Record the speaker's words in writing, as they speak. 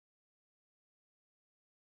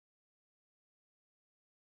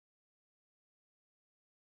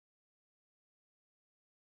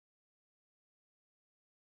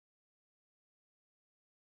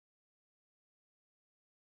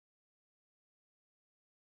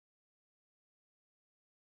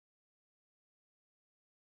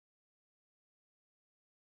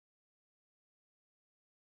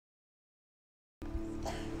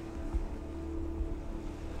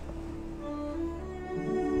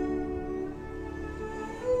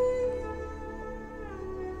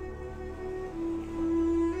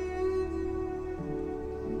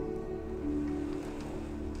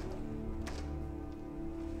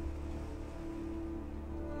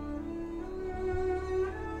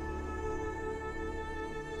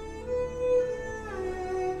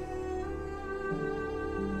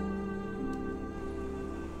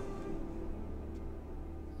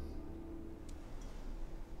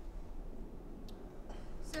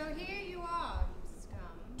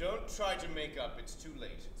Try to make up, it's too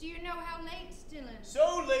late. Do you know how late, Dylan?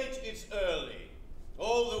 So late, it's early.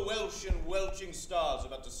 All the Welsh and welching stars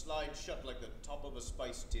about to slide shut like the top of a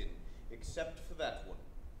spice tin, except for that one.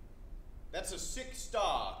 That's a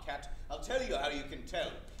 6-star, Cat. I'll tell you how you can tell.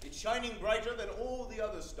 It's shining brighter than all the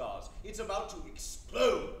other stars. It's about to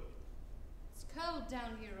explode. It's cold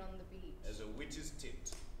down here on the beach. As a witch's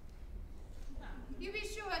tit. You be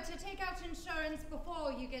sure to take out insurance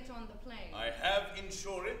before you get on the plane. I have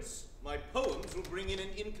insurance. My poems will bring in an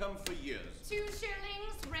income for years. 2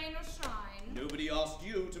 shillings, rain or shine. Nobody asked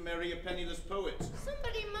you to marry a penniless poet.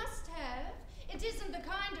 Somebody must have. It isn't the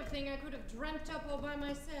kind of thing I could have dreamt up all by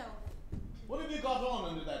myself. What have you got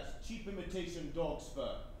on under that cheap imitation dog's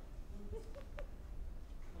fur?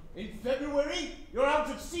 In February? You're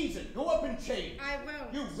out of season. Go up and change. I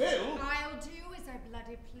won't. You will? I'll do as I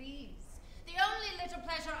bloody please. The only little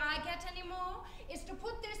pleasure I get anymore is to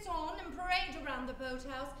put this on and parade around the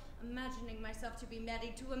boathouse, imagining myself to be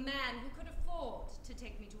married to a man who could afford to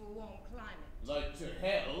take me to a warm climate. Like to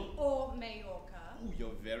hell? Or Majorca. Oh,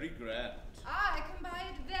 you're very grand. I can buy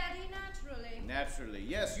it very naturally. Naturally,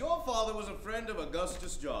 yes. Your father was a friend of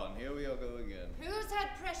Augustus John. Here we all go again. Who's had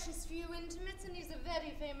precious few intimates, and he's a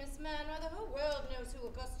very famous man. Why, the whole world knows who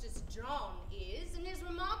Augustus John is, and his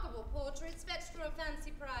remarkable portraits fetched for a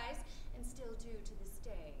fancy price, and still do to this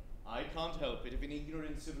day. I can't help it if an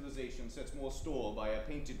ignorant civilization sets more store by a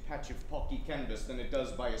painted patch of pocky canvas than it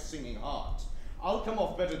does by a singing heart. I'll come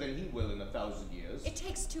off better than he will in 1,000 years. It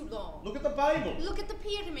takes too long. Look at the Bible. Look at the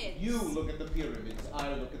pyramids. You look at the pyramids.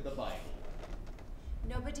 I look at the Bible.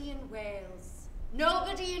 Nobody in Wales,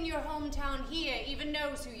 nobody in your hometown here even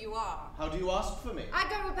knows who you are. How do you ask for me? I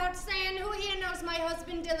go about saying, who here knows my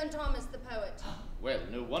husband, Dylan Thomas, the poet? Well,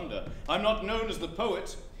 no wonder. I'm not known as the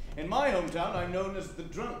poet. In my hometown, I'm known as the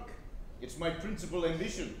drunk. It's my principal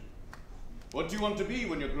ambition. What do you want to be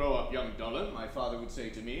when you grow up, young Dolan? My father would say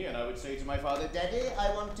to me, and I would say to my father, Daddy,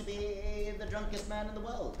 I want to be the drunkest man in the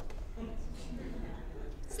world.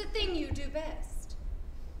 It's the thing you do best.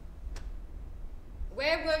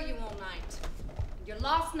 Where were you all night? Your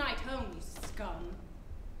last night home, you scum.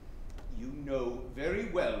 You know very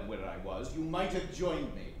well where I was. You might have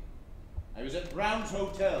joined me. I was at Brown's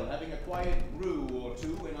Hotel, having a quiet brew or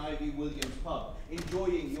two in Ivy Williams' pub,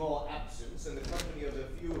 enjoying your absence and the company of a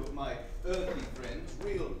few of my earthly friends,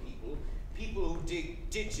 real people, people who dig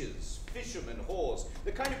ditches, fishermen, whores,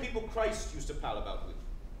 the kind of people Christ used to pal about with.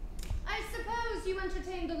 I suppose you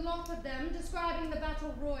entertained a lot of them, describing the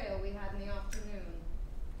battle royal we had in the afternoon.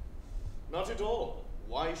 Not at all.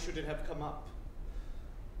 Why should it have come up?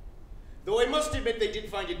 Though I must admit they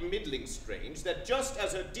did find it middling strange that just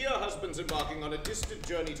as her dear husband's embarking on a distant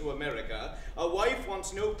journey to America, a wife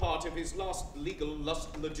wants no part of his last legal,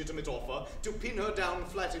 legitimate offer to pin her down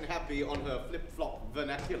flat and happy on her flip-flop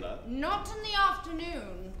vernacular. Not in the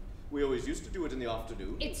afternoon. We always used to do it in the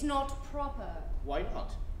afternoon. It's not proper. Why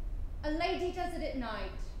not? A lady does it at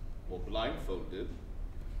night. Or blindfolded.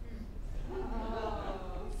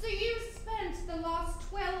 So you spent the last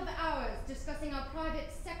 12 hours discussing our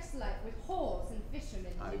private sex life with whores and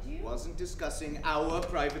fishermen, did you? I wasn't discussing our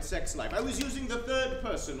private sex life. I was using the third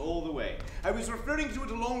person all the way. I was referring to it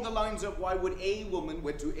along the lines of why would a woman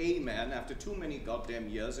wed to a man after too many goddamn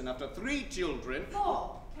years and after 3 children?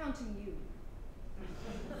 4, counting you.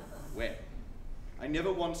 Well, I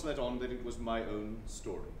never once let on that it was my own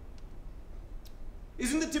story.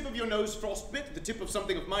 Isn't the tip of your nose frostbit? The tip of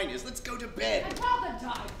something of mine is. Let's go to bed. I'd rather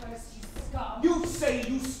die first, you scum. You say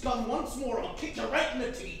you scum once more, I'll kick you right in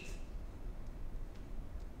the teeth.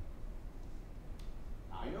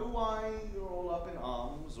 I know why you're all up in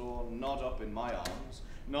arms, or not up in my arms.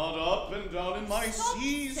 Not up and down in my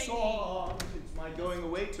seesaw arms. It's my going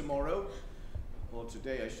away tomorrow. Or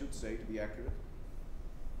today, I should say, to be accurate.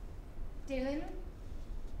 Dylan?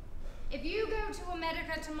 If you go to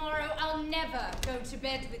America tomorrow, I'll never go to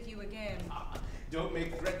bed with you again. Don't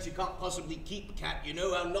make threats you can't possibly keep, Cat. You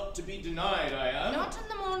know how not to be denied I am. Not in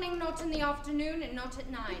the morning, not in the afternoon, and not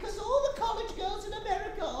at night. Because all the college girls in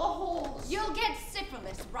America are whores. You'll get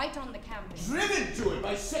syphilis right on the campus. Driven to it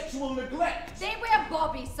by sexual neglect. They wear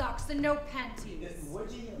bobby socks and no panties.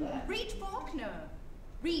 Where'd you hear that? Read Faulkner.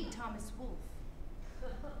 Read Thomas Wolfe.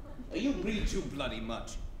 You read too bloody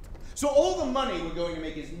much. So all the money we're going to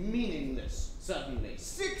make is meaningless, suddenly.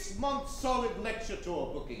 6 months solid lecture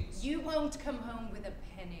tour bookings. You won't come home with a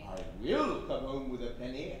penny. I will come home with a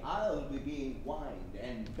penny. I'll be being wined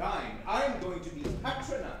and dined. I'm going to be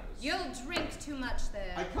patronized. You'll drink too much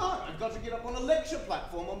there. I can't. I've got to get up on a lecture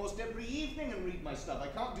platform almost every evening and read my stuff. I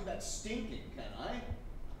can't do that stinking, can I?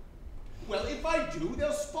 Well, if I do,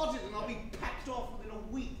 they'll spot it and I'll be packed off within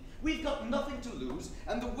a week. We've got nothing to lose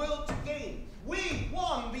and the world to gain. We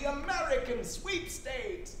won the American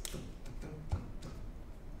sweepstakes!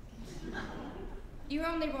 You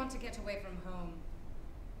only want to get away from home.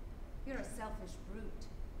 You're a selfish brute.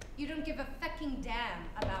 You don't give a fucking damn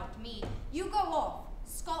about me. You go off,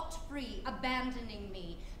 scot-free, abandoning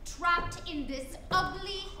me, trapped in this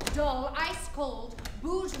ugly, dull, ice-cold,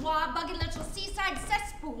 bourgeois, buggy little seaside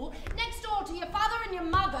cesspool next door to your father and your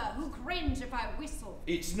mother, who cringe if I whistle.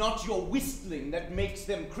 It's not your whistling that makes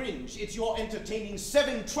them cringe. It's your entertaining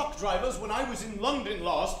 7 truck drivers when I was in London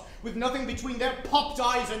last, with nothing between their popped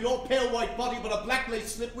eyes and your pale white body but a black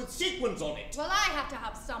lace slip with sequins on it. Well, I have to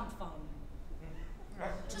have some fun.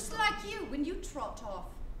 Just like you when you trot off,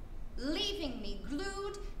 leaving me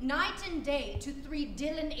glued night and day to 3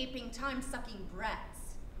 Dylan-aping, time-sucking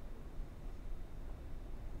brats.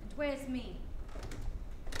 And where's me?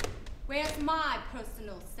 Where's my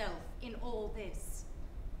personal self in all this?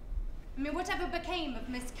 I mean, whatever became of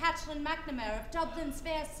Miss Catelyn McNamara of Dublin's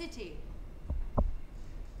fair city?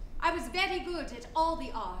 I was very good at all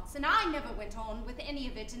the arts, and I never went on with any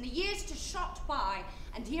of it, and the years just shot by,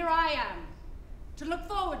 and here I am, to look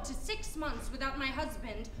forward to 6 months without my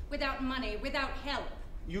husband, without money, without help.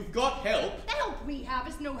 You've got help. The help we have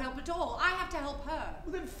is no help at all. I have to help her.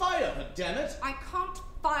 Well, then fire her, damn it. I can't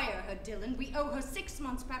fire her, Dylan. We owe her 6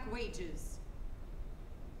 months back wages.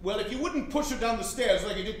 Well, if you wouldn't push her down the stairs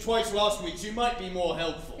like you did twice last week, she might be more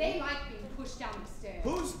helpful. They like being pushed down the stairs.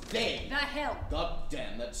 Who's they? The help. God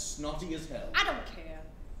damn, that's snotty as hell. I don't care.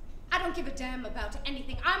 I don't give a damn about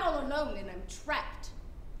anything. I'm all alone and I'm trapped.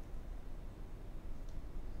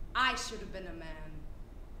 I should have been a man.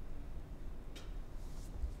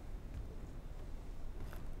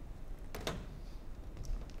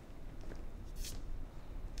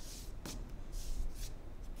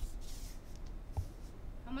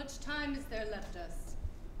 How much time is there left us?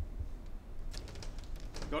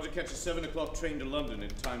 Got to catch a 7 o'clock train to London in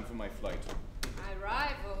time for my flight. My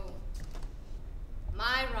rival.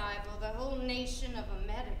 My rival, the whole nation of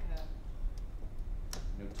America.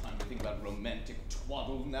 No time to think about romantic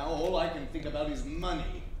twaddle now. All I can think about is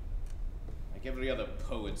money. Like every other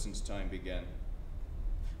poet since time began.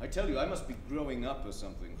 I tell you, I must be growing up or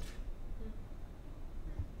something.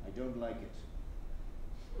 I don't like it.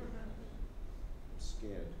 I'm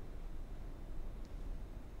scared.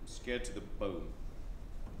 I'm scared to the bone.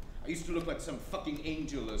 I used to look like some fucking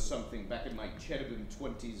angel or something back in my cherubim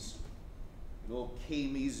 20s. It all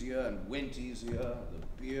came easier and went easier. The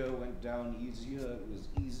beer went down easier. It was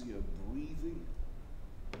easier breathing.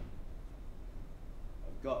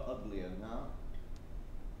 I've got uglier now.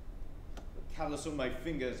 The callus on my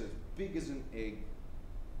fingers as big as an egg.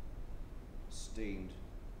 Stained.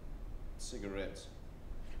 Cigarettes.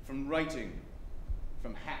 From writing.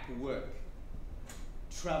 From hack work.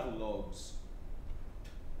 Travel logs.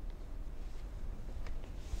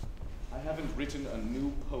 I haven't written a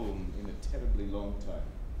new poem in a terribly long time.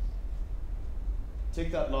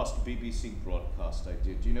 Take that last BBC broadcast I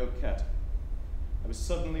did. You know, Kat, I was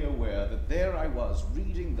suddenly aware that there I was,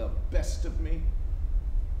 reading the best of me.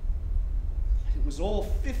 It was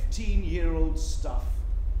all 15-year-old stuff.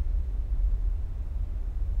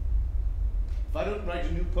 If I don't write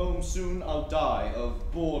a new poem soon, I'll die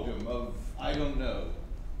of boredom, of, I don't know,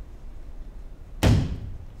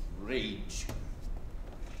 rage.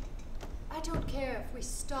 I don't care if we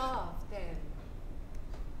starve then.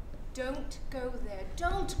 Don't go there.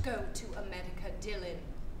 Don't go to America, Dylan.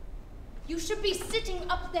 You should be sitting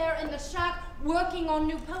up there in the shack working on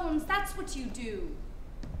new poems. That's what you do.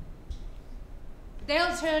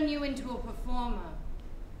 They'll turn you into a performer.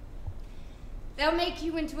 They'll make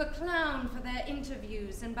you into a clown for their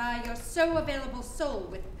interviews and buy your so-available soul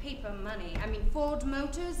with paper money. I mean, Ford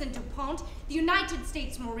Motors and DuPont, the United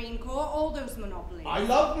States Marine Corps, all those monopolies. I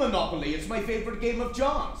love Monopoly. It's my favorite game of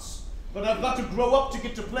chance. But I've got to grow up to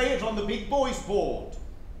get to play it on the big boys board.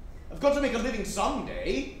 I've got to make a living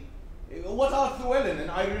someday. What are Llewellyn and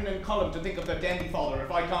Irene and Colum to think of their dandy father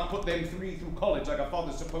if I can't put them three through college like a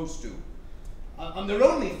father's supposed to? I'm their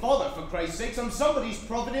only father, for Christ's sakes. I'm somebody's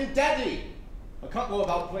provident daddy. I can't go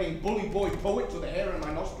about playing bully boy poet till the hair in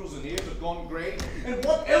my nostrils and ears have gone grey. And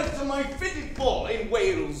what else am I fitted for in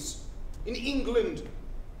Wales, in England?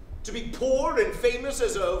 To be poor and famous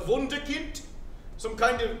as a wunderkind? Some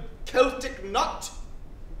kind of Celtic nut?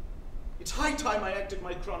 It's high time I acted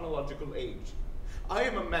my chronological age. I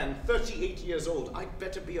am a man 38 years old. I'd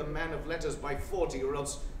better be a man of letters by 40 or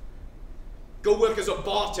else go work as a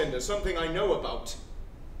bartender, something I know about.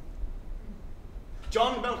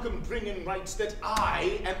 John Malcolm Brinnin writes that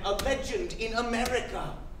I am a legend in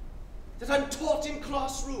America, that I'm taught in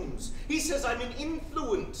classrooms. He says I'm an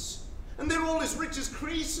influence, and they're all as rich as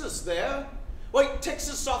Croesus there. Why,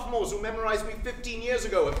 Texas sophomores who memorized me 15 years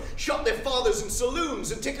ago have shot their fathers in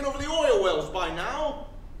saloons and taken over the oil wells by now.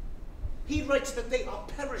 He writes that they are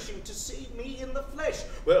perishing to see me in the flesh.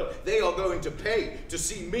 Well, they are going to pay to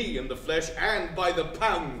see me in the flesh and by the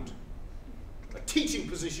pound. A teaching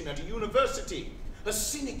position at a university, a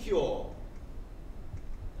sinecure.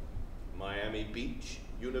 Miami Beach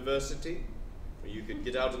University, where you could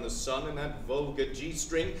get out in the sun in that vulgar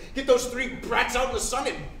G-string, get those three brats out in the sun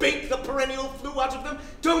and bake the perennial flu out of them.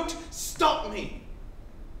 Don't stop me.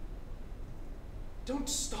 Don't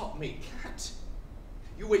stop me, Cat.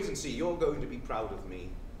 You wait and see. You're going to be proud of me.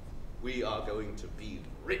 We are going to be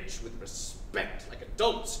rich with respect, like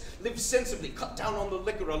adults. Live sensibly, cut down on the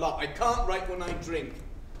liquor a lot. I can't write when I drink.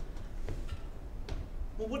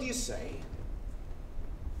 Well, what do you say?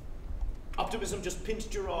 Optimism just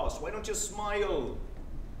pinched your ass. Why don't you smile?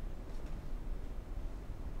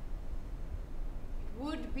 It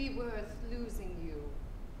would be worth losing you,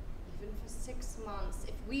 even for 6 months,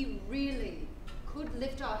 if we really could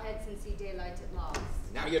lift our heads and see daylight at last.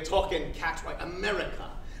 Now you're talking, Cat, right?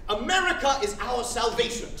 America. America is our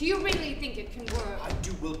salvation. Do you really think it can work? I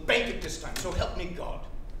do. We'll bank it this time, so help me God.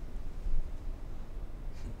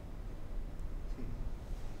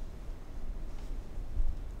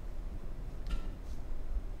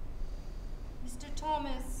 Mr.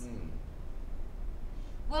 Thomas,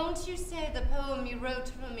 won't you say the poem you wrote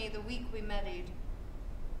for me the week we married?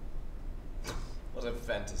 What a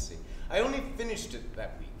fantasy. I only finished it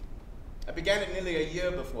that week. I began it nearly a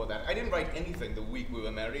year before that. I didn't write anything the week we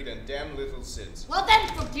were married, and damn little since. Well then,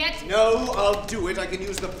 forget it. No, I'll do it. I can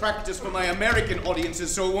use the practice for my American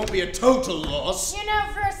audiences so it won't be a total loss. You know,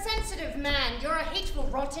 for a sensitive man, you're a hateful,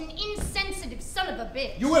 rotten, insensitive son of a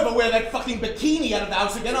bitch. You ever wear that fucking bikini out of the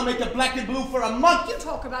house again, I'll make it black and blue for a month. You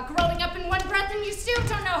talk about growing up in one breath and you still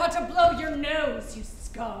don't know how to blow your nose, you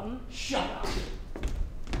scum. Shut up.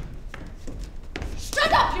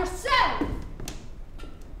 Shut up yourself!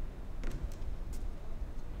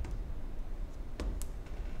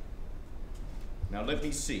 Now let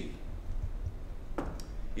me see.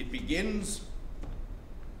 It begins,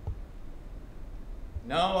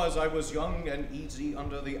 now as I was young and easy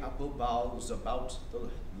under the apple boughs about the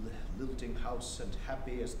lilting house and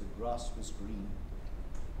happy as the grass was green,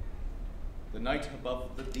 the night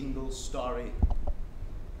above the dingle starry,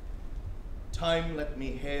 time let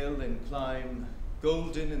me hail and climb,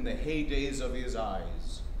 golden in the heydays of his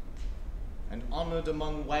eyes, and honored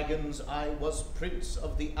among wagons I was prince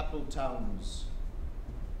of the apple towns.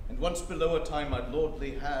 And once below a time I'd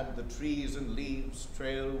lordly had the trees and leaves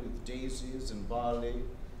trail with daisies and barley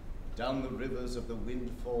down the rivers of the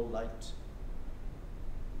windfall light.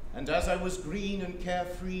 And as I was green and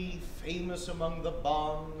carefree, famous among the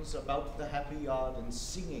barns about the happy yard and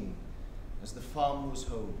singing as the farm was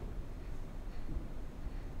home,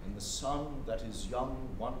 and the sun that is young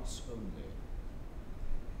once only,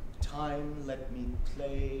 time let me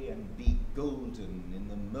play and be golden in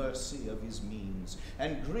the mercy of his means.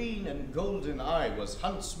 And green and golden I was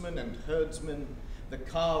huntsman and herdsman. The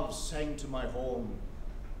calves sang to my horn.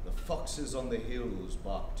 The foxes on the hills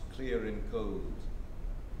barked clear and cold.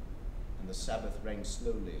 And the Sabbath rang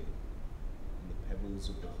slowly on the pebbles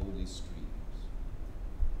of the holy streams.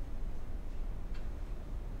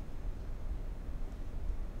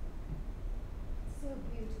 So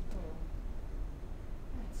beautiful.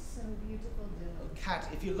 That's so beautiful, Dylan. Cat,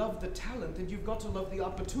 if you love the talent, then you've got to love the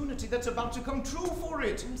opportunity that's about to come true for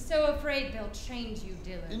it. I'm so afraid they'll change you,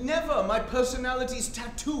 Dylan. Never. My personality's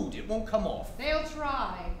tattooed. It won't come off. They'll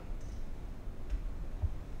try.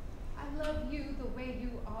 I love you the way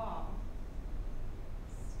you are.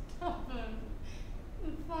 Stubborn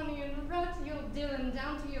and funny and ratty old Dylan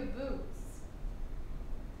down to your boots.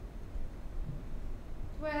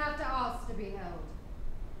 Do I have to ask to be held?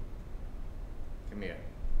 Come here.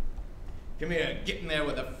 Come here, get in there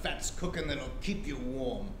where the fat's cooking that'll keep you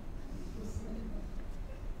warm.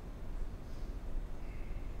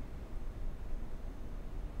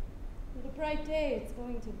 What a bright day it's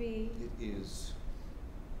going to be. It is.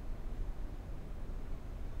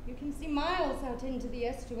 You can see miles out into the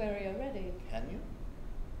estuary already. Can you?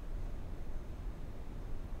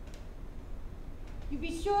 You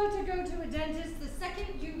be sure to go to a dentist. The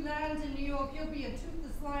second you land in New York, you'll be a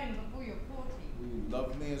toothless lion before you're 40. Will you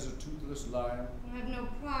love me as a toothless lion? I have no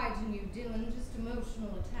pride in you, Dylan, just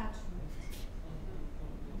emotional attachment.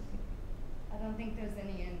 I don't think there's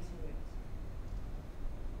any end to it.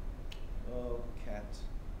 Oh, Kat.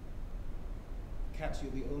 Kat,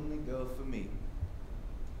 you're the only girl for me.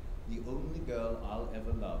 The only girl I'll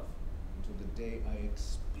ever love until the day I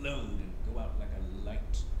explode and go out like a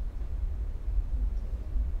light.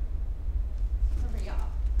 Hurry up.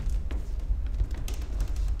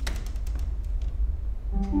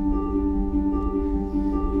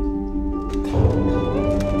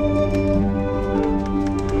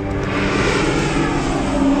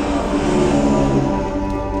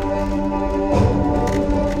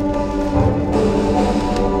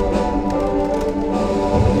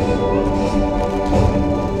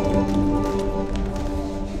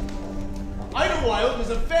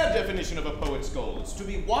 Of a poet's goals, to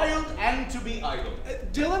be wild and to be idle.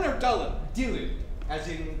 Dylan or Dullen? Dylan, as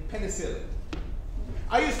in penicillin.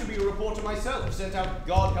 I used to be a reporter myself, sent out,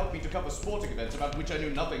 God help me, to cover sporting events about which I knew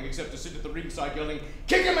nothing except to sit at the ringside yelling,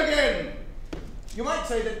 "Kick him again!" You might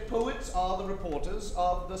say that poets are the reporters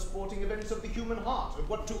of the sporting events of the human heart, of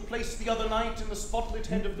what took place the other night in the spotlit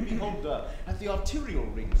head of the beholder at the arterial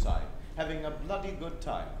ringside, having a bloody good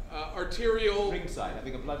time. Arterial... Ringside,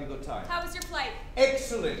 having a bloody good time. How was your flight?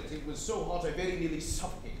 Excellent! It was so hot I very nearly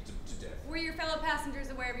suffocated to death. Were your fellow passengers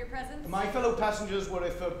aware of your presence? My fellow passengers were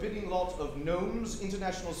a forbidding lot of gnomes,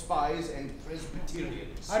 international spies, and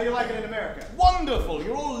Presbyterians. How do you like it in America? Wonderful!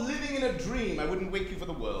 You're all living in a dream. I wouldn't wake you for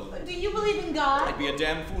the world. Do you believe in God? I'd be a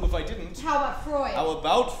damn fool if I didn't. How about Freud? How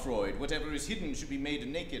about Freud? Whatever is hidden should be made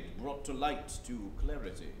naked, brought to light, to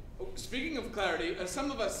clarity. Oh, speaking of clarity,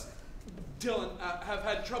 some of us, Dylan, have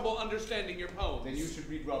had trouble understanding your poems. Then you should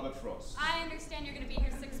read Robert Frost. I understand you're going to be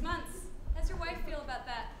here 6 months. How's your wife feel about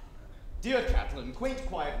that? Dear Catelyn, quaint,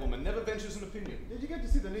 quiet woman, never ventures an opinion. Did you get to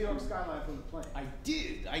see the New York skyline from the plane? I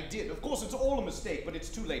did. Of course, it's all a mistake, but it's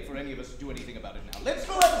too late for any of us to do anything about it now. Let's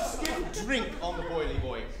go have a skiff drink on the Boilie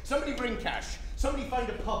Boy. Somebody bring cash. Somebody find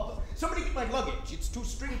a pub. Somebody get my luggage. It's 2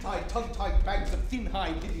 string-tied, tongue-tied bags of thin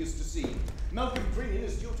hide, hideous to see. Malcolm Brinnin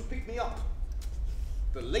is due to pick me up.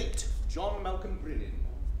 The late John Malcolm Brinnin.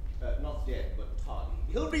 Not dead, but tardy.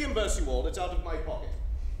 He'll reimburse you all. It's out of my pocket.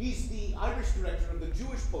 He's the Irish director of the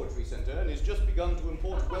Jewish Poetry Center and has just begun to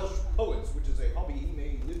import Welsh poets, which is a hobby he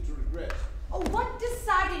may live to regret. Oh, what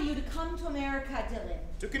decided you to come to America, Dylan?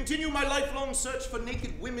 To continue my lifelong search for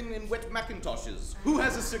naked women in wet Macintoshes. Who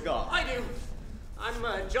has a cigar? I do.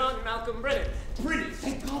 I'm John Malcolm Brinnin. Brinnin,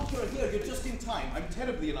 thank God you're here. You're just in time. I'm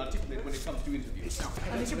terribly inarticulate when it comes to interviews.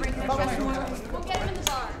 Why don't you bring him in? We'll get him in the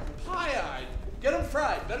bar. Pie-eyed. Get them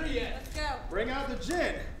fried. Better yet. Let's go. Bring out the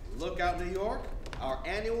gin. Look out, New York. Our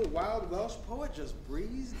annual Wild Welsh poet just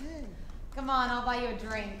breezed in. Come on, I'll buy you a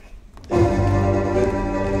drink.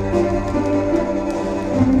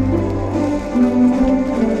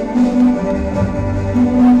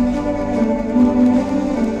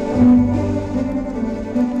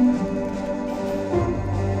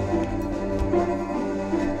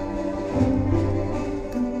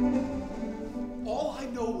 All I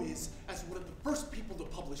know is, as one of the first people to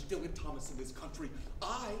publish Dylan Thomas in this country,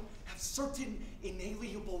 I have certain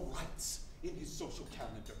inalienable rights in his social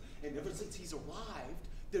calendar. And ever since he's arrived,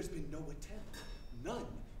 there's been no attempt, none,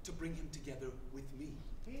 to bring him together with me.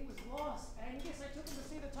 He was lost, Angus. I took him to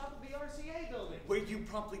see the top of the RCA building. Where you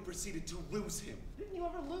promptly proceeded to lose him. Didn't you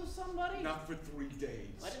ever lose somebody? Not for 3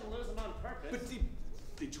 days. I didn't lose him on purpose. But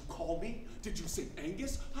did you call me? Did you say,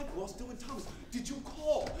 Angus, I've lost Dylan Thomas? Did you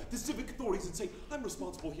call the civic authorities and say, I'm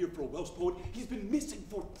responsible here for a Welsh poet. He's been missing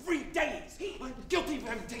for 3 days. I'm guilty of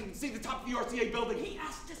having taken him to see the top of the RCA building. He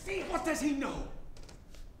asked to see it. What does he know?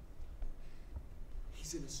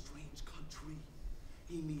 He's in a strange country.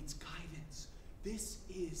 He needs guidance. This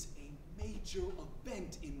is a major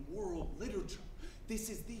event in world literature. This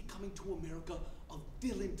is the coming to America of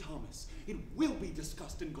Dylan Thomas. It will be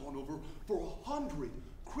discussed and gone over for 100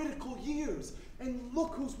 critical years. And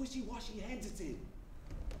look whose wishy-washy hands it's in.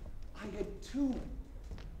 I had 2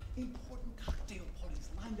 important cocktail parties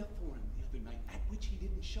lined up for him the other night, at which he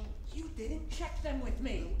didn't show. You didn't check them with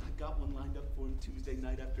me. Well, I got one lined up for him Tuesday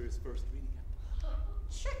night after his first reading.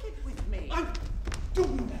 Check it with me. I'm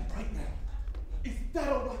doing that right now. Is that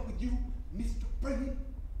all right with you? Mr. Brinnin?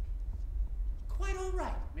 Quite all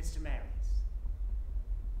right, Mr. Marius.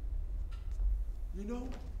 You know,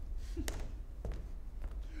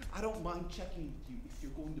 I don't mind checking with you if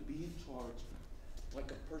you're going to be in charge,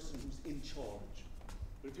 like a person who's in charge.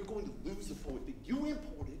 But if you're going to lose the poet that you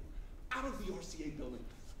imported out of the RCA building,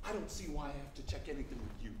 I don't see why I have to check anything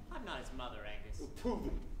with you. I'm not his mother, Angus. Well, prove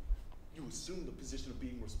it. You assume the position of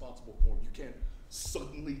being responsible for him. You can't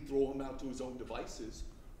suddenly throw him out to his own devices.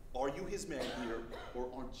 Are you his man here, or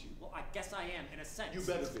aren't you? Well, I guess I am, in a sense. You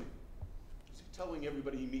better be. He's telling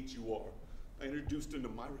everybody he meets you are. I introduced him to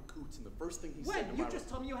Myra Coots, and the first thing he said to You Myra... just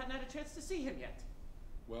told me you hadn't had a chance to see him yet.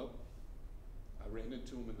 Well, I ran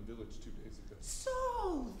into him in the village 2 days ago. So,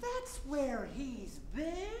 that's where he's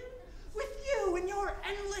been? With you and your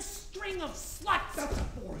endless string of sluts! That's a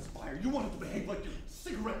forest fire. You wanted to behave like your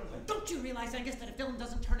cigarette lighter. Don't you realize, Angus, that if Dylan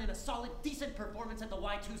doesn't turn in a solid, decent performance at the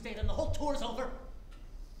Y Tuesday, then the whole tour's over?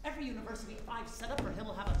 Every university I've set up for him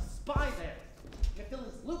will have a spy there. If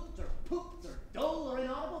Dylan's looped or pooped or dull or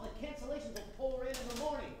inaudible, the cancellations will pour in the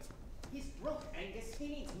morning. He's broke, Angus. He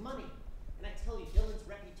needs money. And I tell you, Dylan's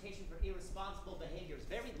reputation for irresponsible behavior is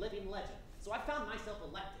very living legend. So I found myself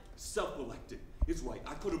elected. Self-elected. It's right.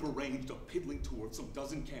 I could have arranged a piddling tour of some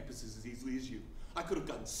dozen campuses as easily as you. I could have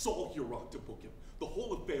gotten Saul Huron to book him. The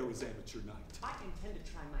whole affair is amateur night. I intend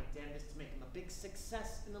to try my damnedest to make him a big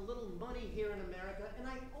success and a little money here in America, and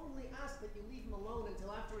I only ask that you leave him alone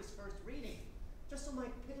until after his first reading, just so my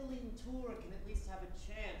piddling tour can at least have a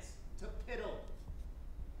chance to piddle.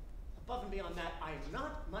 Above and beyond that, I am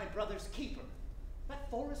not my brother's keeper. That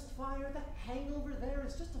forest fire, that hangover there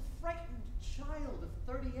is just a frightened child of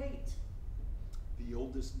 38. The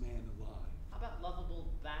oldest man alive. How about lovable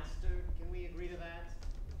bastard? Can we agree to that?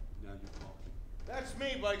 Now you're talking. That's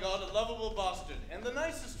me, by God, a lovable bastard, and the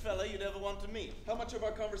nicest fella you'd ever want to meet. How much of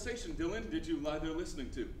our conversation, Dylan, did you lie there listening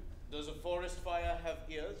to? Does a forest fire have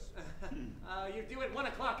ears? You're due at 1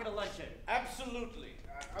 o'clock at a luncheon. Absolutely.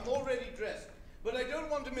 I'm already dressed, but I don't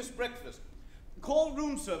want to miss breakfast. Call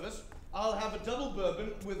room service. I'll have a double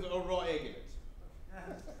bourbon with a raw egg in it.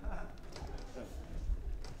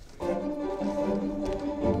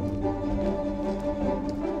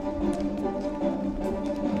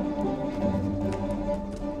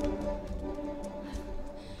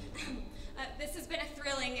 This has been a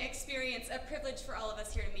thrilling experience, a privilege for all of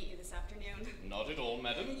us here to meet you this afternoon. Not at all,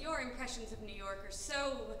 madam. Your impressions of New York are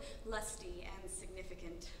so lusty and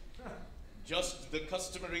significant. Just the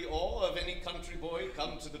customary awe of any country boy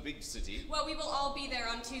come to the big city. Well, we will all be there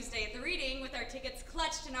on Tuesday at the reading with our tickets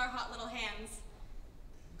clutched in our hot little hands.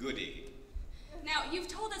 Goody. Now, you've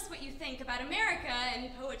told us what you think about America and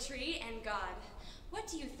poetry and God. What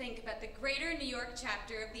do you think about the Greater New York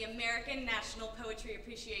chapter of the American National Poetry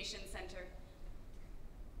Appreciation Center?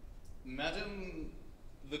 Madam,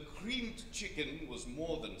 the creamed chicken was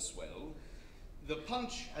more than swell. The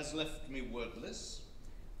punch has left me wordless.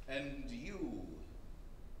 And you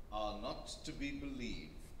are not to be believed,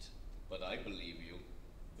 but I believe you.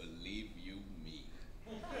 Believe you me.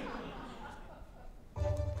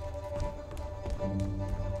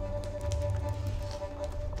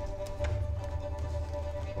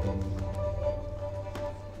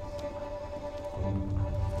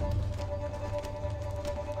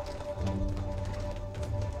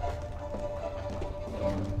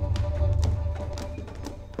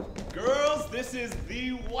 Girls, this is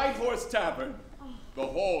the White Horse Tavern. The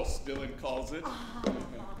horse, Dylan calls it.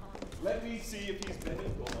 Let me see if he's been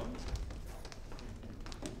and gone.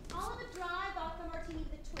 I'll have a dry vodka martini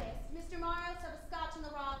with a twist. Mr. Marios have a scotch on the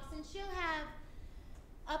rocks, and she'll have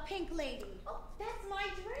a pink lady. Oh, that's my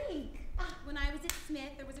drink. When I was at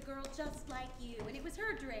Smith, there was a girl just like you, and it was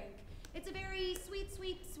her drink. It's a very sweet,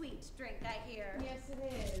 sweet, sweet drink, I hear. Yes, it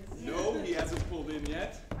is. No, he hasn't pulled in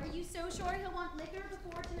yet. Are you so sure he'll want liquor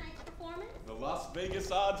before tonight's performance? The Las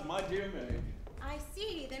Vegas odds, my dear Meg. I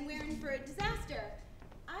see. Then we're in for a disaster.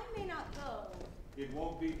 I may not go. It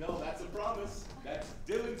won't be dull, that's a promise. That's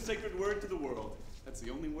Dylan's sacred word to the world. That's the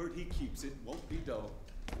only word he keeps. It won't be dull.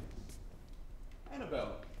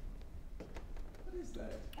 Annabelle, what is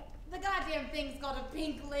that? The goddamn thing's got a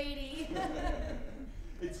pink lady.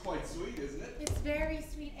 It's quite sweet, isn't it? It's very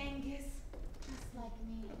sweet, Angus. Just like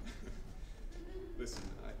me. Listen,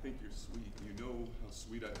 I think you're sweet. You know how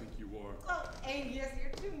sweet I think you are. Oh, Angus,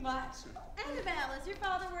 you're too much. Annabelle, is your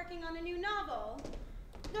father working on a new novel?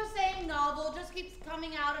 The same novel, just keeps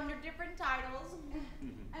coming out under different titles.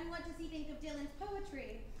 And what does he think of Dylan's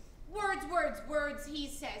poetry? Words, words, words, he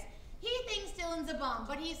says. He thinks Dylan's a bum,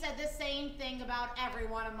 but he said the same thing about every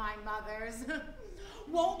one of my mothers.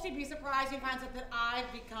 Won't he be surprised when he finds out that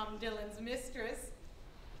I've become Dylan's mistress?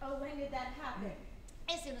 Oh, when did that happen?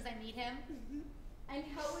 As soon as I meet him. And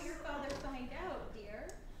how will your father find out, dear?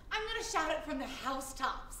 I'm gonna shout it from the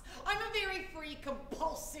housetops. I'm a very free,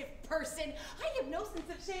 compulsive person. I have no sense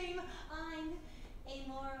of shame. I'm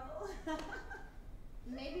amoral.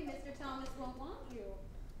 Maybe Mr. Thomas won't want you.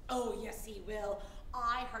 Oh, yes, he will.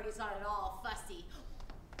 I heard he's not at all fussy.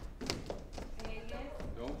 Angus?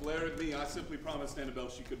 Don't glare at me. I simply promised Annabelle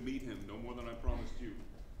she could meet him, no more than I promised you.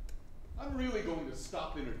 I'm really going to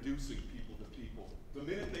stop introducing people to people. The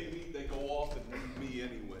minute they meet, they go off and leave me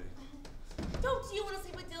anyway. Don't you want to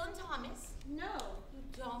sleep with Dylan Thomas? No. You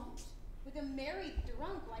don't? With a married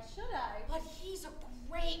drunk, why should I? But he's a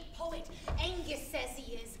great poet. Angus says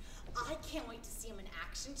he is. I can't wait to see him in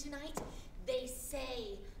action tonight. They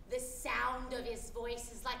say the sound of his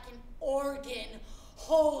voice is like an organ.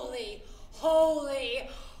 Holy, holy,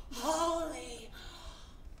 holy.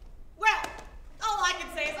 Well, all I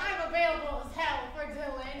can say is I'm available as hell for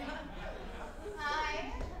Dylan.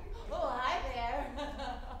 Hi. Oh, hi there.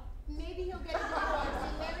 Maybe he'll get a divorce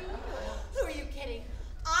and marry you. Who are you kidding?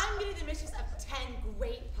 I'm gonna be the mistress of 10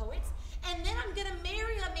 great poets, and then I'm gonna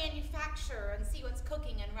marry a manufacturer and see what's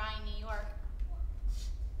cooking in Rye, New York.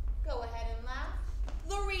 Go ahead and laugh.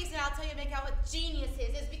 The reason I'll tell you to make out with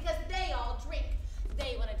geniuses is because they all drink.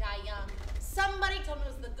 They want to die young. Somebody told me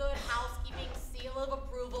it was the good housekeeping seal of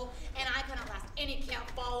approval, and I couldn't last any camp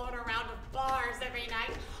following around to bars every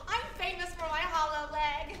night. I'm famous for my hollow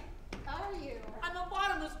leg. Are you? I'm a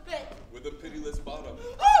bottomless pit. With a pitiless bottom.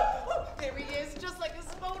 Oh, there he is, just like his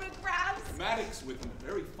photographs. Maddox with him,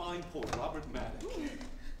 very fine poet, Robert Maddox.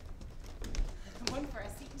 Come on for a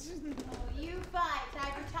seat. Oh, you fight.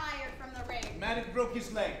 I've retired from the ring. Maddox broke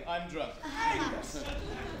his leg. I'm drunk.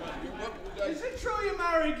 Is it true you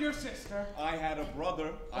married your sister? I had a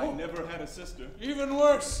brother. I never had a sister. Even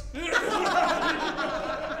worse.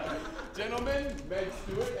 Gentlemen, Meg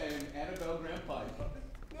Stewart and Annabelle Graham Pipe.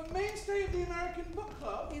 The mainstay of the American Book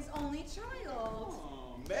Club. His only child.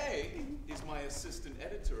 Oh, Meg is my assistant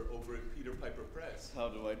editor over at Peter Piper Press. How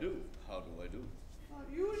do I do? How do I do?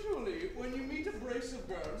 Usually, when you meet a brace of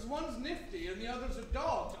girls, one's nifty and the other's a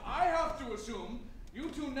dog. I have to assume you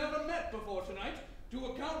two never met before tonight to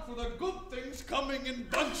account for the good things coming in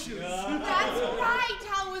bunches. That's right,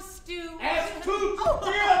 how was Stu? Ask Toot!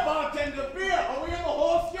 Beer, bartender, beer! Are we in the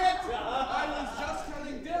horse yet? I was just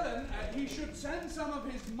telling Dylan he should send some of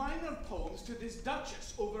his minor poems to this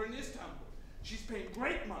duchess over in Istanbul. She's paying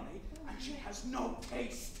great money and she has no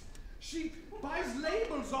taste. She buys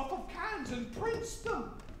labels off of cans and prints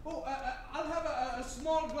them. Oh, I'll have a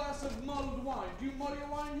small glass of mulled wine. Do you mull your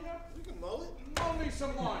wine here? You can mull it. Mull me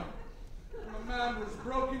some wine. My man was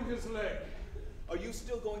broken his leg. Are you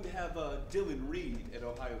still going to have Dylan read at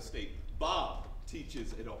Ohio State? Bob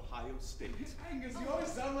teaches at Ohio State. Angus, you always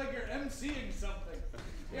sound like you're emceeing something.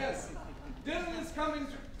 Yes, Dylan is coming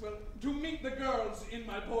to meet the girls in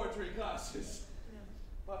my poetry classes.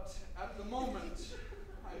 But at the moment,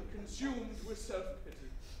 I'm consumed with self-pity.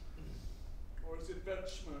 Or is it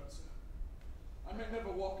Weltschmerz? I may never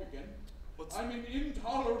walk again. I'm in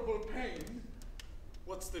intolerable pain.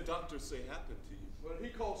 What's the doctor say happened to you? Well, he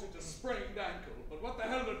calls it a sprained ankle, but what the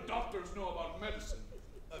hell do doctors know about medicine?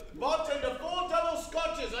 Bartender, 4 double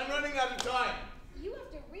scotches. I'm running out of time. You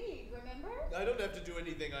have to read, remember? I don't have to do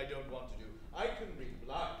anything I don't want to do. I can read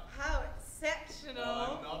blind. How exceptional.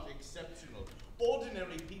 Oh, I'm not exceptional.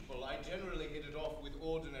 Ordinary people, I generally hit it off with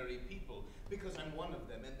ordinary people because I'm one of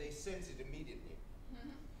them and they sense it immediately.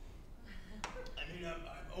 I mean,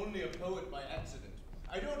 I'm only a poet by accident.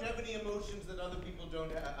 I don't have any emotions that other people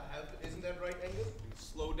don't have. Isn't that right, Angus?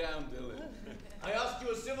 Slow down, Dylan. I asked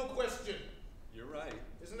you a civil question. You're right.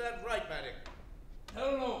 Isn't that right, Maddox?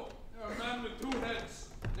 Hell no. You're a man with 2 heads.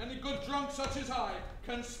 Any good drunk such as I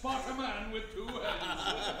can spot a man with 2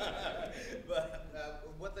 heads. But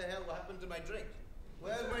what the hell happened to my drink?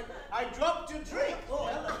 Where's my... I dropped your drink! Oh,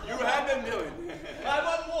 hello. You had them, Dylan. I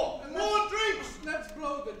want more! More drinks! Let's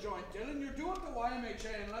blow the joint, Dylan. You're due at the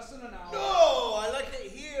YMHA in less than an hour. No! I like it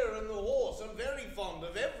here in the horse. I'm very fond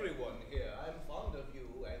of everyone here. I'm fond of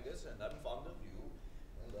you, Angus, and I'm fond of you.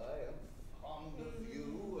 And I am fond of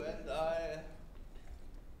you, and I...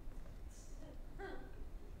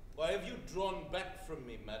 Why have you drawn back from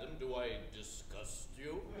me, madam? Do I disgust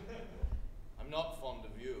you? I'm not fond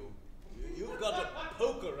of you. You've got a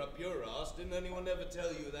poker up your ass. Didn't anyone ever tell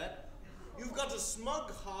you that? You've got a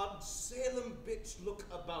smug, hard Salem bitch look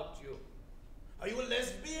about you. Are you a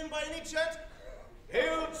lesbian by any chance?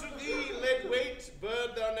 Hail to thee, lead weight,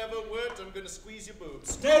 bird thou never wert. I'm gonna squeeze your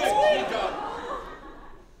boobs. Steady!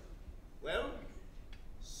 Well,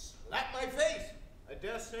 slap my face. I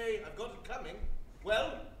dare say I've got it coming.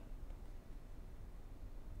 Well?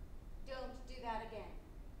 Don't do that again.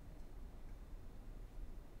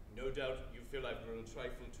 feel I've grown a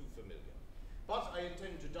trifle too familiar. But I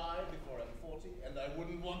intend to die before I'm 40, and I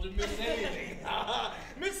wouldn't want to miss anything.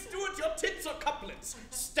 Miss Stewart, your tits are couplets.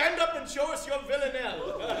 Stand up and show us your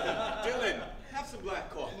villanelle. Dylan, have some black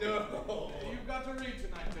coffee. No. You've got to read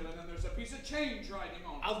tonight, Dylan, and there's a piece of change riding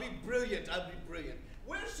on. I'll be brilliant.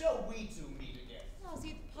 Where shall we two meet again? I'll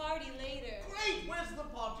see the party later. Great! Where's the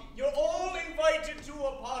party? You're all invited to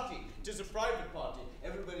a party. It is a private party.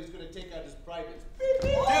 Everybody's going to take out his privates.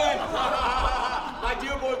 Dylan! My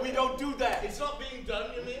dear boy, we don't do that. It's not being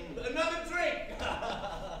done, you mean? Another drink!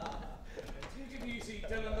 Take it easy,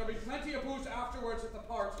 Dylan. There'll be plenty of booze afterwards at the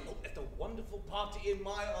party. Oh, at the wonderful party in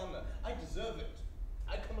my honor. I deserve it.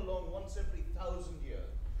 I come along once every 1,000 years.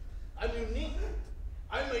 I'm unique.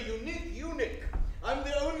 I'm a unique eunuch. I'm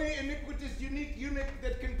the only iniquitous unique eunuch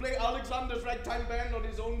that can play Alexander's ragtime band on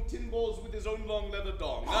his own tin balls with his own long leather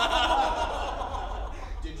dong.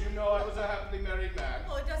 Did you know I was a happily married man?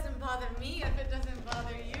 Well, it doesn't bother me if it doesn't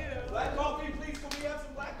bother you. Black coffee, please. Can we have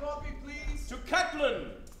some black coffee, please? To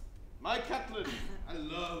Catelyn! My Catelyn. I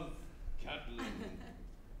love Catelyn.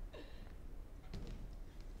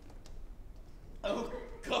 Oh,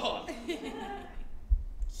 God.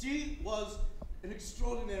 She was an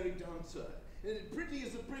extraordinary dancer. Pretty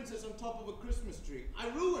as a princess on top of a Christmas tree. I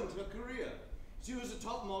ruined her career. She was a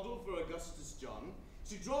top model for Augustus John.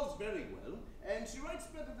 She draws very well, and she writes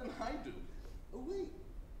better than I do. Oh, wait.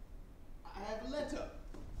 I have a letter.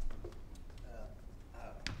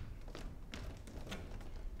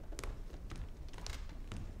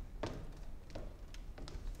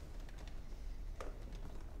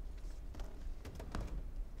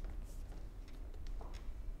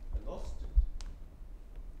 I lost it.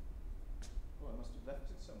 Oh, I must have left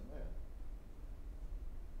it somewhere.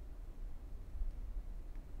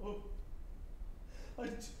 Oh.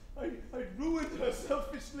 I ruined her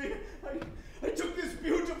selfishly. I took this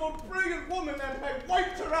beautiful, brilliant woman and I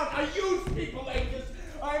wiped her out. I used people like this.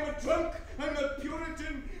 I'm a drunk, I'm a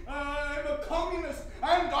Puritan, I'm a communist,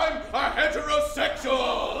 and I'm a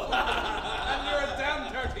heterosexual. And you're a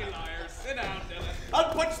damn dirty liar. Sit down, Dylan.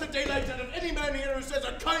 I'll punch the daylight out of any man here who says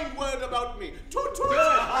a kind word about me. Toot toot!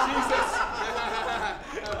 Jesus! I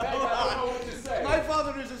don't know what to say. My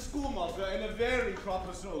father is a schoolmaster and a very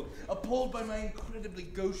proper soul, appalled by my incredibly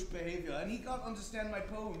gauche behavior, and he can't understand my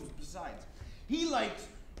poems besides. He likes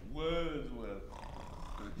Wordsworth.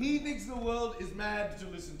 He thinks the world is mad to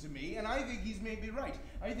listen to me, and I think he's maybe right.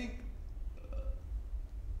 I think...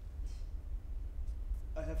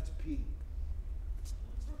 I have to pee.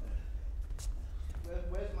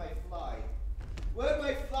 Where's my fly? Where'd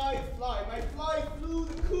my fly fly? My fly flew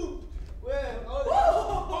the coop. Where? Oh,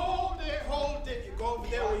 hold it. You go over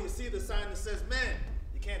there where you see the sign that says men.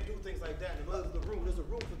 You can't do things like that. There's a room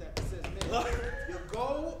for that that says men. You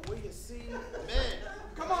go where you see men.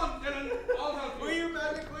 Come on, Dylan. I'll help you. Will you,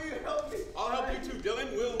 Magic? Will you help me? I'll help you too,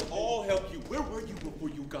 Dylan. We'll all help you. Where were you before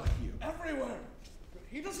you got here? Everywhere.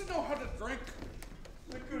 He doesn't know how to drink.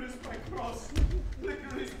 Liquor is my cross.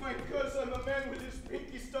 Liquor is my curse. I'm a man with his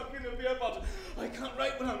pinky stuck in a beer bottle. I can't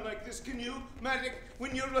write when I'm like this. Can you, Magic?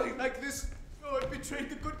 When you're writing like this? Oh, I betrayed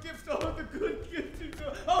the good gift. Oh, the good gift.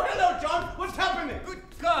 Oh, hello, John. What's happening? Good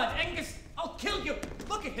God, Angus, I'll kill you.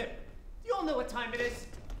 Look at him. You all know what time it is.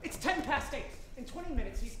 It's 8:10. In 20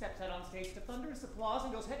 minutes, he steps out on stage to thunderous applause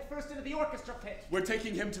and goes headfirst into the orchestra pit. We're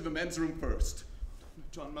taking him to the men's room first.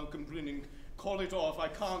 John Malcolm Brinnin, call it off. I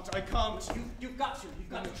can't. You've got to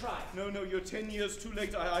try. No, you're 10 years too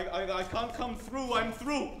late. I can't come through. I'm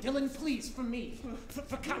through. Dylan, please, for me.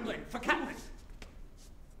 For Catelyn.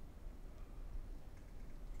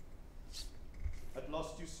 At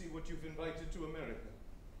last you see what you've invited to America.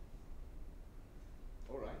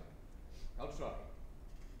 All right. I'll try.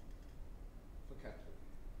 For Catelyn.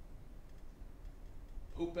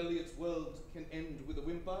 Hope Eliot's world can end with a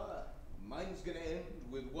whimper. Mine's gonna end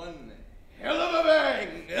with one hell of a bang!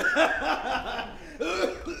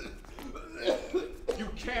 You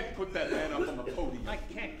can't put that man up on the podium. I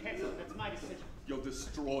can't cancel it. That's my decision. You'll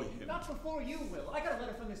destroy him. Not before you will. I got a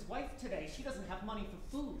letter from his wife today. She doesn't have money for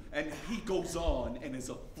food. And he goes on and is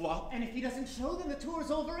a flop. And if he doesn't show, then the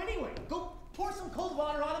tour's over anyway. Go pour some cold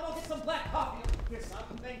water on him. I'll get some black coffee. Here, son.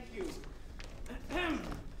 Thank you.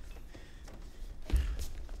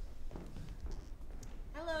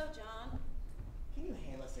 Hello, John. Can you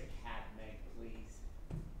hail us a cab, Meg, please?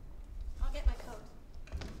 I'll get my coat.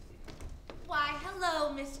 Why,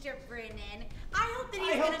 hello, Mr. Brinnin. I hope that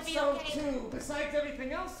he's going to be okay. I hope so, too. Besides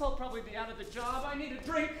everything else, I'll probably be out of the job. I need a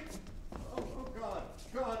drink. Oh, God.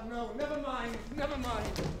 God, no. Never mind.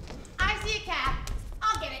 I see a cab.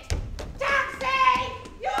 I'll get it. Taxi!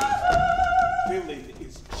 Yoo-hoo! Dylan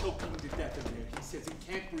is choking to death in there. He's says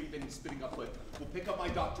he can't breathe and he's spitting up blood. We'll pick up my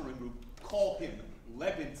doctor en route. Call him.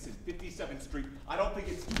 Levinson, 57th Street. I don't think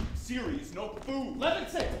it's serious. No food.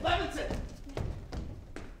 Levinson! Levinson!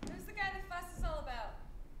 Who's the guy the fuss is all about?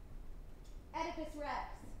 Oedipus Rex.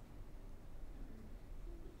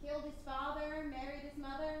 Killed his father, married his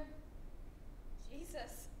mother.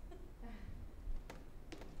 Jesus.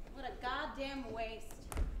 What a goddamn waste.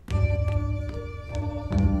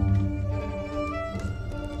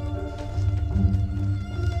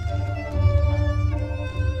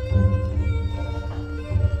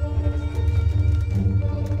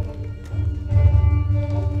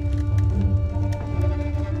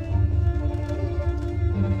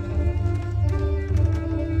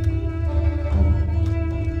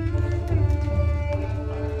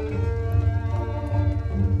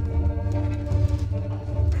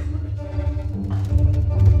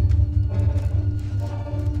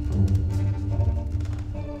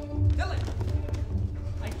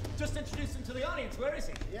 Where is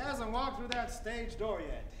he? He hasn't walked through that stage door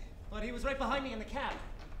yet. But he was right behind me in the cab.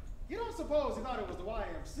 You don't suppose he thought it was the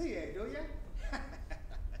YMCA, do you?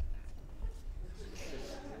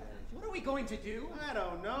 What are we going to do? I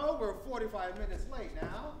don't know. We're 45 minutes late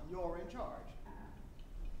now. You're in charge.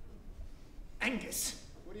 Angus!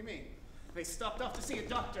 What do you mean? They stopped off to see a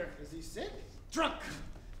doctor. Is he sick? Drunk!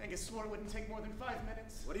 Angus swore it wouldn't take more than 5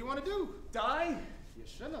 minutes. What do you want to do? Die? You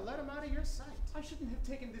shouldn't have let him out of your sight. I shouldn't have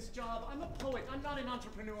taken this job. I'm a poet. I'm not an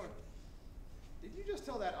entrepreneur. Did you just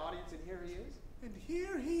tell that audience and here he is? And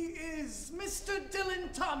here he is, Mr.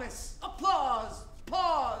 Dylan Thomas. Applause,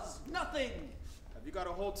 pause, nothing. Have you got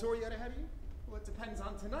a whole tour yet ahead of you? Well, it depends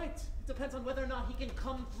on tonight. It depends on whether or not he can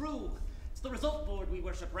come through. It's the result board we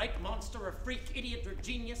worship, right? Monster or freak, idiot or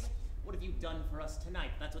genius. What have you done for us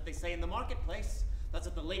tonight? That's what they say in the marketplace. That's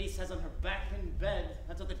what the lady says on her back in bed.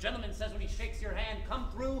 That's what the gentleman says when he shakes your hand. Come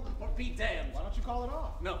through or be damned. Why don't you call it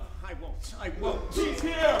off? No, I won't. I won't. He's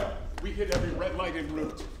here! We hit every red light en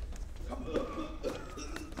route.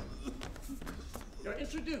 You're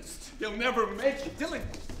introduced. He'll never make it. Dylan,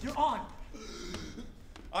 you're on.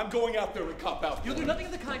 I'm going out there and cop out. You'll do nothing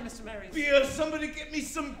of the kind, Mr. Marys. Beer! Somebody get me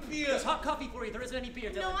some beer! There's hot coffee for you. There isn't any beer,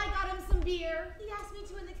 Dylan. No, I got him some beer. He asked me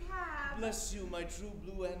to in the cab. Bless you, my true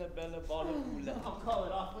blue Annabella Bonapula. I'll call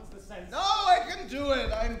it off. What's the sense? No, I can do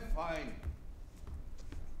it. I'm fine.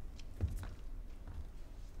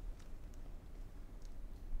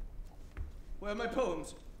 Where are my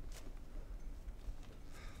poems?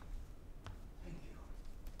 Thank you.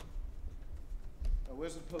 Now,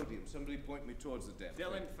 where's the podium? Somebody point me towards the desk.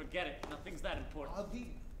 Dylan, forget it. Nothing's that important. I'll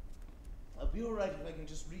be all right if I can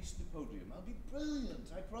just reach the podium. I'll be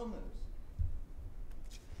brilliant, I promise.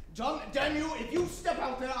 John, damn you, if you step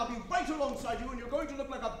out there, I'll be right alongside you and you're going to look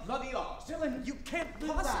like a bloody arse. Dylan, you can't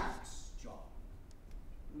possibly... Relax, John.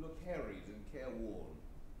 You look harried and careworn.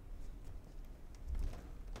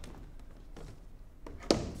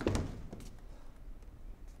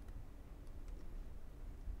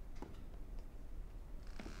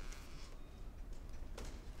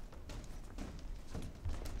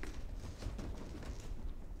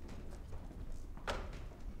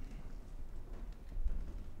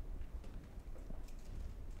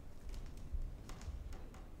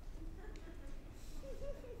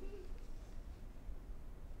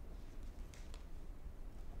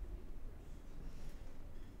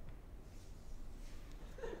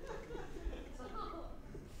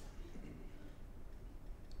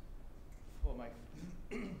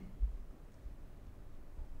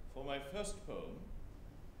 For my first poem,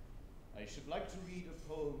 I should like to read a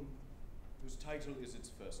poem whose title is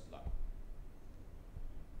its first line.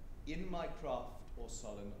 In my craft or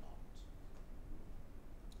sullen art.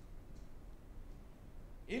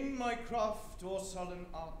 In my craft or sullen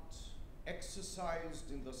art,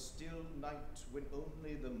 exercised in the still night when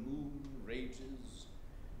only the moon rages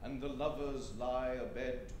and the lovers lie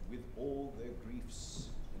abed with all their griefs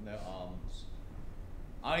in their arms,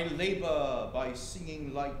 I labor by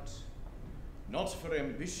singing light, not for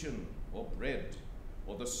ambition or bread,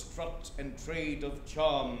 or the strut and trade of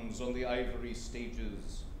charms on the ivory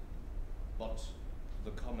stages, but for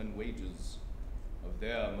the common wages of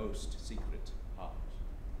their most secret heart.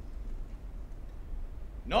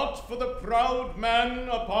 Not for the proud man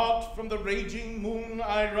apart from the raging moon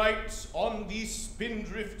I write on these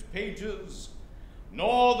spindrift pages,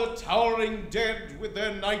 nor the towering dead with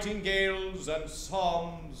their nightingales and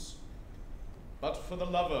psalms, but for the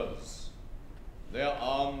lovers, their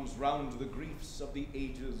arms round the griefs of the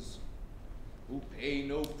ages, who pay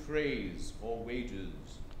no praise or wages,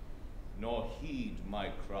 nor heed my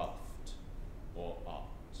craft or art.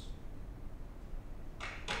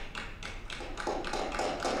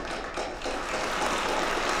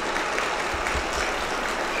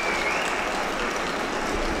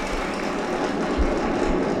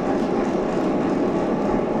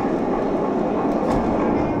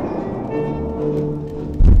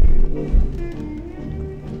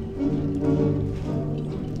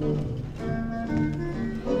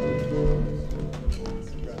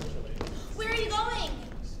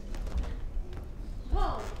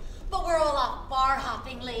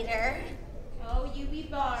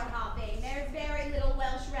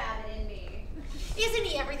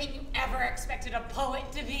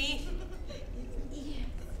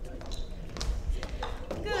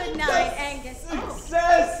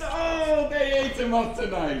 They ate him up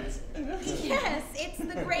tonight. Yes, it's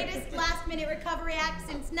the greatest last-minute recovery act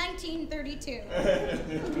since 1932.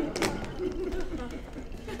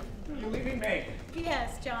 You leaving, Meg?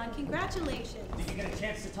 Yes, John, congratulations. Did you get a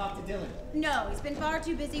chance to talk to Dylan? No, he's been far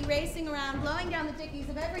too busy racing around, blowing down the dickies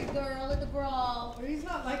of every girl at the brawl. He's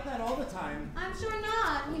not like that all the time. I'm sure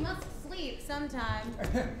not. He must sleep sometime.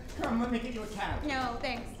 Come, let me get you a cab. No,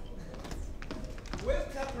 thanks.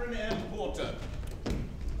 Where's Catherine Ann Porter?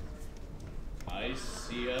 I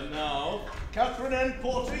see her now. Catherine Ann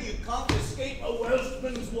Porter, you can't escape a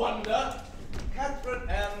Welshman's wonder. Catherine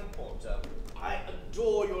Ann Porter, I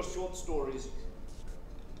adore your short stories.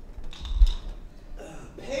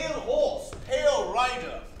 Pale horse, pale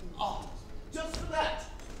rider. Ah, just for that,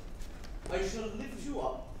 I shall lift you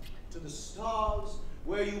up to the stars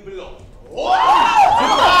where you belong.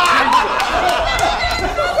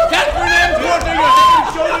 Catherine Ann Porter, you're head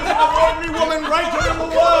and shoulders above every woman writer in the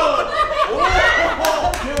world.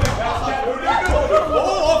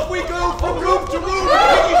 Off we go from room to room.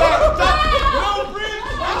 No bridge.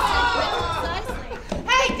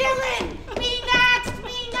 Hey, Dylan! Me next,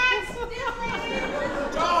 Dylan!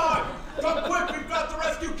 John! Come quick, we've got to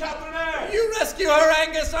rescue Catherine Ann! You rescue her,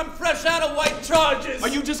 Angus. I'm fresh out of white charges. Are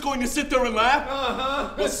you just going to sit there and laugh?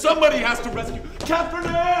 Uh-huh. Well, somebody has to rescue Catherine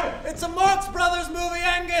Ann! It's a Marx Brothers movie,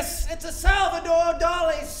 Angus. It's a Salvador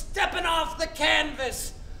Dali stepping off the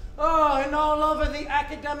canvas. Oh, and all over the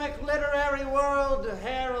academic literary world,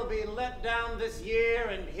 hair will be let down this year,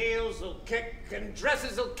 and heels will kick, and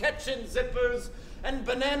dresses will catch in zippers, and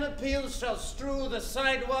banana peels shall strew the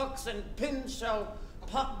sidewalks, and pins shall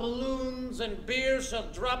pop balloons, and beer shall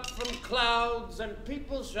drop from clouds, and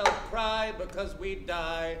people shall cry because we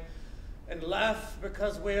die, and laugh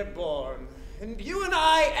because we're born. And you and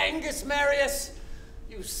I, Angus Marius,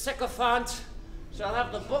 you sycophant, shall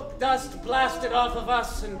have the book dust blasted off of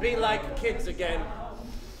us and be like kids again.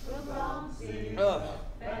 Oh,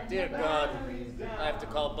 dear God, I have to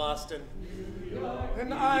call Boston.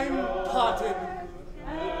 And I'm potted.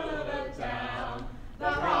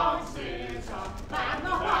 The Bronx is up and the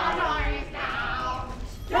water is down.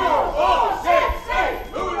 2, 4, 6,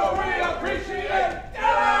 8, who do we appreciate?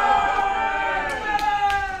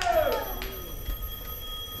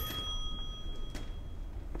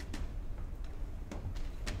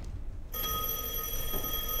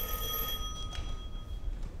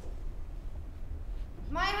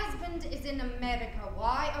 My husband is in America.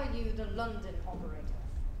 Why are you the London operator?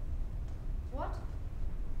 What?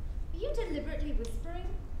 Are you deliberately whispering?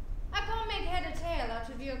 I can't make head or tail out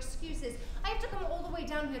of your excuses. I have to come all the way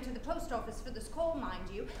down here to the post office for this call, mind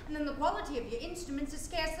you, and then the quality of your instruments is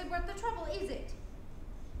scarcely worth the trouble, is it?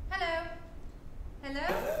 Hello? Hello?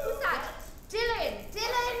 Who's that? Dylan!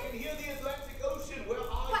 Dylan! I can hear the Atlantic Ocean. Where are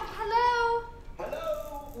you? What? Hello? Hello?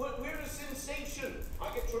 We're a sensation.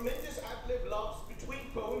 I get tremendous ad-lib laughs between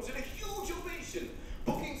poems and a huge ovation.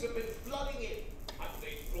 Bookings have been flooding in. I'm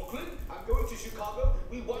staying in Brooklyn. I'm going to Chicago.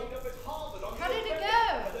 We wind up at Harvard. How did it go?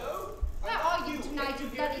 Hello? Where are you tonight, you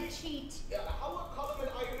bloody cheat? How are Colum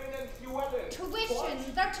and Irene and Llewellyn?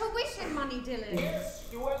 Tuition. They're tuition money, Dylan. Yes,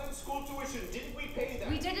 Llewellyn school tuition. Didn't we pay that?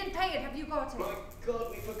 We didn't pay it. Have you got it? My God,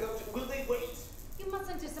 we forgot it. Will they wait? You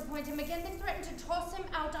mustn't disappoint him again. They threatened to toss him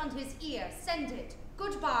out on his ear. Send it.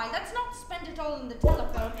 Goodbye. Let's not spend it all on the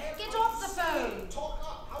telephone. Get off the phone. Talk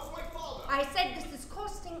up. How's my father? I said this is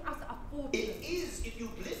costing us a fortune. It is if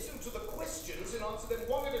you'd listen to the questions and answer them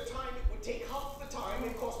one at a time. It would take half the time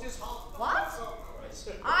and cost us half the What? Oh, Christ.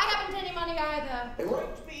 I haven't any money either.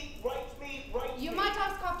 Write me. You might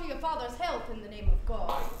ask after your father's health in the name of God.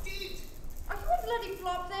 I did. Are you a bloody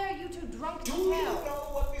flop there? Are you too drunk to Do you tell? know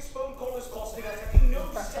what this phone call is costing us? Have you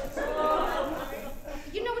no sense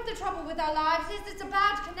of You know what the trouble with our lives is? It's a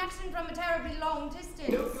bad connection from a terribly long distance.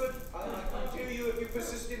 No good. I can't hear you if you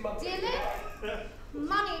persist in my... Dylan?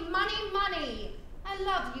 Money, money, money. I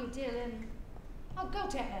love you, Dylan. I'll go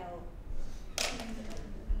to hell.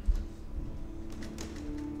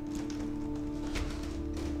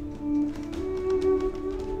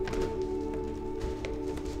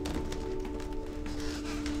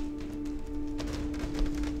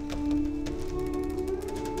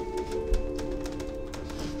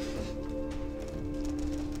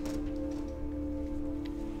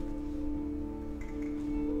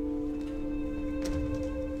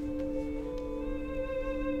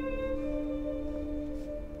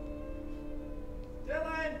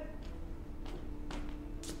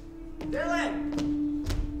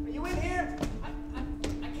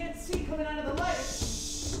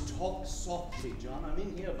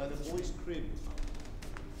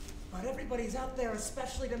 Everybody's out there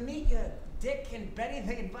especially to meet you. Dick and Benny,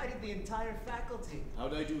 they invited the entire faculty.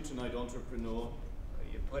 How'd I do tonight, entrepreneur?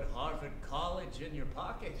 You put Harvard College in your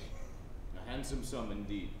pocket. A handsome sum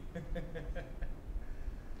indeed.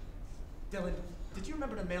 Dylan, did you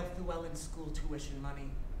remember to mail Llewellyn's school tuition money?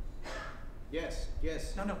 Yes,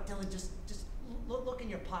 yes. No, Dylan, just look in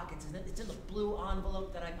your pockets. It's in the blue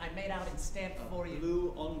envelope that I made out and stamped for you. Blue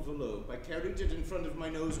envelope. I carried it in front of my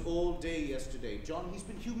nose all day yesterday. John, he's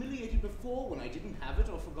been humiliated before when I didn't have it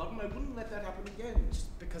or forgotten. I wouldn't let that happen again.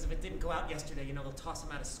 Just because if it didn't go out yesterday, you know, they'll toss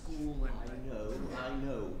him out of school and... I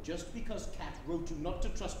know. Just because Kat wrote you not to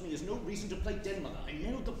trust me is no reason to play den mother. I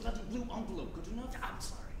nailed the bloody blue envelope. Good enough? I'm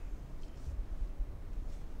sorry.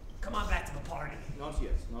 Come on back to the party. Not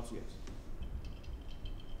yet, not yet.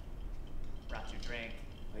 Brought your drink.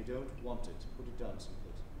 I don't want it. Put it down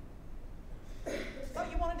someplace.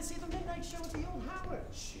 Thought you wanted to see the midnight show with the old Howard.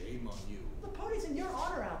 Shame on you. The party's in your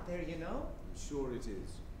honor out there, you know. I'm sure it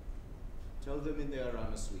is. Tell them in there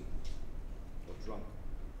I'm asleep, or drunk,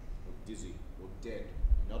 or dizzy, or dead.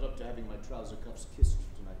 I'm not up to having my trouser cuffs kissed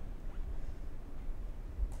tonight.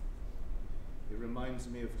 It reminds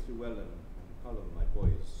me of Llewellyn and Cullen, my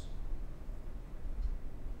boys.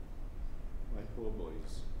 My poor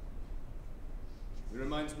boys. It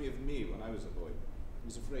reminds me of me when I was a boy. I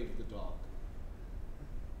was afraid of the dark.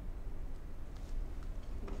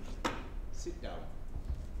 Sit down.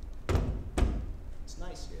 It's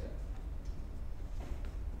nice here.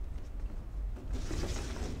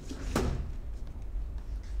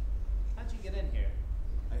 How'd you get in here?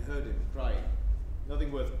 I heard him crying.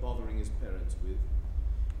 Nothing worth bothering his parents with.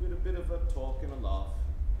 We had a bit of a talk and a laugh.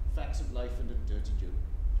 Facts of life and a dirty joke.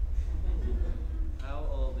 How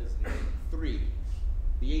old is he? 3.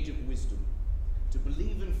 The age of wisdom. To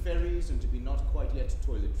believe in fairies and to be not quite yet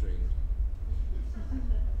toilet trained.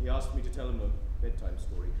 He asked me to tell him a bedtime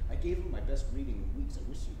story. I gave him my best reading in weeks. I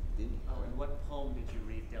wish you did. Oh, and what poem did you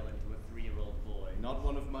read, Dylan, to a 3-year-old boy? Not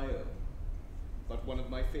one of my own, but one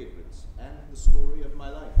of my favorites, and the story of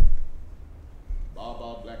my life.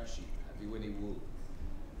 Baa Black Sheep, have you any wool?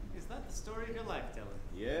 Is that the story of your life, Dylan?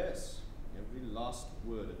 Yes, every last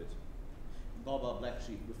word of it. Baa Black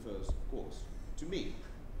Sheep refers, of course, to me.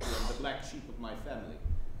 I am the black sheep of my family,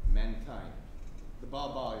 mankind. The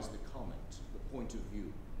Baa is the comment, the point of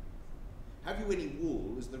view. Have you any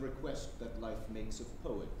wool is the request that life makes of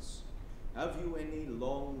poets. Have you any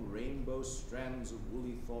long rainbow strands of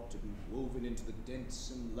woolly thought to be woven into the dense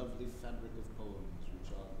and lovely fabric of poems,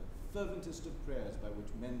 which are the ferventest of prayers by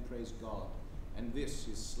which men praise God, and this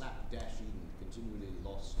is slapdash Eden, continually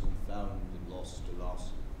lost and found and lost, alas.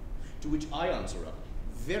 To which I answer up,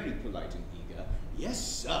 very polite and eager, yes,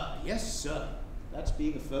 sir. That's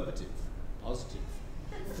being affirmative, positive.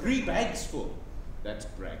 3 bags full, that's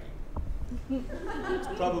bragging. It's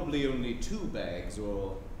probably only 2 bags,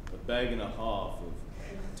 or a bag and a half of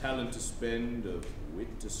talent to spend, of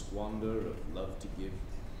wit to squander, of love to give.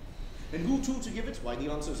 And who to give it? Why,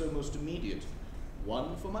 the answer's almost immediate.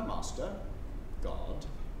 1 for my master, God.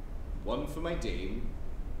 1 for my dame,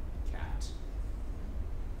 Cat.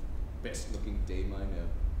 Best looking dame I know.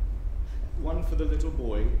 1 for the little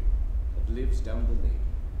boy that lives down the lane.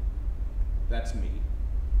 That's me,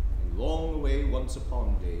 in long away once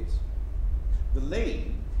upon days. The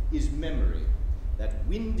lane is memory, that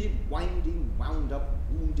winded, winding, wound up,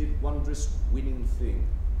 wounded, wondrous, winning thing.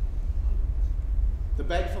 The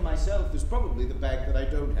bag for myself is probably the bag that I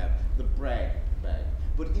don't have, the brag bag.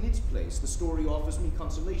 But in its place, the story offers me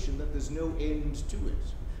consolation that there's no end to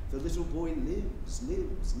it. The little boy lives.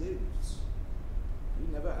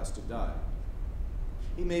 He never has to die.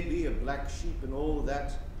 He may be a black sheep and all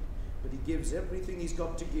that, but he gives everything he's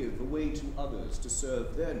got to give away to others to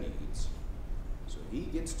serve their needs. So he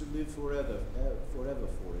gets to live forever for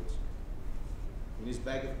it. In his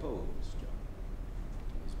bag of poems, John.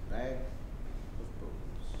 In his bag of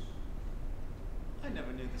poems. I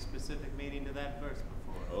never knew the specific meaning to that verse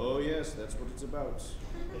before. Oh yes, that's what it's about.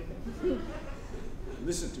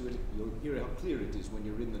 Listen to it, you'll hear how clear it is when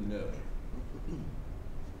you're in the know.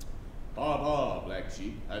 Baa, black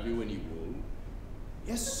sheep, have you any wool?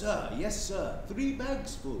 Yes, sir, 3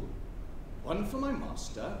 bags full. 1 for my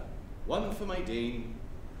master, 1 for my dame,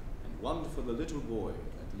 and 1 for the little boy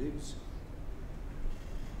that lives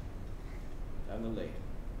down the lane.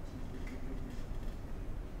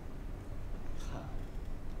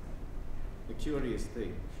 The curious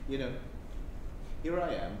thing, you know, here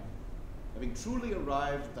I am, having truly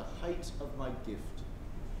arrived at the height of my gift,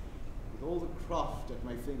 with all the craft at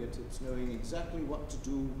my fingertips, knowing exactly what to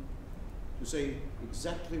do, to say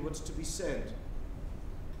exactly what's to be said,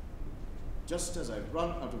 just as I run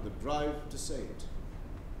out of the drive to say it.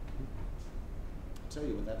 tell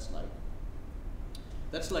you what that's like.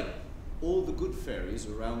 That's like all the good fairies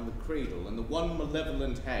around the cradle and the one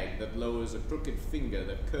malevolent hag that lowers a crooked finger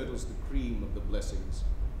that curdles the cream of the blessings.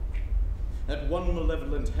 That one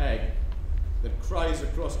malevolent hag that cries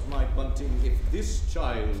across my bunting, if this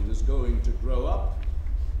child is going to grow up,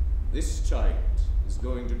 this child is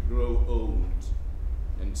going to grow old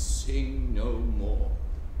and sing no more.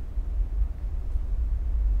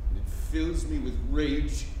 And it fills me with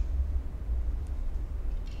rage.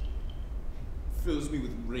 It fills me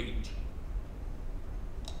with rage.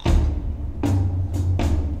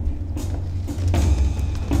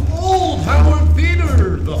 Old Howard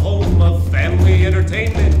Theater, the home of family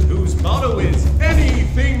entertainment, whose motto is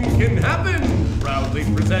anything can happen, proudly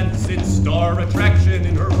presents its star attraction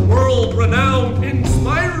in her world-renowned,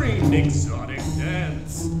 inspiring, exotic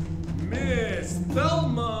dance, Miss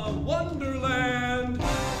Thelma Wonderland.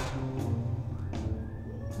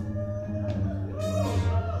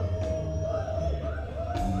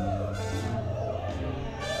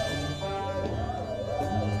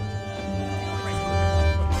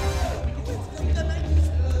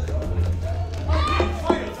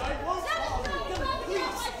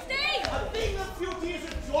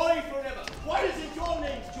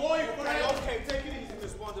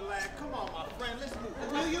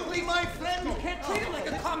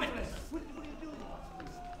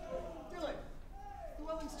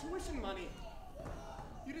 Money.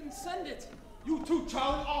 You didn't send it. You two,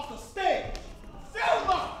 Charlie, off the stage!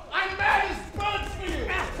 Thelma! I'm mad as birds for you!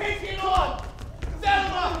 Take it on!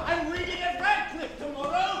 Thelma! I'm reading at Radcliffe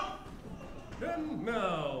tomorrow! And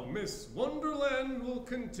now, Miss Wonderland will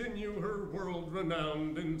continue her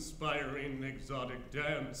world-renowned, inspiring, exotic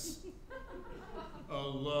dance.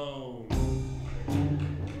 Alone.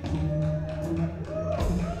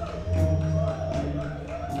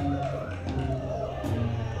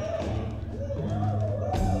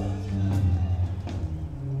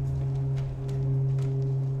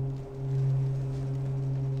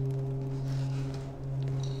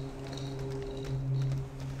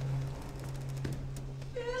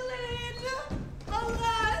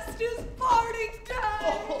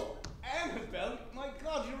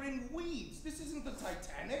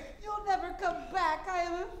 Titanic? You'll never come back, I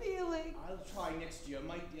have a feeling. I'll try next year,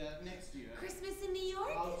 next year. Christmas in New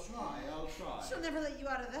York? I'll try. She'll never let you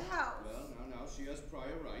out of the house. Well, now, she has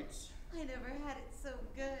prior rights. I never had it so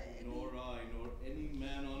good. Nor I, nor any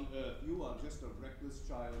man on earth. You are just a reckless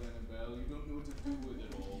child, Annabelle. You don't know what to do with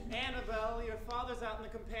it all. Annabelle, your father's out in the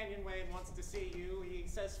companionway and wants to see you. He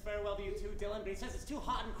says farewell to you too, Dylan, but he says it's too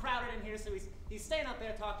hot and crowded in here, so he's staying out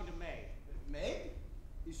there talking to Meg. Meg?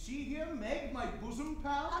 Is she here, Meg, my bosom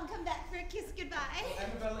pal? I'll come back for a kiss goodbye.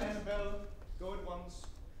 Oh, Annabelle, go at once.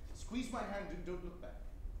 Squeeze my hand and don't look back.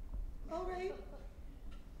 All right.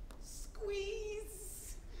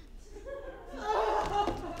 Squeeze.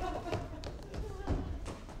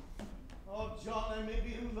 Oh, John, I may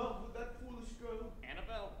be in love with that foolish girl.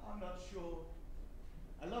 Annabelle? I'm not sure.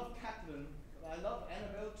 I love Catelyn, but I love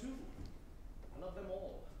Annabelle too. I love them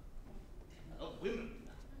all. I love women.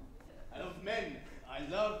 I love men. I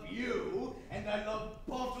love you, and I love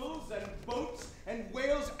bottles and boats and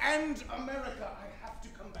whales and America. I have to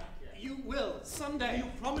come back here. You will, someday. You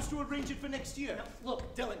promise to arrange it for next year. Now,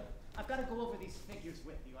 look, Dylan, I've got to go over these figures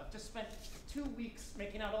with you. I've just spent 2 weeks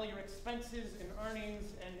making out all your expenses and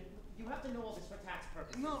earnings, and you have to know all this for tax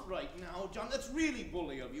purposes. Not right now, John. That's really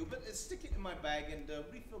bully of you, but stick it in my bag and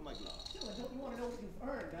refill my glass. Dylan, don't you want to know what you've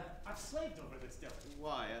earned? I've slaved over this, Dylan.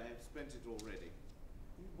 Why? I've spent it already.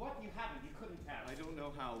 What? You haven't. You couldn't have. I don't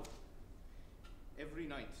know how. Every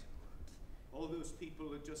night, all those people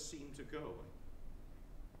that just seem to go.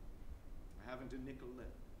 I haven't a nickel left.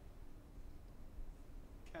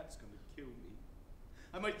 Cat's gonna kill me.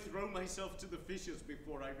 I might throw myself to the fishes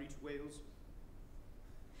before I reach Wales.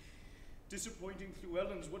 Disappointing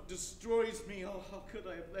Llewellyn's what destroys me. Oh, how could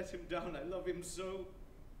I have let him down? I love him so.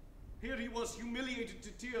 Here he was, humiliated to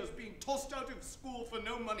tears, being tossed out of school for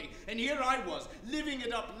no money. And here I was, living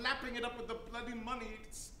it up, lapping it up with the bloody money.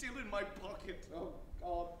 It's still in my pocket. Oh,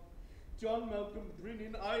 God. John Malcolm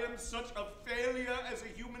Brinnin, I am such a failure as a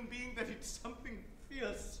human being that it's something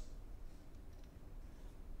fierce.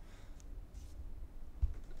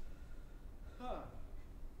 Huh.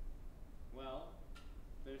 Well,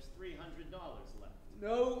 there's $300 left.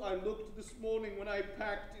 No, I looked this morning when I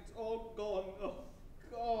packed. It's all gone. Oh,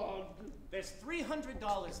 God. There's $300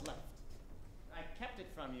 left. I kept it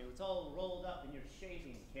from you. It's all rolled up in your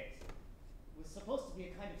shaving kit. It was supposed to be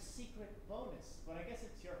a kind of secret bonus, but I guess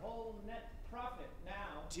it's your whole net profit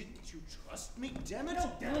now. Didn't you trust me, damn it?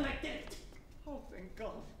 No, Dylan, I didn't. Oh, thank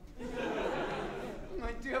God.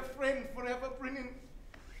 My dear friend, forever, Brinnin.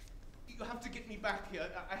 You have to get me back here.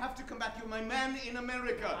 I have to come back. You're my man in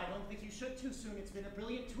America. I don't think you should too soon. It's been a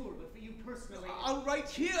brilliant tour, but for you personally... I'll write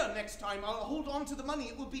here next time. I'll hold on to the money.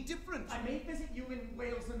 It will be different. I may visit you in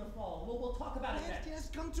Wales in the fall. We'll talk about it then. Yes,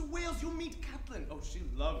 come to Wales. You'll meet Catelyn. Oh, she'll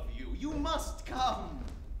love you. You must come.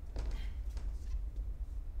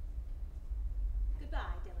 Goodbye,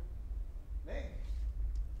 Dylan. Meg,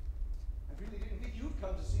 I really didn't think you'd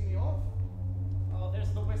come to see me off. Oh,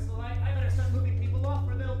 there's the whistle. I better start moving people off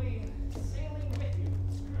or they'll be sailing with you.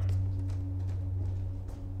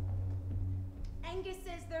 Angus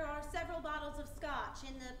says there are several bottles of scotch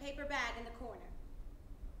in the paper bag in the corner.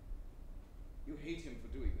 You hate him for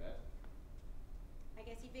doing that. I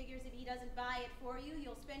guess he figures if he doesn't buy it for you,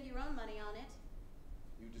 you'll spend your own money on it.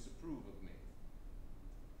 You disapprove of me.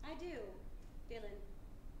 I do, Dylan.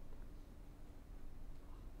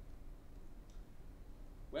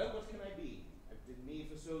 Well, what can I be? I've been me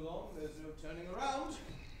for so long, there's no turning around.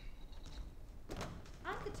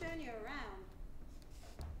 I could turn you around.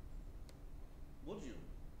 Would you?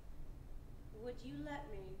 Would you let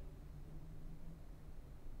me?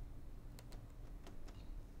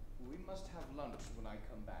 We must have lunch when I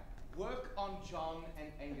come back. Work on John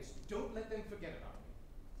and Angus. Don't let them forget about me.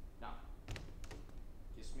 Now,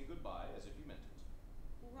 kiss me goodbye as if you meant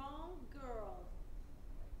it. Wrong girl.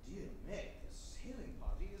 Dear Meg, the sailing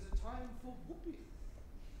party is a time for whoopee.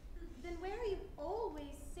 Then where are you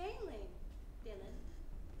always sailing, Dylan?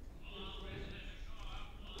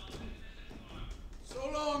 So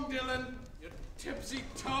long, Dylan. You tipsy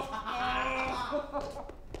tough.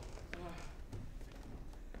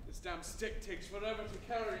 This damn stick takes forever to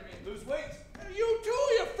carry me. Lose weight. You too,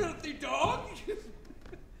 you filthy dog.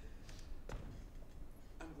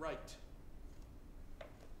 I'm right.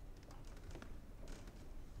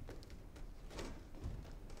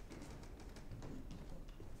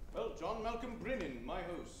 Well, John Malcolm Brinnin, my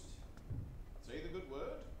host. Say the good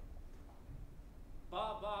word.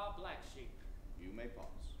 Ba ba, black sheep. You may pass.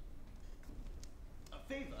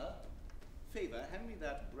 Favor, hand me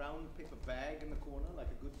that brown paper bag in the corner like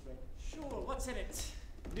a good friend. Sure, what's in it?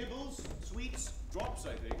 Nibbles, sweets, drops,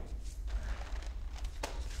 I think.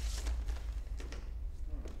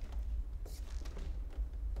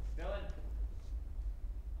 Dylan,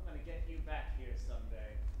 I'm gonna get you back here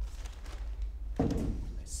someday.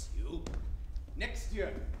 Bless you. Next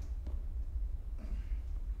year. Now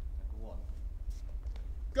go on.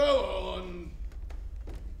 Go on!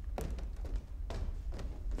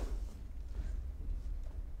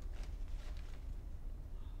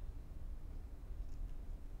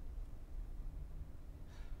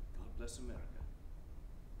 God bless America.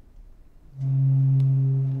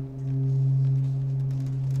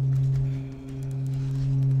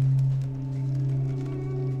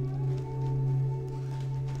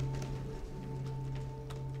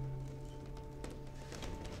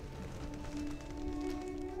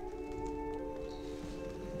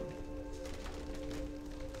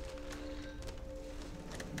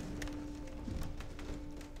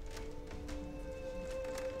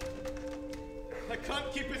 I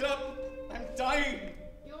can't keep it up. I'm dying.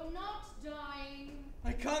 You're not dying.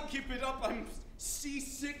 I can't keep it up. I'm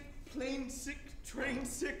seasick, plane sick, train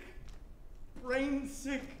sick, brain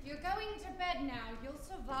sick. You're going to bed now. You'll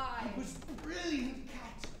survive. It was brilliant,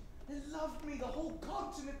 Cat. They loved me. The whole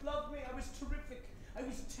continent loved me. I was terrific. I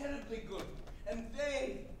was terribly good. And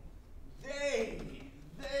they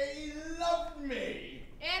loved me.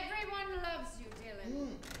 Everyone loves you, Dylan.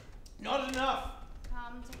 Not enough.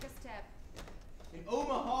 Come, take a step. In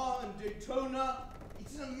Omaha and Daytona,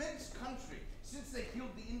 it's an immense country. Since they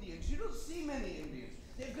killed the Indians, you don't see many Indians.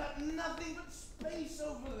 They've got nothing but space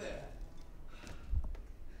over there.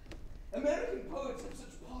 American poets have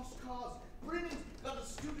such posh cars. Brinnan's got a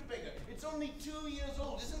Studebaker. It's only 2 years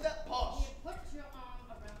old. Isn't that posh? You put your arm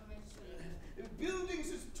around my shoulder.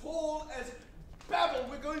 Buildings as tall as Babel.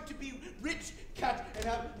 We're going to be rich, Cat, and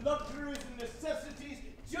have luxuries and necessities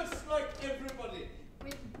just like everybody.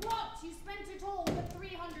 With what? You spent it all for $300.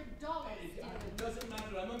 It doesn't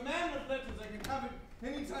matter. I'm a man of letters. I can have it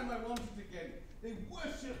anytime I want it again. They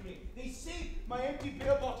worship me. They save my empty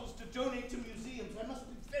beer bottles to donate to museums. I must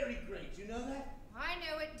be very great. You know that? I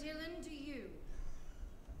know it, Dylan. Do you?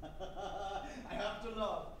 I have to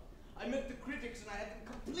laugh. I met the critics and I had them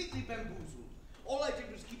completely bamboozled. All I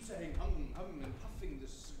did was keep saying hum, and puffing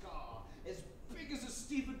this cigar as big as a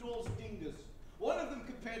stevedores dingus. One of them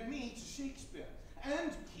compared me to Shakespeare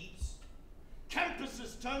and Keats.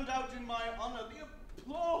 Campuses turned out in my honor. The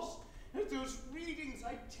applause at those readings,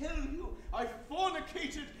 I tell you, I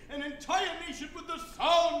fornicated an entire nation with the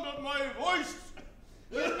sound of my voice.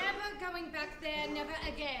 You're never going back there, never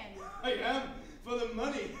again. I am, for the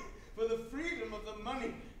money, for the freedom of the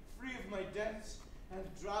money, free of my debts, and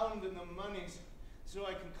drowned in the monies, so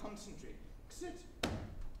I can concentrate.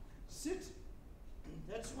 Sit.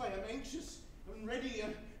 That's why I'm anxious, and ready,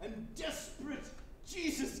 and desperate.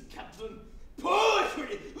 Jesus, Captain,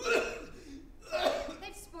 poetry!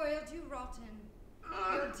 They've spoiled you rotten.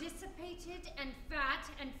 You're dissipated and fat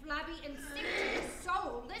and flabby and sick to the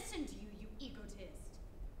soul. Listen to you, you egotist.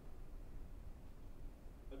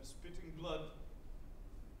 I'm spitting blood.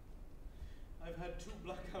 I've had 2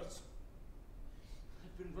 blackouts.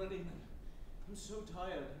 I've been running. I'm so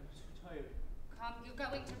tired. Come, you're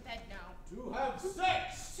going to bed now. To have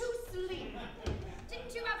sex! To sleep.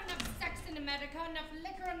 Didn't you have enough sex in America, enough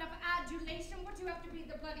liquor, enough adulation? What do you have to be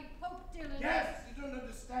the bloody Pope, Dylan? Yes, you don't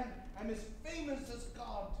understand. I'm as famous as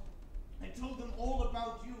God. I told them all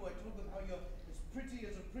about you. I told them how you're as pretty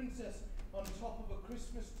as a princess on top of a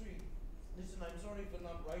Christmas tree. Listen, I'm sorry for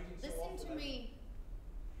not writing so often. Listen to me.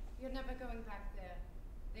 You're never going back there.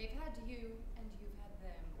 They've had you, and you've had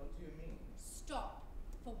them. What do you mean? Stop.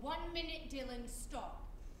 For 1 minute, Dylan, stop.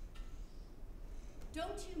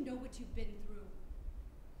 Don't you know what you've been through?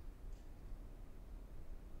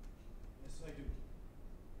 Yes, I do.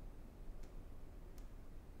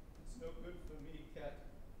 It's no good for me, Cat.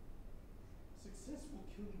 Success will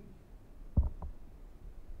kill me.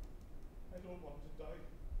 I don't want to die.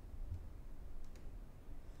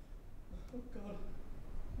 Oh, God.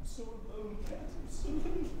 I'm so alone, Cat. I'm so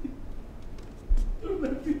lonely. Don't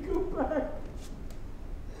let me go back.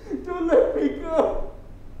 Don't let me go.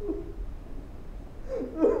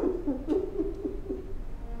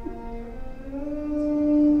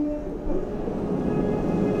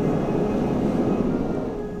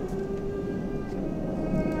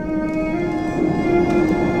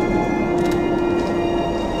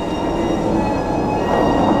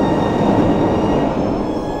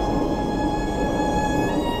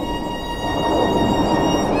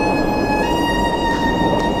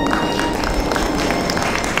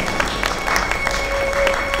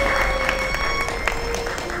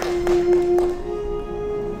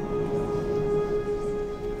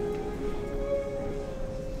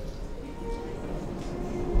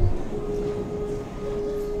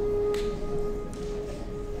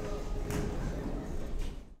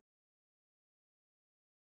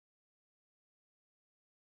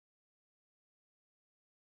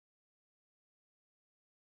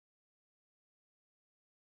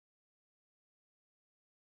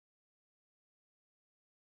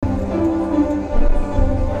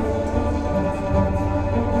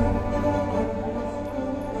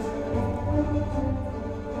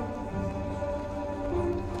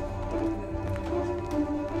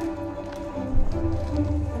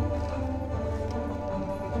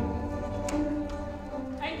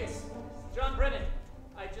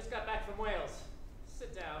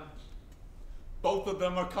 Both of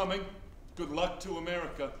them are coming. Good luck to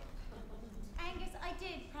America. Angus, I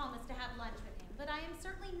did promise to have lunch with him, but I am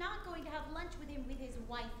certainly not going to have lunch with him with his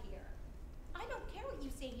wife here. I don't care what you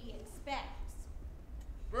say he expects.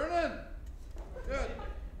 Brinnin! Good.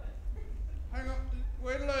 Hang on.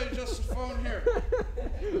 Wait till I adjust the phone here.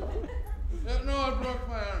 No, I broke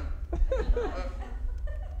my arm.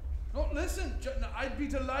 No, listen, I'd be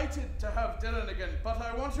delighted to have Dylan again, but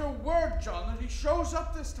I want your word, John, that he shows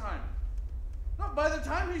up this time. No, by the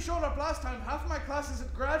time he showed up last time, half my classes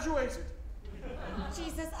had graduated.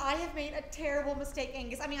 Jesus, I have made a terrible mistake,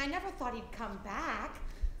 Angus. I mean, I never thought he'd come back.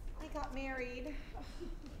 I got married.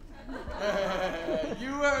 You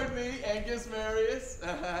heard me, Angus Marius.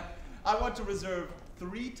 I want to reserve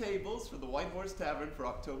 3 tables for the White Horse Tavern for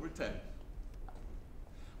October 10th.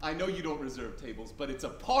 I know you don't reserve tables, but it's a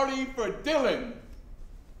party for Dylan.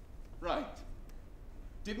 Right.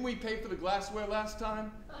 Didn't we pay for the glassware last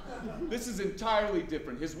time? This is entirely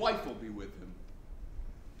different. His wife will be with him.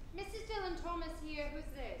 Mrs. Dylan Thomas here. Who's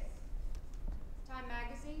this? Time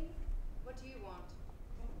Magazine? What do you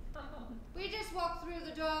want? We just walked through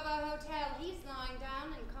the door of our hotel. He's lying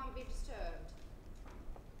down and can't be disturbed.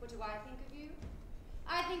 What do I think of you?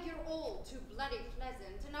 I think you're all too bloody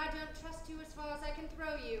pleasant, and I don't trust you as far as I can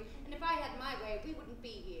throw you. And if I had my way, we wouldn't be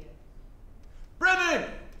here. Brinnin!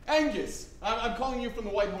 Angus! I'm calling you from the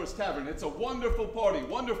White Horse Tavern. It's a wonderful party,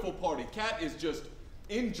 wonderful party. Kat is just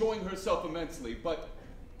enjoying herself immensely, but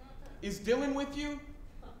is Dylan with you?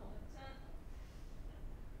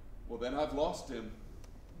 Well, then I've lost him.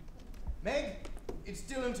 Meg, it's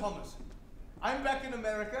Dylan Thomas. I'm back in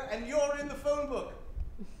America, and you're in the phone book.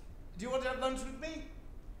 Do you want to have lunch with me?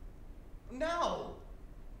 Now?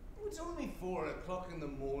 Oh, it's only 4 o'clock in the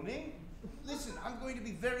morning. Listen, I'm going to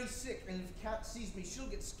be very sick, and if Kat sees me, she'll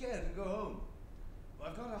get scared and go home.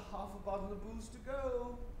 I've got a half a bottle of booze to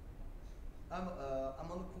go. I'm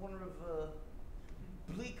on the corner of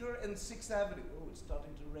Bleecker and 6th Avenue. Oh, it's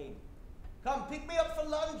starting to rain. Come, pick me up for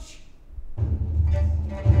lunch.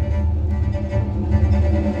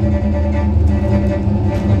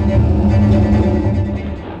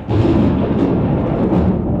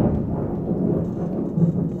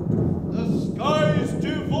 The sky's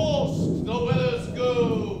divorced, the weathers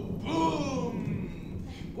go boom.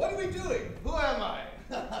 What are we doing? Who am I?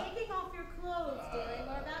 Taking off your clothes, Daly.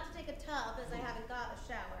 We're about to take a tub, as I haven't got a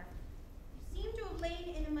shower. You seem to have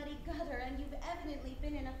lain in a muddy gutter, and you've evidently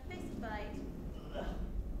been in a fist fight.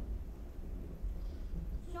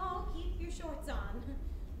 No, keep your shorts on.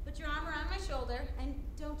 Put your arm around my shoulder, and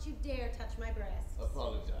don't you dare touch my breasts.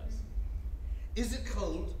 Apologize. Is it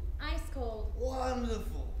cold? Ice cold.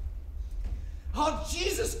 Wonderful. Oh,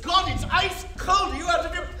 Jesus God, it's ice cold. Are you out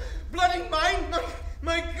of your bloody mind?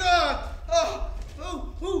 My God. Oh,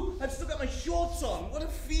 I've still got my shorts on. What a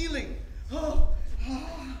feeling.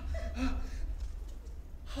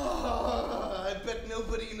 I bet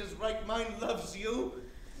nobody in his right mind loves you.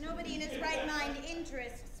 Nobody in his right mind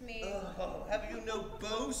interests me. Have you no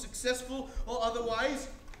beau, successful or otherwise?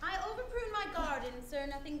 I overprune my garden, sir.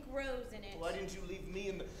 Nothing grows in it. Why didn't you leave me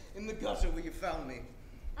in the gutter where you found me?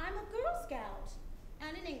 I'm a Girl Scout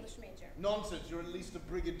and an English major. Nonsense, you're at least a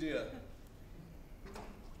brigadier.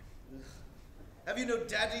 Have you no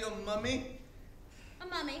daddy or mummy? A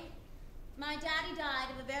mummy. My daddy died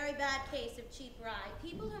of a very bad case of cheap rye.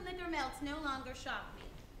 People whom liquor melts no longer shock me.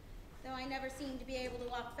 Though I never seem to be able to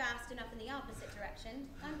walk fast enough in the opposite direction.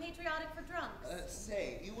 I'm patriotic for drunks.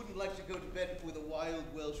 Say, you wouldn't like to go to bed with a wild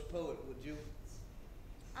Welsh poet, would you?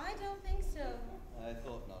 I don't think so. I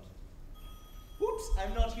thought not. Oops,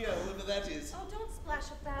 I'm not here, whoever that is. Oh, don't splash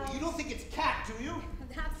about. Well, you don't think it's Cat, do you?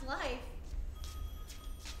 That's life.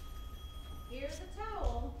 Here's a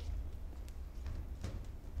towel.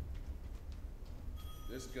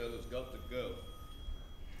 This girl has got to go.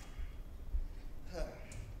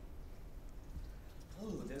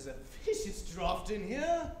 Oh, there's a vicious draft in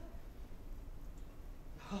here.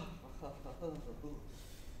 Oh,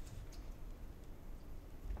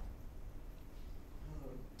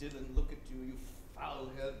 Dylan, look at you, you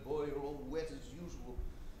foul-haired boy. You're all wet as usual.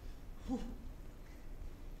 Oh.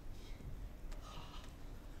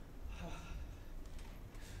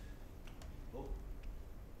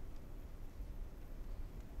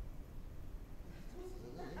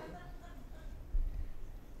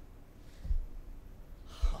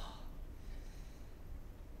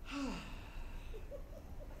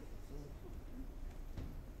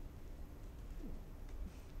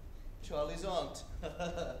 Charlie's aunt.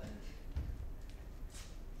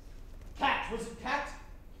 Cat, was it Cat?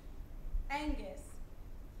 Angus.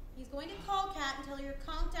 He's going to call Cat until you're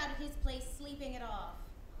conked out of his place sleeping it off.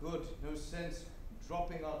 Good. No sense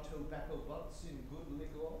dropping our tobacco butts in good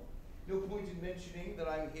liquor. No point in mentioning that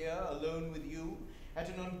I'm here alone with you at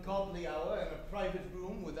an ungodly hour in a private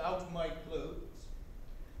room without my clothes.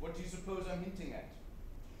 What do you suppose I'm hinting at?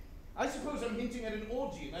 I suppose I'm hinting at an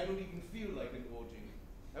orgy, and I don't even feel like an orgy.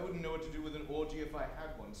 I wouldn't know what to do with an orgy if I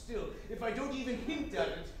had one. Still, if I don't even hint at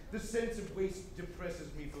it, the sense of waste depresses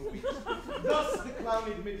me for weeks. Thus, the clown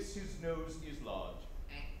admits his nose is large.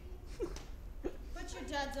 Put your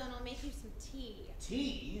duds on, I'll make you some tea.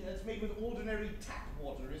 Tea? That's made with ordinary tap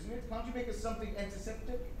water, isn't it? Can't you make us something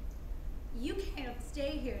antiseptic? You can't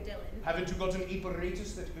stay here, Dylan. Haven't you got an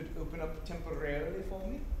apparatus that could open up temporarily for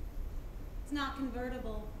me? It's not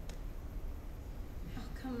convertible. Oh,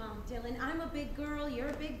 come on, Dylan. I'm a big girl, you're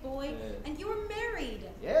a big boy, and you were married.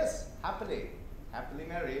 Yes, happily. Happily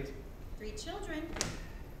married. 3 children.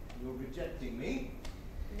 You're rejecting me?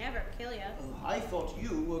 Never kill ya. Oh, I thought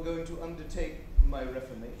you were going to undertake my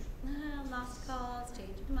reformation. Lost cause,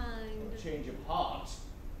 change of mind. A change of heart.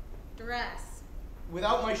 Dress.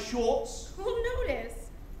 Without my shorts? Who'll notice?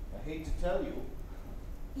 I hate to tell you.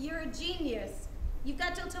 You're a genius. You've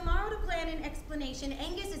got till tomorrow to plan an explanation.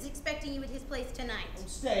 Angus is expecting you at his place tonight. Oh,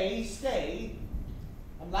 stay.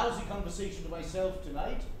 I'm lousy conversation to myself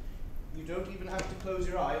tonight. You don't even have to close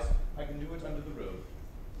your eyes. I can do it under the robe.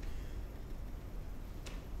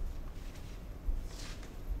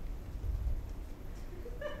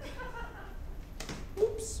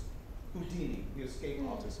 Oops. Houdini, the escape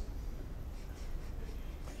artist.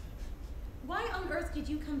 Why on earth did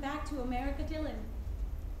you come back to America, Dylan?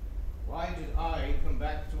 Why did I come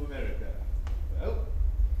back to America? Well,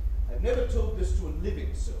 I've never told this to a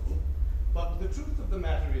living soul, but the truth of the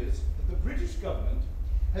matter is that the British government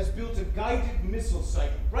has built a guided missile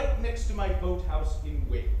site right next to my boathouse in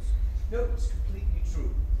Wales. No, it's completely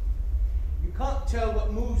true. You can't tell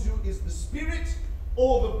what moves you is the spirit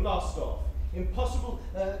or the blast-off. Impossible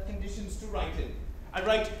conditions to write in. I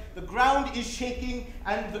write, the ground is shaking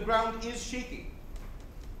and the ground is shaking.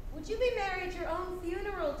 Would you be merry at your own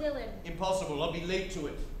funeral, Dylan? Impossible, I'll be late to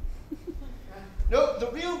it. No,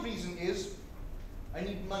 the real reason is I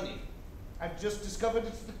need money. I've just discovered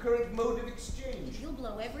it's the current mode of exchange. You'll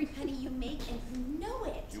blow every penny you make and you know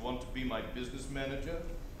it. You want to be my business manager?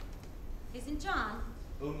 Isn't John?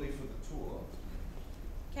 Only for the tour.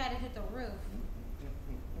 Cat had hit the roof.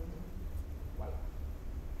 Wow.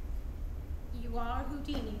 You are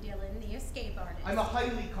Houdini, Dylan, the escape artist. I'm a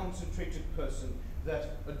highly concentrated person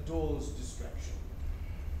that adores distraction.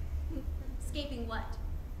 Escaping what?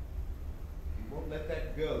 You won't let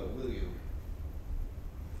that go, will you?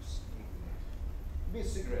 Give me a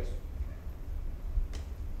cigarette.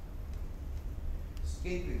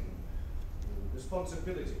 Escaping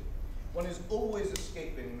responsibility. One is always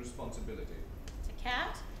escaping responsibility. To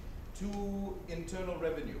Cat? To internal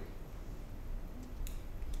revenue.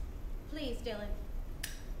 Please, Dylan.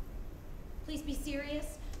 Please be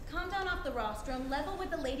serious. Calm down off the rostrum, level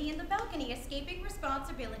with the lady in the balcony, escaping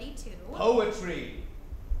responsibility to... Poetry!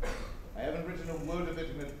 I haven't written a word of it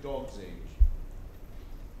in a dog's age.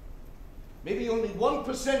 Maybe only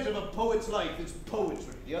 1% of a poet's life is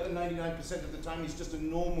poetry. The other 99% of the time he's just a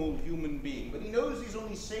normal human being. But he knows he's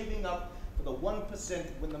only saving up for the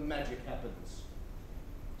 1% when the magic happens.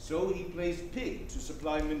 So he plays pig to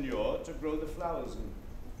supply manure to grow the flowers in.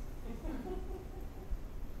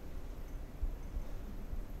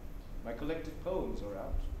 My collected poems are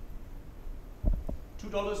out.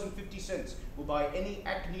 $2.50 will buy any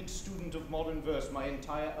acne student of modern verse my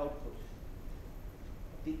entire output.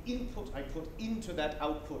 The input I put into that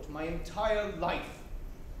output, my entire life.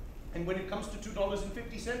 And when it comes to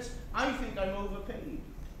 $2.50, I think I'm overpaid.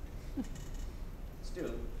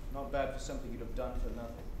 Still, not bad for something you'd have done for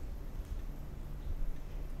nothing.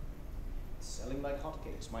 Selling like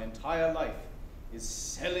hotcakes. My entire life is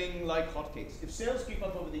selling like hotcakes. If sales keep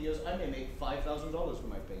up over the years, I may make $5,000 for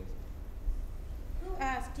my paint. Who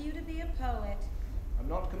asked you to be a poet? I'm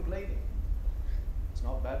not complaining. It's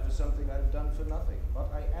not bad for something I've done for nothing. But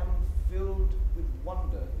I am filled with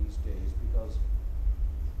wonder these days because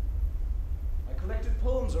my collected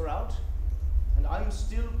poems are out and I'm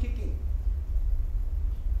still kicking.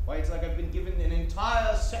 Why, it's like I've been given an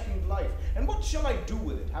entire second life. And what shall I do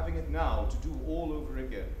with it, having it now to do all over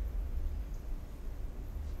again?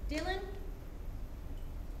 Dylan?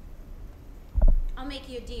 I'll make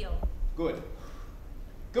you a deal. Good.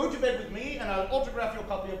 Go to bed with me and I'll autograph your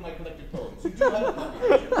copy of my collected poems. You do have a copy,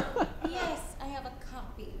 don't you? Yes, I have a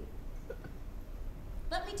copy.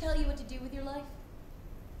 Let me tell you what to do with your life.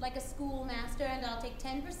 Like a schoolmaster, and I'll take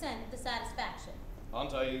 10% of the satisfaction.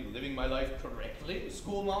 Aren't I living my life correctly,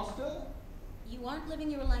 schoolmaster? You aren't living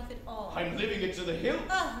your life at all. I'm living it to the hilt.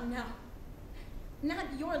 Oh, no. Not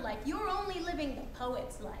your life. You're only living the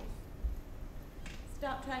poet's life.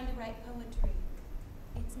 Stop trying to write poetry.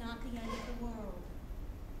 It's not the end of the world.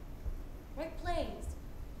 Write plays.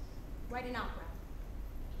 Write an opera.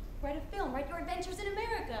 Write a film. Write your adventures in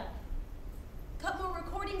America. Cut more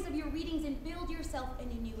recordings of your readings and build yourself an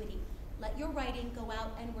annuity. Let your writing go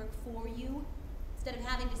out and work for you instead of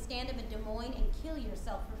having to stand up in Des Moines and kill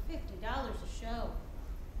yourself for $50 a show.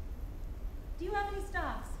 Do you have any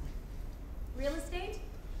stocks? Real estate?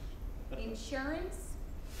 Insurance?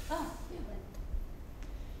 Oh, Dylan.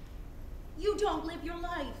 You don't live your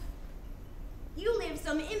life. You live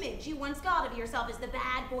some image you once got of yourself as the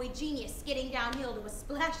bad boy genius skidding downhill to a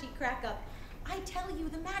splashy crack-up. I tell you,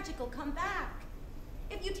 the magic will come back.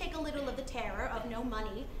 If you take a little of the terror of no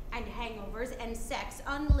money and hangovers and sex,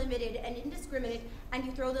 unlimited and indiscriminate, and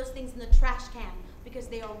you throw those things in the trash can because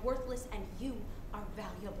they are worthless and you are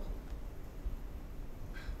valuable.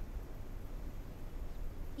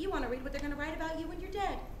 You want to read what they're going to write about you when you're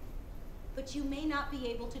dead. But you may not be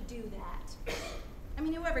able to do that. I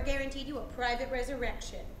mean, whoever guaranteed you a private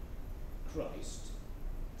resurrection? Christ.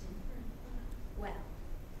 Well,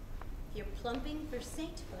 if you're plumping for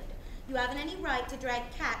sainthood, you haven't any right to drag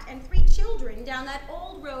Cat and 3 children down that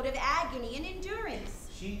old road of agony and endurance.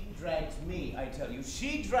 She drags me, I tell you.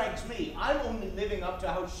 She drags me. I'm only living up to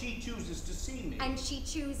how she chooses to see me. And she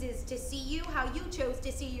chooses to see you how you chose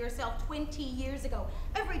to see yourself 20 years ago.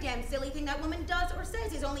 Every damn silly thing that woman does or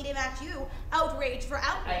says is only to match you. Outrage for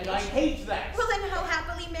outrage. And I hate that. Well, then how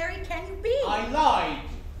happily married can you be? I lied.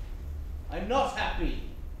 I'm not happy.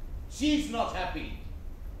 She's not happy.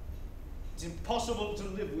 It's impossible to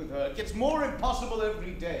live with her. It gets more impossible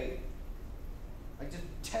every day. I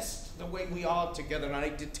detest the way we are together, and I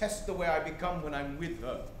detest the way I become when I'm with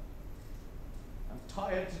her. I'm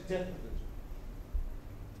tired to death of it.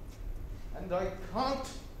 And I can't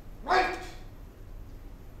write!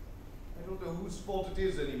 I don't know whose fault it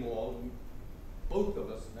is anymore. Both of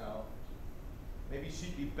us now. Maybe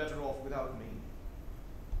she'd be better off without me.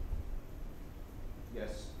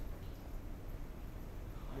 Yes.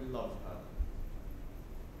 I love her.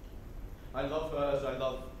 I love her as I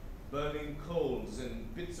love burning coals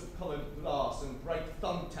and bits of colored glass and bright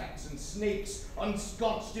thumbtacks and snakes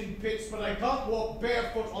unscotched in pits, but I can't walk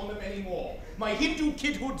barefoot on them anymore. My Hindu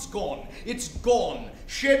kidhood's gone. It's gone,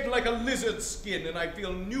 shed like a lizard's skin, and I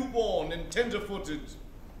feel newborn and tender-footed.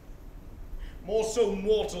 More so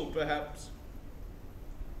mortal, perhaps.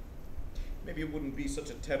 Maybe it wouldn't be such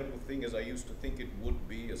a terrible thing as I used to think it would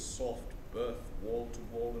be, a soft birth wall to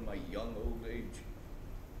wall in my young old age.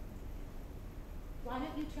 Why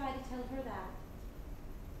don't you try to tell her that?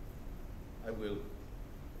 I will.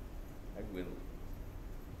 I will.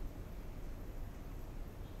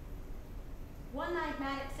 One night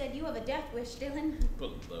Maddox said you have a death wish, Dylan.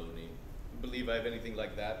 Baloney. You believe I have anything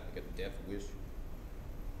like that? Like a death wish?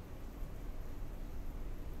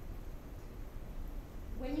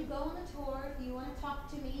 When you go on the tour, if you want to talk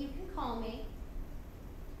to me, you can call me.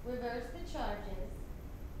 Reverse the charges.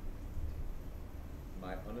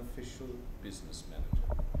 My unofficial business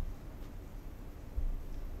manager.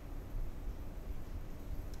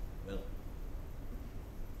 Well,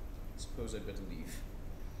 I suppose I'd better leave.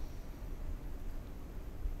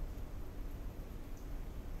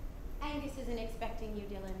 Angus isn't expecting you,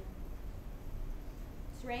 Dylan.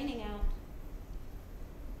 It's raining out.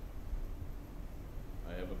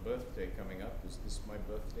 I have a birthday coming up. Is this my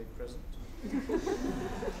birthday present?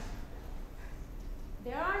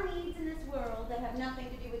 There are needs in this world that have nothing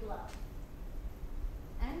to do with love.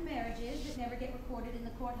 And marriages that never get recorded in the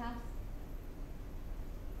courthouse.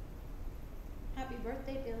 Happy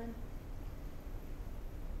birthday, Dylan.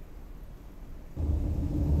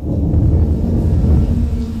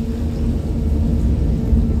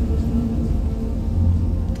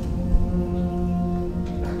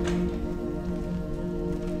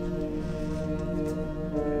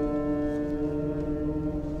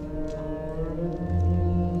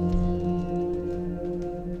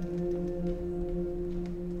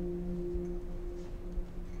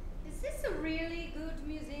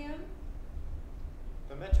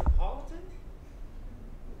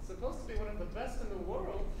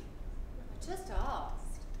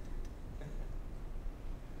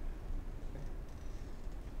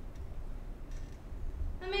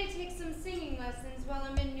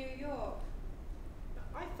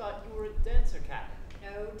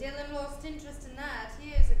 Interest in that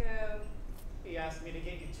years ago. He asked me to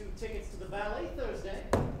get you 2 tickets to the ballet Thursday.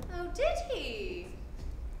 Oh, did he?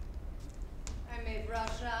 I may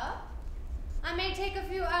brush up. I may take a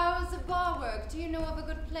few hours of bar work. Do you know of a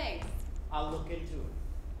good place? I'll look into it.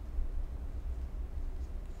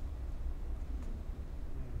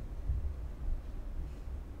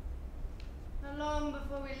 How long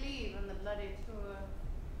before we leave on the bloody tour?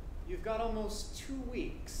 You've got almost 2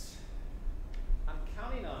 weeks. I'm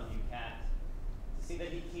counting on you, Kat, to see that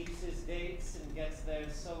he keeps his dates and gets there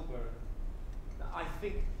sober. I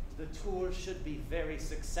think the tour should be very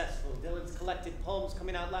successful. Dylan's collected poems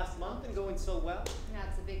coming out last month and going so well.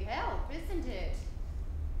 That's a big help, isn't it?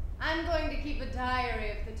 I'm going to keep a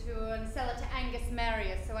diary of the tour and sell it to Angus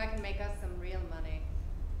Marius so I can make us some real money.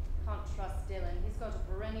 Can't trust Dylan. He's got a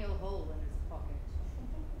perennial hole in his pocket.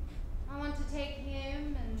 I want to take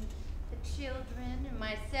him and the children and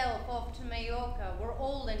myself off to Mallorca. We're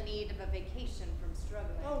all in need of a vacation from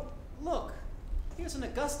struggling. Oh, look. Here's an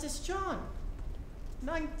Augustus John.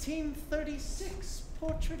 1936.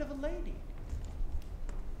 Portrait of a lady.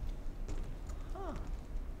 Huh.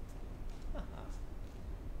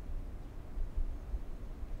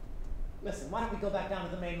 Listen, why don't we go back down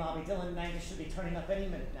to the main lobby? Dylan and Angus should be turning up any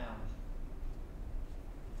minute now.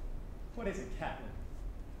 What is it, Captain?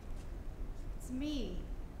 It's me.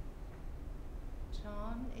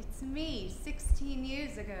 John, it's me, 16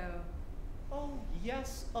 years ago. Oh,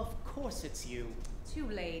 yes, of course it's you. Too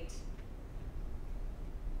late.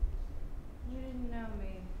 You didn't know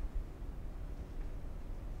me.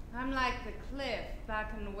 I'm like the cliff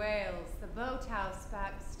back in Wales, the boathouse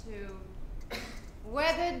backs to,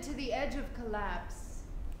 weathered to the edge of collapse.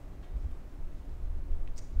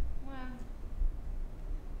 Well,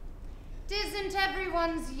 'tisn't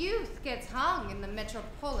everyone's youth gets hung in the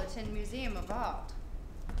Metropolitan Museum of Art.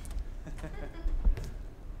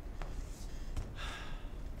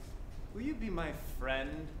 Will you be my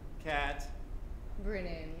friend, Kat?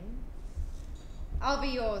 Brinnin. I'll be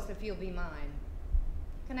yours if you'll be mine.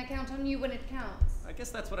 Can I count on you when it counts? I guess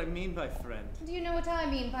that's what I mean by friend. Do you know what I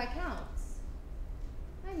mean by counts?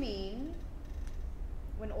 I mean,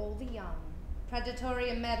 when all the young,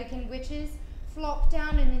 predatory American witches flop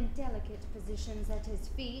down in indelicate positions at his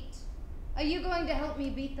feet, are you going to help me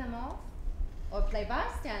beat them off? Or play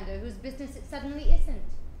bystander whose business it suddenly isn't?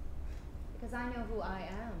 Because I know who I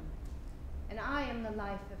am. And I am the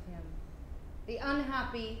life of him. The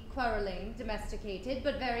unhappy, quarreling, domesticated,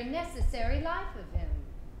 but very necessary life of him.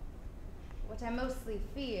 What I mostly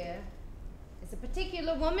fear is a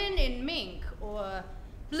particular woman in mink, or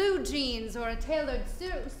blue jeans, or a tailored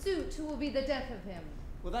suit who will be the death of him.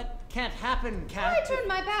 Well, that can't happen, Cat. I turned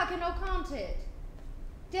my back and oh, can't it?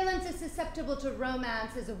 Dylan's as susceptible to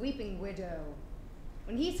romance as a weeping widow.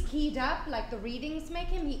 When he's keyed up, like the readings make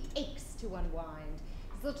him, he aches to unwind.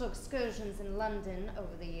 His little excursions in London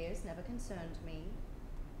over the years never concerned me.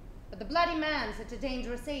 But the bloody man's at a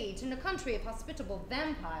dangerous age in a country of hospitable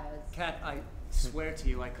vampires. Cat, I swear to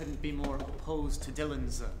you I couldn't be more opposed to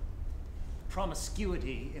Dylan's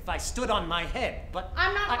promiscuity if I stood on my head, but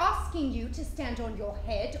I'm not asking you to stand on your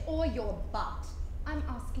head or your butt. I'm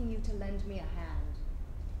asking you to lend me a hand.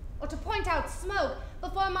 Or to point out smoke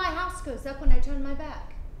before my house goes up when I turn my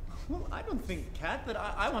back. Well, I don't think, Cat, that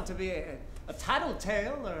I want to be a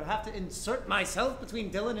tattletale or have to insert myself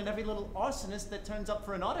between Dylan and every little arsonist that turns up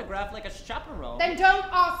for an autograph like a chaperone. Then don't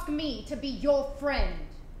ask me to be your friend.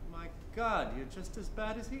 My God, you're just as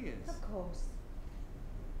bad as he is. Of course.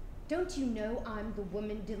 Don't you know I'm the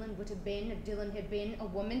woman Dylan would have been if Dylan had been a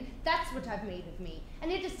woman? That's what I've made of me.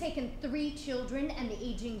 And it has taken 3 children and the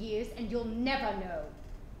aging years, and you'll never know.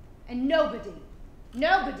 And nobody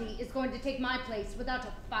is going to take my place without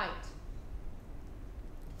a fight.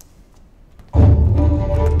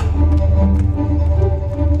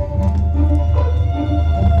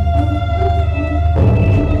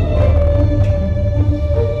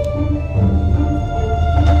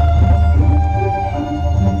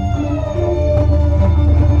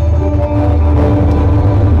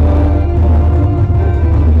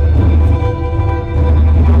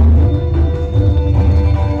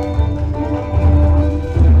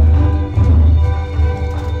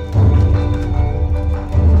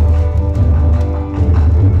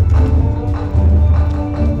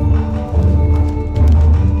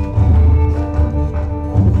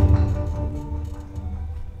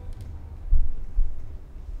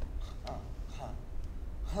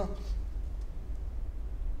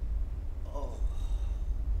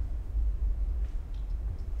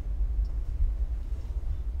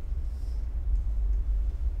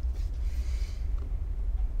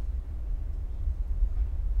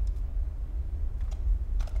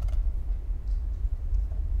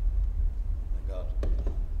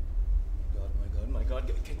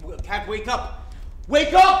 Cat, wake up!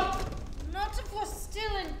 Wake up! Not if we're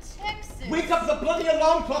still in Texas. Wake up! The bloody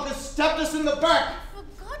alarm clock has stabbed us in the back! I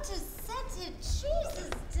forgot to set it. Jesus,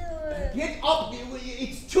 Dylan. Get up!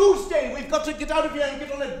 It's Tuesday! We've got to get out of here and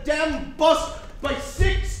get on a damn bus by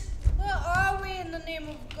 6! Where are we in the name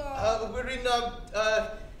of God? We're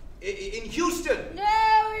in Houston.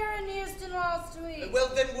 No, we were in Houston last week. Well,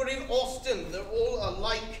 then we're in Austin. They're all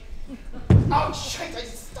alike. Oh, shit! I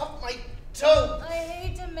stubbed my toe. I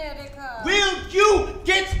hate America. Will you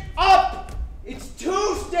get up? It's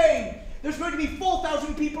Tuesday. There's going to be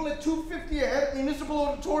 4,000 people at 250 at the Municipal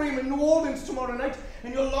Auditorium in New Orleans tomorrow night,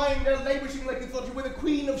 and you're lying there languishing like you thought you were the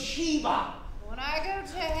Queen of Sheba. When I go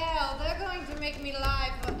to hell, they're going to make me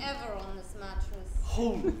lie forever on this mattress.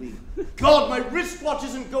 Holy God, my wristwatch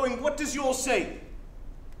isn't going. What does yours say?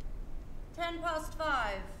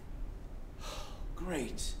 5:10.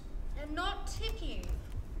 Great. And not ticking.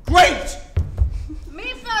 Great!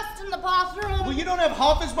 Me first in the bathroom. Well, you don't have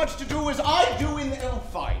half as much to do as I do in the... Oh,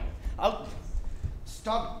 fine. I'll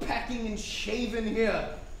start packing and shaving here.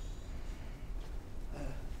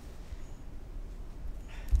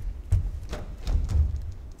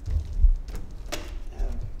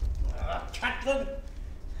 Catlin,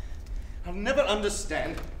 I'll never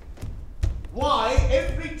understand why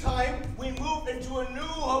every time we move into a new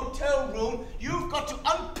hotel room, you've got to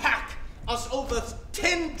unpack us over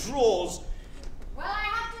 10 drawers. Well, I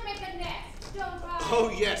have to make a nest, don't I?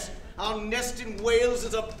 Oh, yes. Our nest in Wales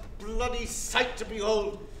is a bloody sight to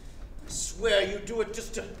behold. I swear you do it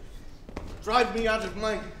just to drive me out of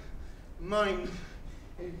my mind.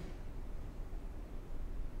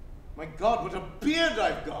 My God, what a beard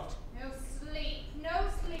I've got. No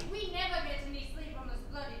sleep. We never get any sleep on this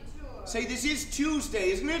bloody tour. Say, this is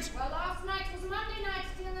Tuesday, isn't it? Well, last night was Monday night,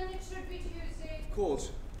 Dylan. It should be Tuesday. Of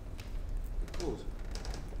course.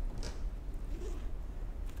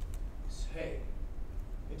 Say,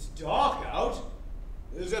 it's dark out.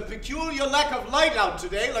 There's peculiar lack of light out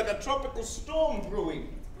today, like a tropical storm brewing.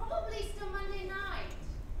 Probably still Monday night.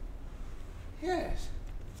 Yes.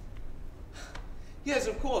 Yes,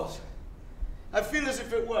 of course. I feel as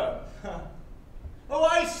if it were. Oh,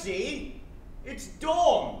 I see. It's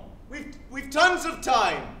dawn. We've tons of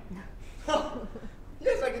time.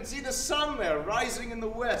 Yes, I can see the sun there rising in the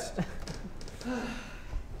west.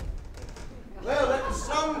 Well, that was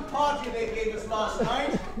some party they gave us last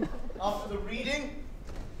night after the reading.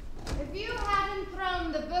 If you hadn't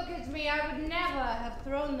thrown the book at me, I would never have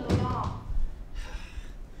thrown the law.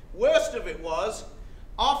 Worst of it was,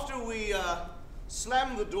 after we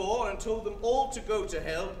slammed the door and told them all to go to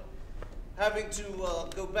hell, having to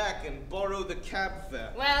go back and borrow the cab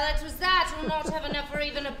fare. Well, it was that or not have enough for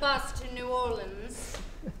even a bus to New Orleans.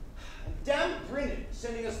 And damn Brinnin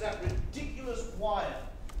sending us that ridiculous wire,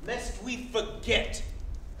 lest we forget.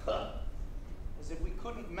 As if we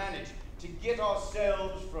couldn't manage to get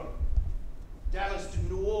ourselves from Dallas to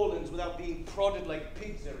New Orleans without being prodded like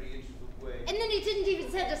pigs every inch of the way. And then he didn't even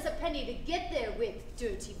send us a penny to get there with,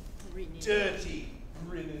 dirty Brinnin. Dirty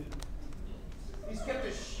Brinnin. He's kept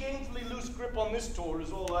a shamefully loose grip on this tour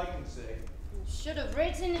is all I can say. Should have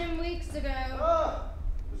written him weeks ago. Ah,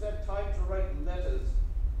 it was that time to write letters.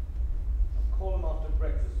 I'll call him after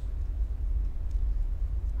breakfast.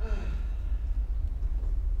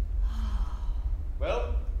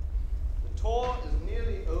 Well, the tour is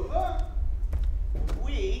nearly over.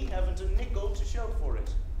 We haven't a nickel to show for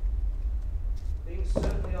it. Things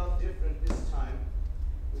certainly are different this time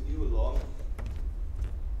with you along.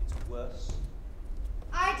 It's worse.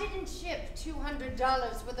 I didn't ship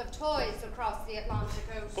 $200 worth of toys across the Atlantic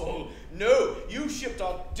Ocean. Oh, no. You shipped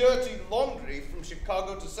our dirty laundry from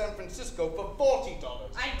Chicago to San Francisco for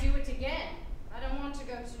 $40. I'd do it again. I don't want to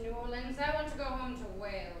go to New Orleans. I want to go home to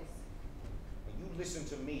Wales. You listen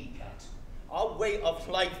to me, Kat. Our way of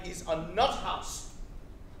life is a nut house.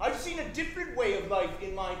 I've seen a different way of life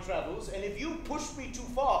in my travels, and if you push me too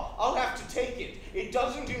far, I'll have to take it. It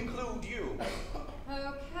doesn't include you.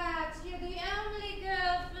 Oh, Kat, you're the only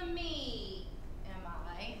girl for me, am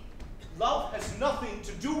I? Love has nothing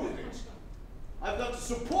to do with it. I've got to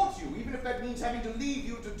support you, even if that means having to leave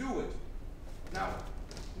you to do it. Now,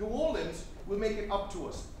 New Orleans will make it up to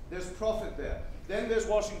us. There's profit there. Then there's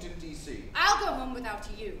Washington, D.C. I'll go home without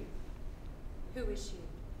you. Who is she?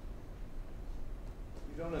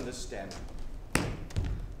 You don't understand.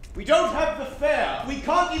 We don't have the fare. We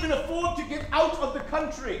can't even afford to get out of the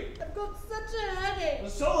country. I've got such a headache. Well,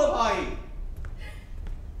 so have I.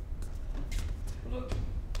 Look,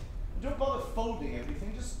 don't bother folding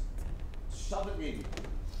everything. Just shove it in.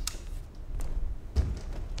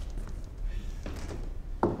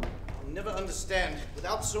 I'll never understand,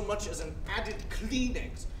 without so much as an added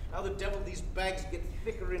Kleenex, how the devil these bags get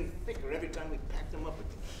thicker and thicker every time we pack them up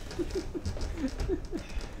again.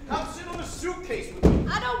 Come sit on a suitcase with me.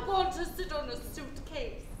 I don't want to sit on a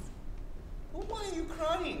suitcase. Well, why are you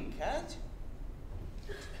crying, Kat?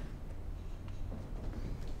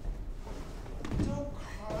 Don't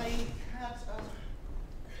cry, Kat.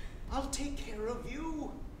 I'll take care of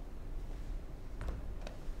you.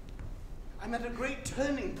 I'm at a great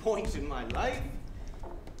turning point in my life.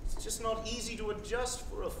 It's just not easy to adjust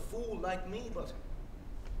for a fool like me, but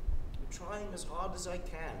I'm trying as hard as I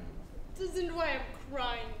can. This isn't why I'm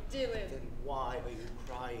crying, Dylan. Then why are you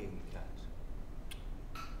crying,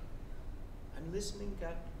 Kat? I'm listening,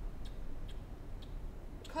 Kat.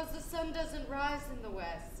 Because the sun doesn't rise in the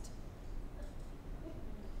west.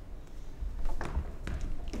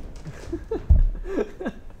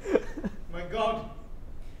 My God,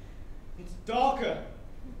 it's darker.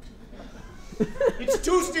 It's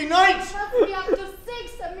Tuesday night! It must be after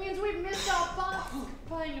 6. That means we've missed our bus.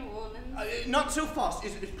 Bye, New Orleans. Not so fast.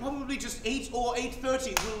 It's probably just 8 or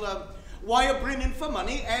 8:30. We'll wire Brinnin for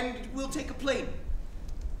money and we'll take a plane.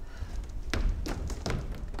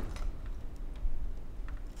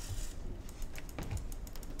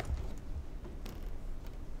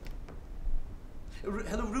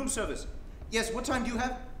 Hello, room service. Yes, what time do you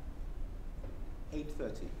have?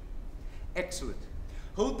 8:30. Excellent.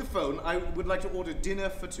 Hold the phone. I would like to order dinner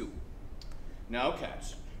for 2. Now,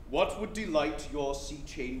 Kat, what would delight your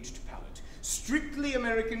sea-changed palate? Strictly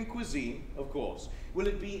American cuisine, of course. Will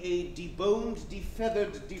it be a deboned,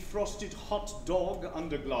 defeathered, defrosted hot dog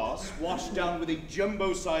under glass, washed down with a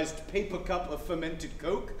jumbo-sized paper cup of fermented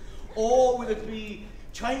Coke? Or will it be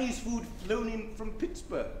Chinese food flown in from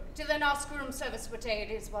Pittsburgh? Dylan, ask room service what day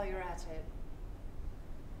it is while you're at it.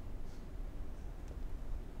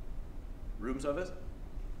 Room service?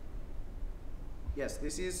 Yes,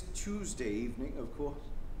 this is Tuesday evening, of course.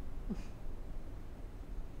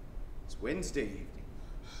 It's Wednesday evening.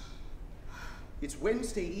 It's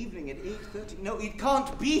Wednesday evening at 8:30. No, it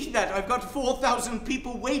can't be that. I've got 4,000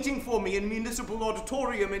 people waiting for me in Municipal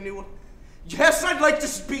Auditorium in New... Yes, I'd like to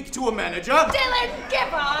speak to a manager. Dylan,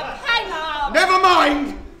 give up! Hang up! Never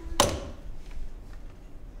mind!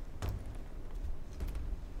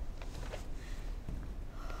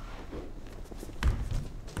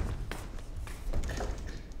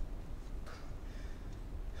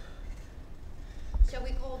 Shall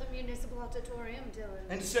we call the Municipal Auditorium, Dylan?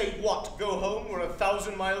 And say what? Go home? We're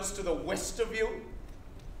 1,000 miles to the west of you?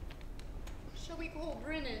 Shall we call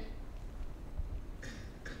Brinnin?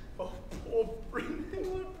 Oh, poor Brinnin.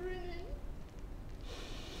 Poor Brinnin.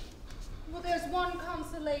 Well, there's one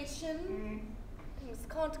consolation. Things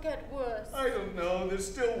can't get worse. I don't know. There's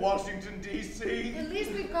still Washington, D.C. At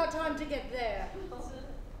least we've got time to get there.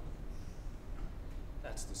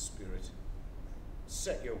 That's the spirit.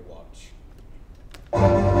 Set your watch.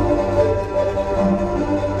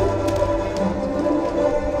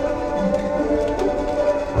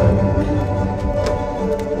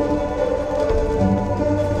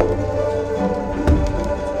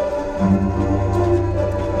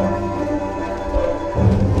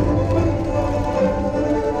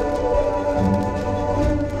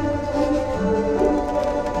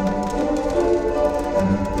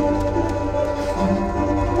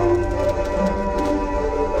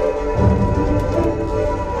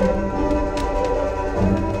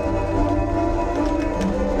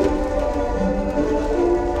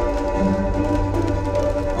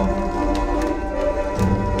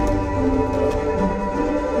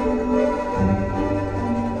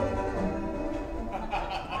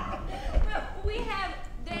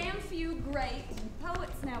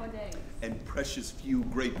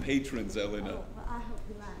 Patrons, Elena. Oh, well, I hope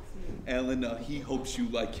he likes me. Elena, he hopes you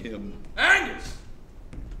like him. Angus!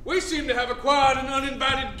 We seem to have acquired an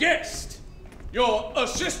uninvited guest. Your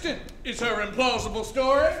assistant is her implausible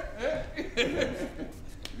story.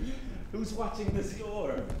 Who's watching the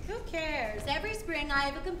store? Who cares? Every spring I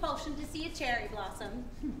have a compulsion to see a cherry blossom.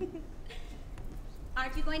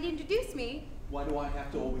 Aren't you going to introduce me? Why do I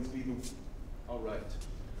have to always be the... All right.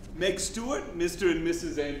 Meg Stewart, Mr. and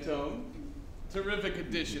Mrs. Antone. Terrific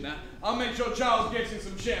addition. I'll make sure Charles gets you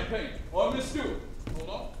some champagne. Or Miss Stewart. Hold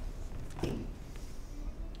on.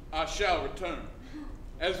 I shall return.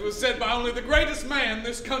 As was said by only the greatest man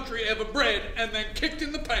this country ever bred and then kicked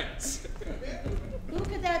in the pants. Who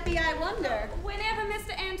could that be, I wonder? Whenever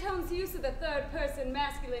Mr. Antone's use of the third person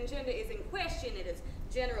masculine gender is in question, it is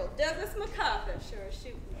General Douglas MacArthur sure as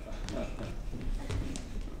shooting.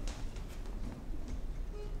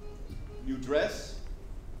 New dress?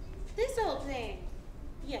 This old thing.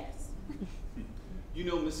 Yes. You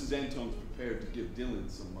know Mrs. Antone's prepared to give Dylan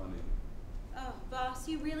some money. Oh, boss,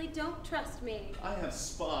 you really don't trust me. I have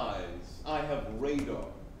spies. I have radar.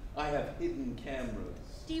 I have hidden cameras.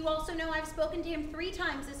 Do you also know I've spoken to him 3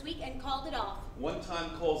 times this week and called it off? 1 time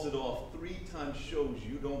calls it off, 3 times shows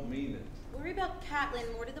you don't mean it. Worry about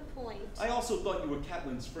Catelyn, more to the point. I also thought you were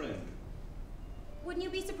Catelyn's friend. Wouldn't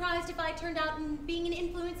you be surprised if I turned out in being an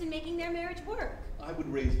influence in making their marriage work? I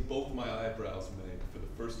would raise both my eyebrows, Meg, for the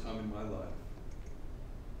first time in my life.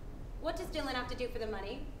 What does Dylan have to do for the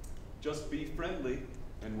money? Just be friendly,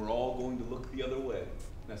 and we're all going to look the other way.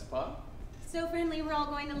 N'est-ce pas? So friendly, we're all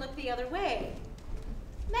going to look the other way.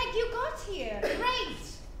 Meg, you got here.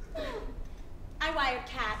 Great. I wired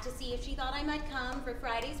Kat to see if she thought I might come for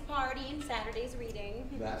Friday's party and Saturday's reading.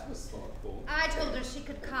 That was thoughtful. I told her she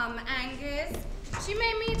could come, Angus. She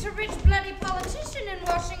may meet a rich bloody politician in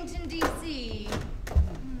Washington, D.C.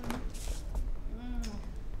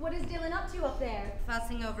 What is Dylan up to up there?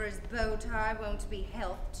 Fussing over his bow tie won't be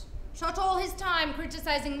helped. Shot all his time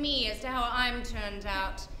criticizing me as to how I'm turned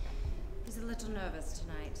out. He's a little nervous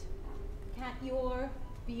tonight. Kat, you're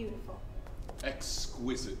beautiful.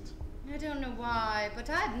 Exquisite. I don't know why, but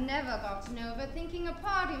I've never gotten over thinking a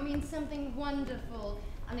party means something wonderful,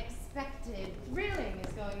 unexpected, thrilling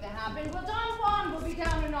is going to happen. Well, Don Juan will be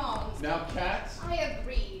down and on. Now, Kat. I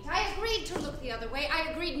agreed to look the other way. I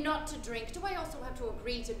agreed not to drink. Do I also have to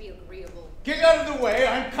agree to be agreeable? Get out of the way.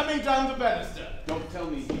 I'm coming down the banister. Don't tell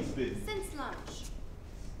me he's been. Since lunch.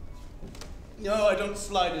 No, I don't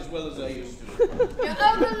slide as well as I used to. You're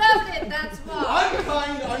overloaded, that's why.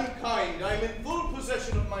 Unkind. I'm in full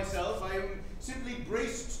possession of myself. I am simply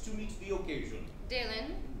braced to meet the occasion.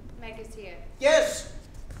 Dylan, Meg is here. Yes.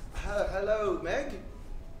 Hello, Meg.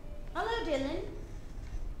 Hello, Dylan.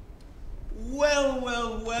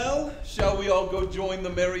 Well. Shall we all go join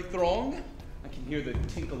the merry throng? I can hear the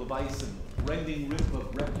tinkle of ice and the rending rip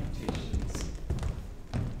of reputations.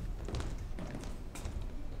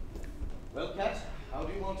 Well, Kat, how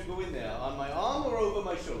do you want to go in there? On my arm or over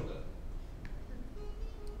my shoulder?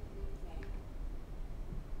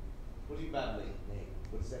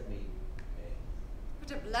 let me pay.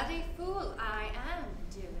 What a bloody fool I am,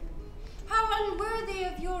 Dylan. How unworthy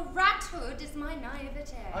of your rathood is my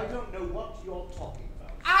naivete. I don't know what you're talking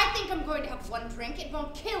about. I think I'm going to have one drink. It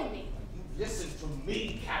won't kill me. You listen to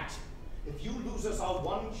me, Cat. If you lose us our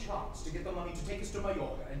one chance to get the money to take us to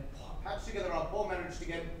Mallorca and patch together our poor marriage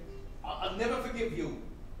again, I'll never forgive you.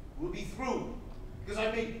 We'll be through. Because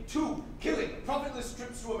I made 2 killing, profitless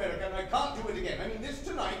trips to America, and I can't do it again. I mean, this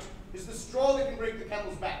tonight is the straw that can break the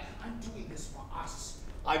camel's back. I'm doing this for us.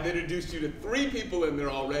 I've introduced you to 3 people in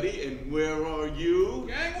there already, and where are you?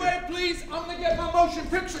 Gangway, please. I'm gonna get my motion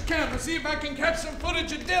picture camera, see if I can catch some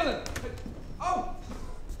footage of Dylan. Oh,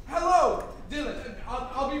 hello, Dylan.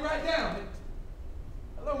 I'll be right down.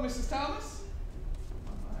 Hello, Mrs. Thomas.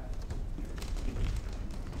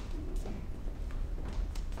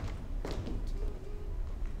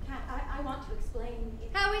 I want to explain.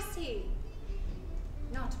 How is he?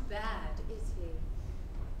 Not bad, is he?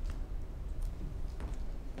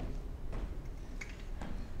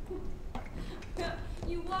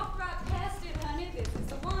 You walked right past it, honey. This is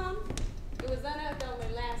the one. It was unearthed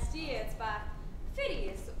only last year. It's by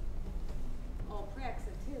Phidias or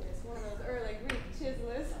Praxiteles, one of those early Greek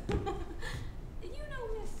chiselers. You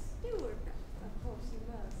know Miss Stewart, of course you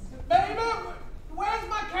must. Baby, where's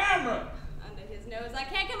my camera? Under his nose. I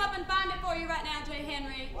can't come up and find it for you right now, J.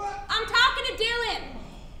 Henry. What? I'm talking to Dylan.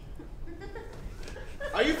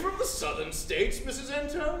 Are you from the southern states, Mrs.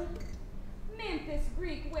 Anton? Memphis,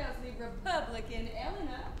 Greek, Wellesley, Republican,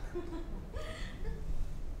 Eleanor.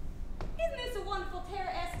 Isn't this a wonderful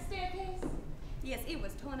terror-esque staircase? Yes, it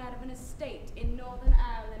was torn out of an estate in Northern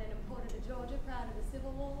Ireland and imported to Georgia prior to the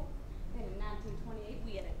Civil War. Then in 1928,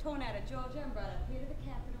 we had it torn out of Georgia and brought up here to the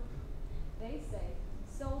capital. They say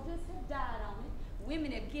soldiers have died on it,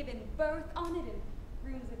 women have given birth on it, and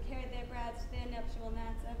grooms have carried their brides to their nuptial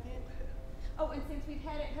nights up it. Oh, and since we've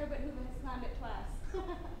had it, Herbert Hoover has climbed it twice.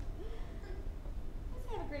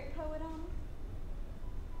 Let's have a great poet on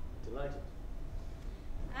it. Delighted.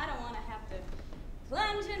 I don't want to have to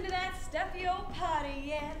plunge into that stuffy old party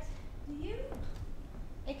yet. Do you?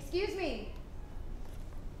 Excuse me.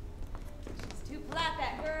 She's too polite,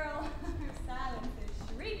 that girl. Her silence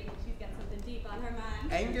is shrieking. She's got something deep on her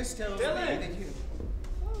mind. Angus tells me that you...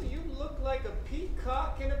 Oh, you look like a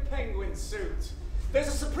peacock in a penguin suit. There's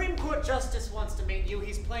a Supreme Court justice wants to meet you.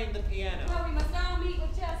 He's playing the piano. Well, we must all meet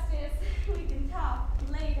with justice. We can talk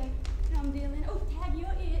later. Come, Dylan. Oh, Tad, you're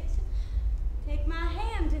it. Take my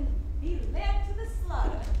hand and be led to the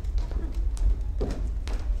slaughter.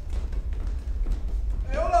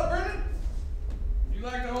 Hey, hold up, Brinnin. You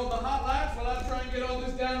like to hold the hot lights while I try and get all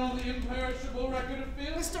this down on the imperishable record of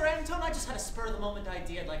film? Mr. Anton, I just had a spur-of-the-moment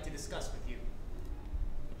idea I'd like to discuss with you.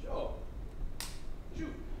 Sure.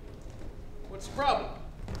 Shoot. What's the problem?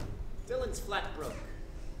 Dylan's flat broke.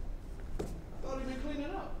 I thought he'd been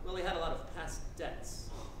cleaning up. Well, he had a lot of past debts.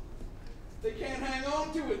 They can't hang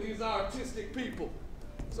on to it, these artistic people.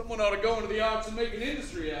 Someone ought to go into the arts and make an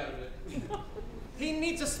industry out of it. He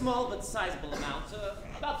needs a small but sizable amount.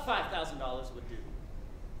 About $5,000 would do.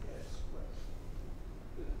 Yes, well,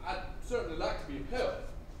 I'd certainly like to be of help.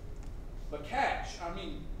 But cash, I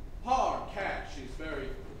mean, hard cash is very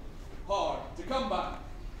hard to come by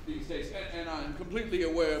these days. And I'm completely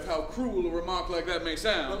aware of how cruel a remark like that may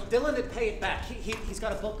sound. Well, Dylan would pay it back. He's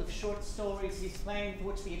got a book of short stories he's playing for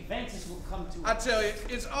which the advances will come to I tell you,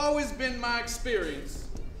 it's always been my experience.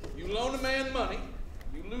 You loan a man money,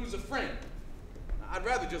 you lose a friend. I'd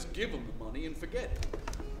rather just give him the money and forget it.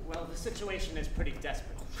 Well, the situation is pretty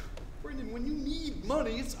desperate. Brendan, when you need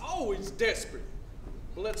money, it's always desperate.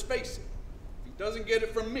 But let's face it, if he doesn't get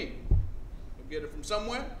it from me, he'll get it from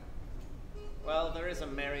somewhere. Well, there is a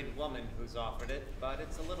married woman who's offered it, but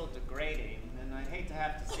it's a little degrading, and I'd hate to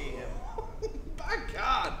have to see him. By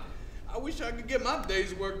God, I wish I could get my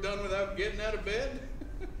day's work done without getting out of bed.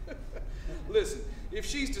 Listen, if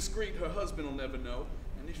she's discreet, her husband will never know.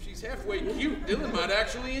 And if she's halfway cute, Dylan might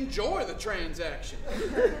actually enjoy the transaction.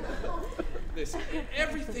 Listen,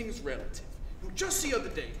 everything's relative. Just the other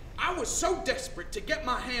day, I was so desperate to get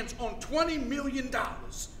my hands on $20 million.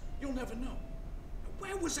 You'll never know.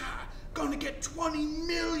 Where was I gonna get $20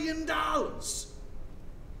 million?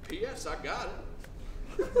 P.S. I got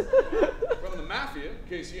it. From the mafia, in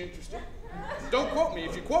case you're interested. Don't quote me.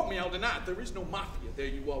 If you quote me, I'll deny it. There is no mafia. There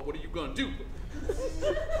you are. What are you gonna do?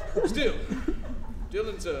 Still,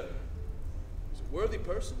 Dylan's he's a worthy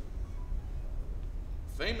person,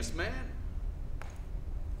 famous man,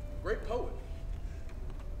 great poet.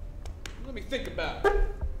 Let me think about it.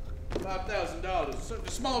 $5,000, such a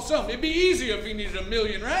small sum. It'd be easier if he needed $1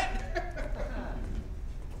 million, right?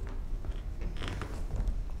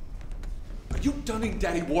 Are you dunning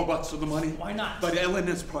Daddy Warbucks for the money? Why not? But Ellen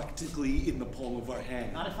is practically in the palm of our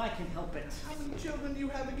hand. Not if I can help it. How many children do you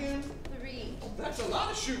have again? 3. Oh, that's a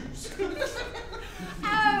lot of shoes. Oh,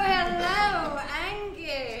 hello,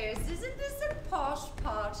 Angus. Isn't this a posh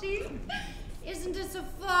party? Isn't this a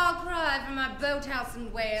far cry from my boathouse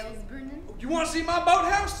in Wales, Brinnin? You want to see my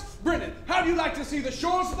boathouse? Brinnin, how do you like to see the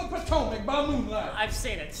shores of the Potomac by moonlight? I've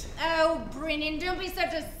seen it. Oh, Brinnin, don't be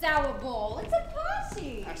such a sour ball. It's a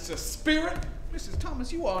party. That's the spirit. Mrs.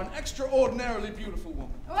 Thomas, you are an extraordinarily beautiful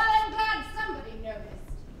woman. Well, I'm glad somebody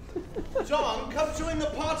noticed. John, come join the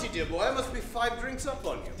party, dear boy. I must be 5 drinks up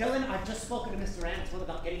on you. Dylan, I've just spoken to Mr. Antoine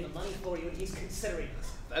about getting the money for you, and he's considering it.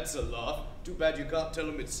 That's a laugh. Too bad you can't tell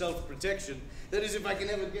him it's self-protection. That is, if I can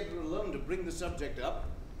ever get her alone to bring the subject up.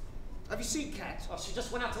 Have you seen Kat? Oh, she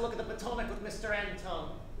just went out to look at the Potomac with Mr. Antone.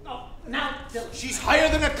 Oh, now, Dylan. She's higher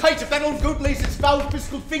than a kite. If that old goat lays his foul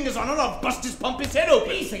fiscal fingers on her, I'll bust his pompous head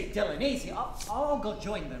open. Easy, Dylan, easy. I'll go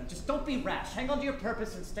join them. Just don't be rash. Hang on to your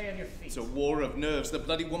purpose and stay on your feet. It's a war of nerves. The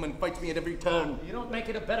bloody woman fights me at every turn. You don't make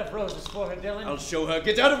it a bed of roses for her, Dylan. I'll show her.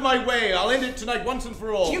 Get out of my way. I'll end it tonight once and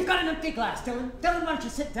for all. You've got an empty glass, Dylan. Dylan, why don't you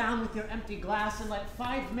sit down with your empty glass and let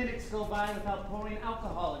 5 minutes go by without pouring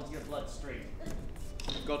alcohol into your bloodstream?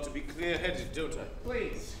 I've got to be clear-headed, don't I?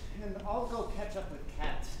 Please. And I'll go catch up with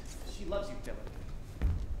Kat. She loves you,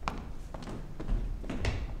 Dylan.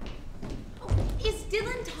 Oh, is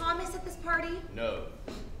Dylan Thomas at this party? No.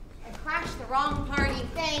 I crashed the wrong party,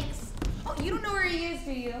 thanks. Oh, you don't know where he is,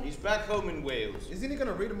 do you? He's back home in Wales. Isn't he going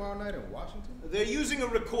to read tomorrow night in Washington? They're using a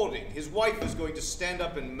recording. His wife is going to stand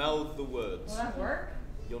up and mouth the words. Will that work?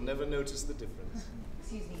 You'll never notice the difference.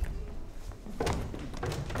 Excuse me.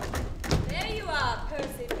 There you are,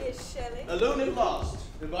 Percy Bysshe Shelley. Alone at last,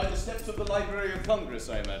 and by the steps of the Library of Congress,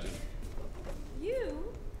 I imagine.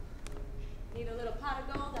 You need a little pot of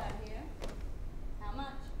gold out here. How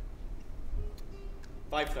much?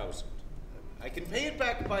 5,000. I can pay it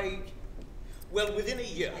back by, well, within a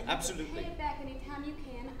year, absolutely. You can pay it back anytime you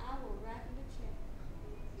can. I will write you a check.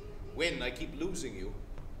 When? I keep losing you.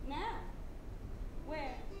 Now.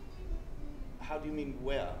 Where? How do you mean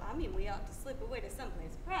where? I mean, we ought to slip away to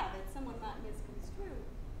someplace private. Someone might misconstrue.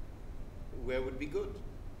 Where would be good?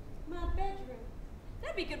 My bedroom.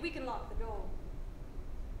 That'd be good. We can lock the door.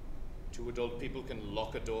 2 adult people can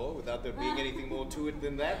lock a door without there being anything more to it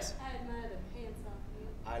than that? I admire the pants off you.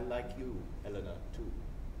 I like you, Eleanor, too.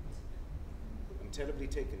 I'm terribly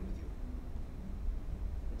taken with you.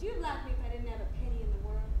 Would you like me if I didn't have a penny in the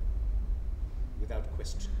world? Without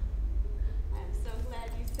question. I'm so glad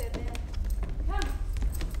you said that. Come.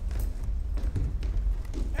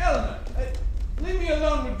 Eleanor, hey, leave me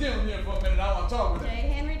alone with Dylan here for a minute. I want to talk with him. Jay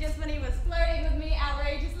Henry, just when he was flirting with me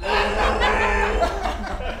outrageously.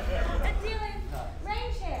 Dylan,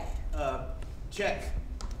 rain check. Check.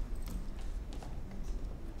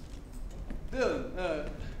 Dylan,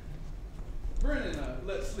 Brinnin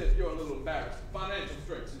let slip your little embarrassed financial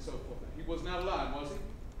straits and so forth. He was not lying, was he?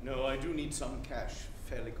 No, I do need some cash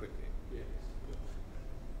fairly quickly. Yes.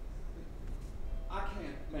 I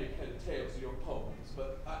can't make head or tails of your poems,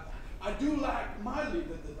 but I do like mildly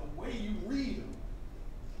the way you read them.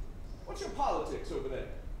 What's your politics over there?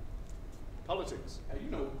 Politics?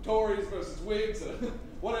 You know, Tories versus Whigs, or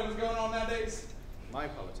whatever's going on nowadays. My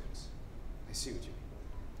politics. I see what you mean.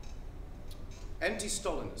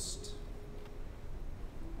 Anti-Stalinist.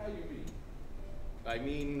 How you mean? I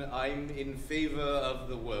mean, I'm in favor of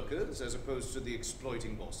the workers as opposed to the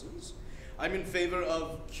exploiting bosses. I'm in favor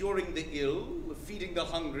of curing the ill, feeding the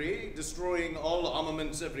hungry, destroying all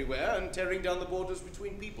armaments everywhere, and tearing down the borders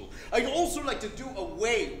between people. I'd also like to do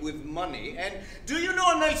away with money, and do you know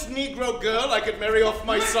a nice Negro girl I could marry off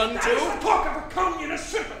my son to? That's talk of a communist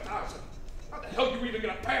sympathizer! How the hell you even get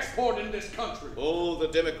a passport in this country? Oh, the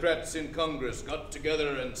Democrats in Congress got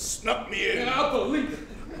together and snuck me in. Yeah, I believe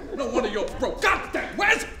it. No wonder you're broke. God damn,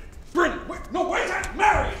 where's Brinnin? Where's that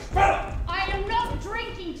married fella? I am not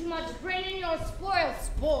drinking too much, Brinnin. You're spoiled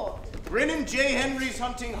sport. Brinnin J. Henry's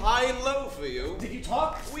hunting high and low for you. Did you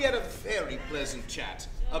talk? We had a very pleasant chat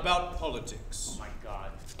about politics. Oh my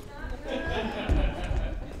God.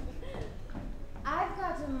 I've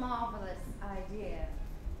got a marvelous idea.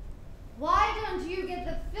 Why don't you get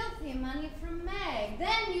the filthy money from Meg?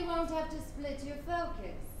 Then you won't have to split your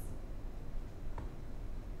focus.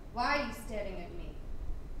 Why are you staring at me?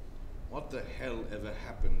 What the hell ever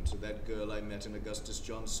happened to that girl I met in Augustus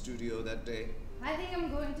John's studio that day? I think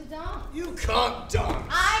I'm going to dance. You can't dance!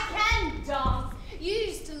 I can dance! You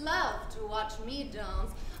used to love to watch me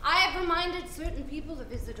dance. I have reminded certain people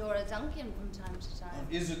of Isadora Duncan from time to time.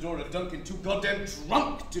 Isadora Duncan too goddamn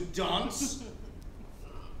drunk to dance?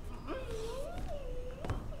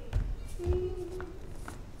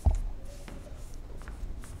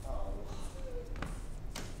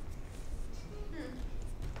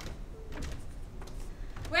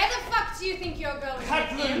 you think you're going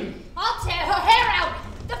Caitlin! with him? I'll tear her hair out!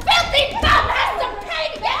 The filthy bum has to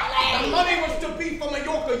pay Daly! The money was to be for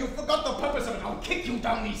Mallorca. You forgot the purpose of it. I'll kick you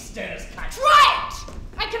down these stairs, Cat. Try it!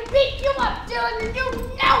 I can beat you up, Dylan, and you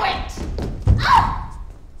know it! Ah!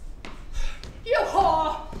 You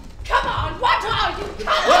whore! Come on, what are you?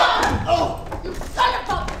 Come on! Oh! You son of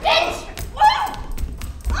a bitch!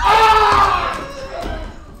 Ah!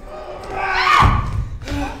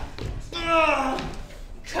 Ah!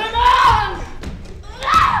 Come on!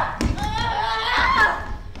 Ah!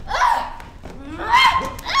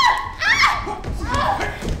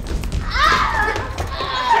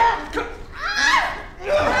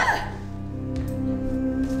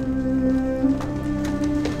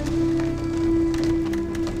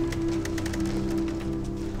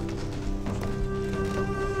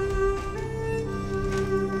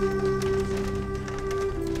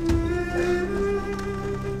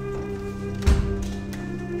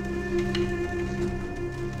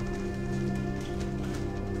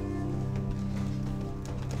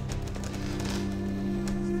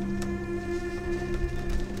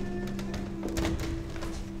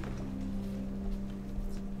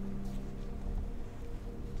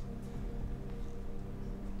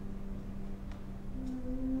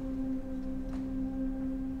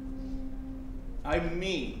 I'm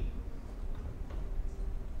me.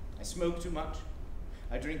 I smoke too much.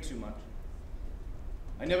 I drink too much.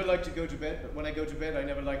 I never like to go to bed, but when I go to bed, I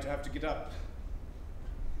never like to have to get up.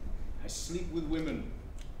 I sleep with women.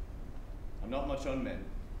 I'm not much on men.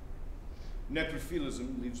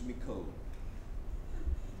 Necrophilism leaves me cold.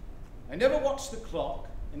 I never watch the clock,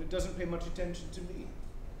 and it doesn't pay much attention to me.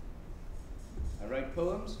 I write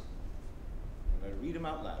poems, and I read them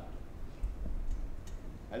out loud.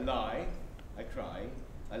 I lie, I cry,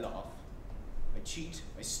 I laugh, I cheat,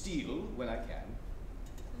 I steal when I can.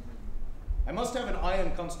 I must have an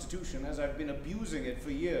iron constitution, as I've been abusing it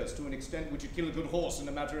for years to an extent which would kill a good horse in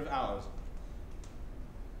a matter of hours.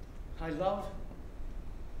 I love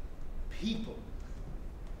people.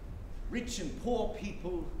 Rich and poor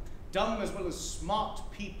people, dumb as well as smart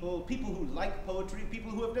people, people who like poetry,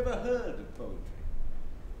 people who have never heard of poetry.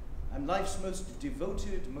 I'm life's most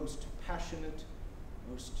devoted, most passionate,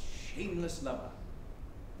 most shameless lover.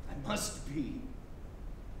 I must be.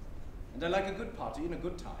 And I like a good party and a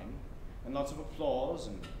good time, and lots of applause,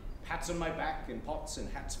 and pats on my back, and pots and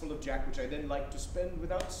hats full of Jack, which I then like to spend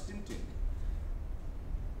without stinting.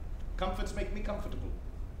 Comforts make me comfortable.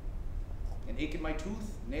 An ache in my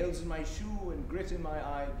tooth, nails in my shoe, and grit in my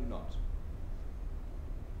eye do not.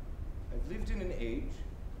 I've lived in an age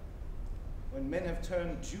when men have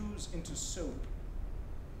turned Jews into soap,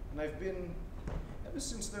 and I've been, ever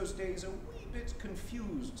since those days, a wee bit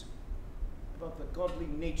confused about the godly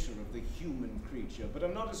nature of the human creature, but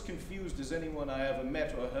I'm not as confused as anyone I ever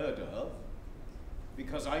met or heard of,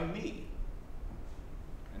 because I'm me,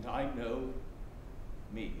 and I know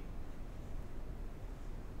me.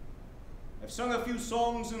 I've sung a few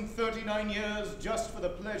songs in 39 years just for the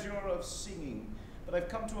pleasure of singing, but I've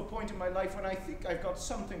come to a point in my life when I think I've got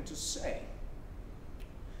something to say.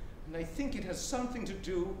 And I think it has something to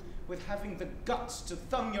do with having the guts to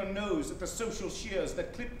thumb your nose at the social shears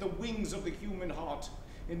that clip the wings of the human heart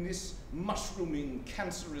in this mushrooming,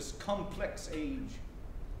 cancerous, complex age.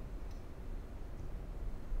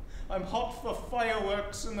 I'm hot for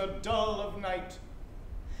fireworks in the dull of night.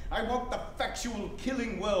 I want the factual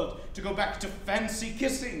killing world to go back to fancy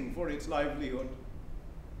kissing for its livelihood.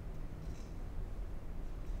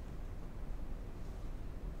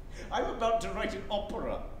 I'm about to write an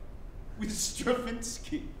opera with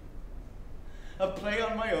Stravinsky. A play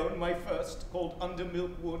on my own, my first, called Under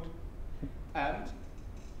Milk Wood. And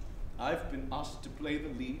I've been asked to play the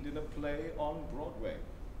lead in a play on Broadway.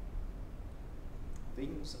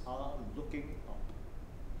 Things are looking up.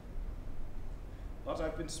 But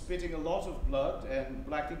I've been spitting a lot of blood and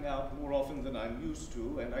blacking out more often than I'm used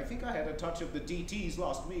to, and I think I had a touch of the DTs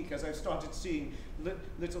last week as I've started seeing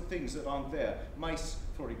little things that aren't there. Mice,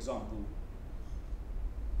 for example.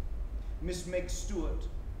 Miss Meg Stewart,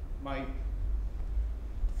 my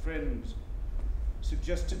friend,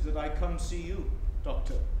 suggested that I come see you,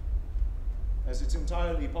 Doctor, as it's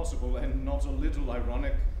entirely possible and not a little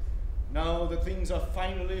ironic, now that things are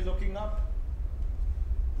finally looking up,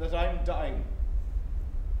 that I'm dying.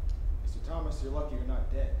 Mr. Thomas, you're lucky you're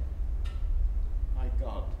not dead. My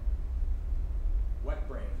God. Wet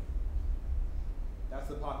brain. That's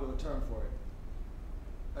the popular term for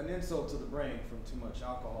it. An insult to the brain from too much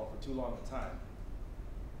alcohol for too long a time.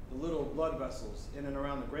 The little blood vessels in and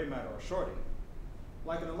around the gray matter are shorting,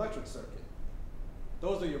 like an electric circuit.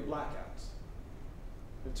 Those are your blackouts.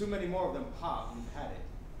 If too many more of them pop, you've had it.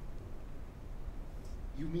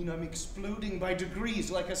 You mean I'm exploding by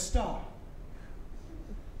degrees like a star?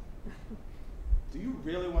 Do you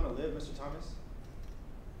really want to live, Mr. Thomas?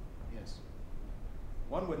 Yes.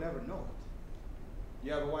 One would never know it.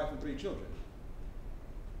 You have a wife and 3 children.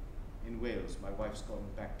 In Wales. My wife's gone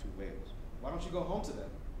back to Wales. Why don't you go home to them?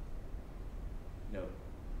 No.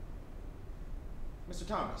 Mr.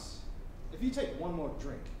 Thomas, if you take one more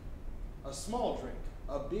drink, a small drink,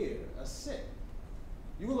 a beer, a sip,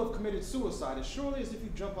 you will have committed suicide as surely as if you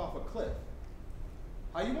jump off a cliff.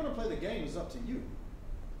 How you want to play the game is up to you.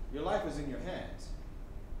 Your life is in your hands.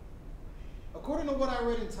 According to what I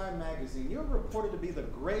read in Time magazine, you're reported to be the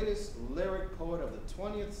greatest lyric poet of the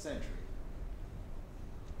 20th century.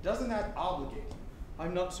 Doesn't that obligate you?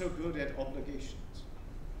 I'm not so good at obligations.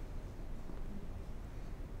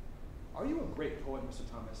 Are you a great poet, Mr.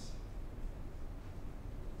 Thomas?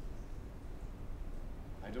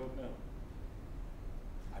 I don't know.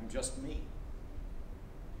 I'm just me.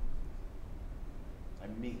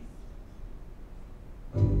 I'm me.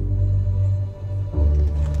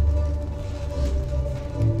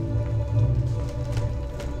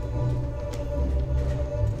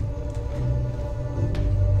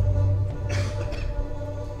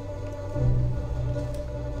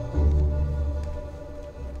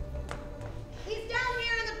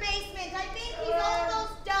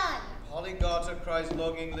 Cries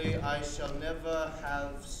longingly, I shall never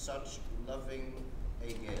have such loving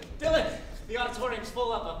again. Dylan, the auditorium's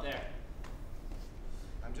full up there.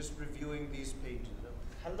 I'm just reviewing these pages.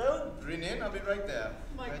 Hello, Brinnin, I'll be right there.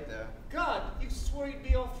 Right there. God, you swore you'd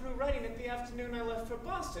be all through writing it the afternoon I left for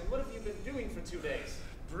Boston. What have you been doing for 2 days?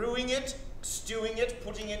 Brewing it, stewing it,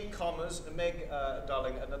 putting in commas. Meg,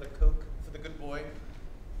 darling, another Coke for the good boy.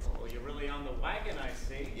 Oh, you're really on the wagon, I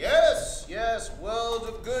see. Yes, yes, world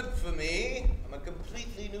of good for me. I'm a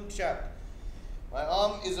completely new chap. My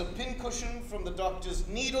arm is a pincushion from the doctor's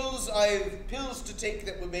needles. I've pills to take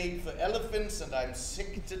that were made for elephants, and I'm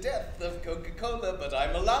sick to death of Coca-Cola, but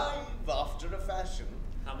I'm alive after a fashion.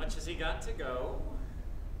 How much has he got to go?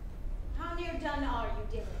 How near done are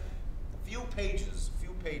you, Dylan? A few pages,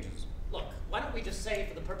 Look, why don't we just say,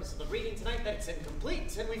 for the purpose of the reading tonight, that it's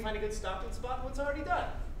incomplete, and we find a good stopping spot in what's already done?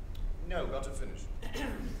 No, got to finish.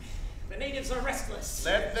 The natives are restless.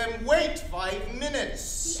 Let them wait 5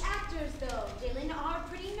 minutes. The actors, though, Dylan, are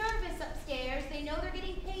pretty nervous upstairs. They know they're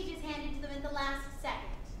getting pages handed to them at the last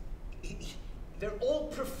second. They're all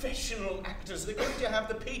professional actors. They're going to have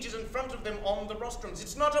the pages in front of them on the rostrums.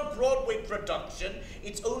 It's not a Broadway production.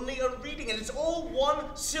 It's only a reading, and it's all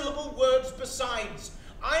one-syllable words besides.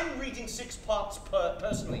 I'm reading 6 parts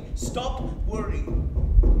personally. Stop worrying.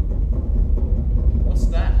 What's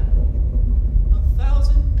that?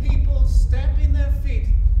 1,000 people stamping their feet.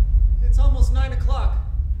 It's almost 9 o'clock.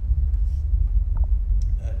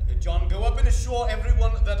 John, go up and assure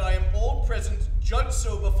everyone that I am all present, judge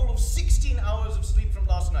sober, full of 16 hours of sleep from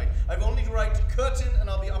last night. I've only to write curtain and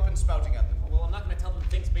I'll be up and spouting at them. Well, I'm not going to tell them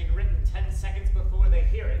things being written 10 seconds before they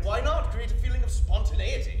hear it. Why not? Create a feeling of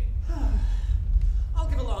spontaneity. I'll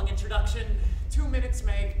give a long introduction. 2 minutes,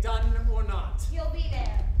 Meg, done or not. You'll be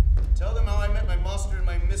there. Tell them how I met my master and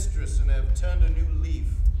my mistress and have turned a new leaf.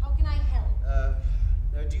 How can I help?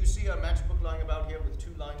 Do you see a matchbook lying about here with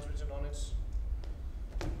 2 lines written on it?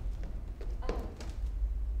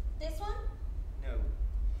 This one? No.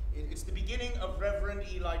 It's the beginning of Reverend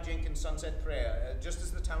Eli Jenkins' Sunset Prayer, just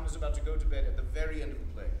as the town is about to go to bed at the very end of the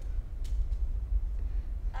play.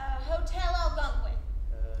 Hotel Algonquin.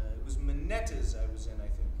 It was Minetta's I was in, I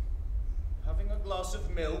think. Having a glass of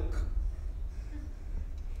milk.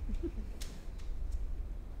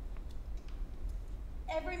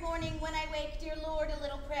 Every morning when I wake, dear Lord, a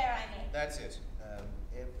little prayer I make. That's it.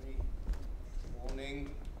 Every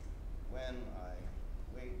morning when I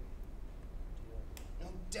wake. Oh,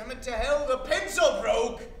 damn it to hell, the pencil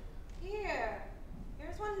broke!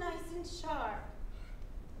 Here's one nice and sharp.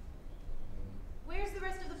 Where's the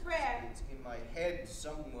rest of the prayer? It's in my head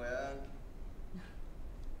somewhere.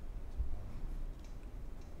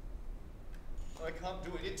 I can't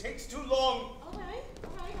do it. It takes too long. All right.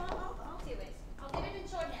 I'll do it. I'll get it in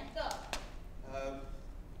shorthand. Go.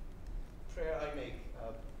 Prayer I make.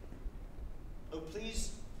 Oh,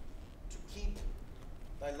 please to keep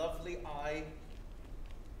thy lovely eye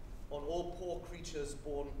on all poor creatures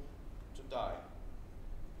born to die.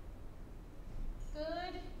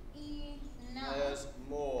 Good enough. There's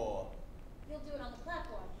more. You'll do it on the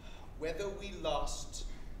platform. Whether we last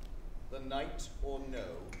the night or no,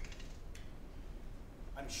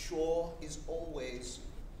 I'm sure is always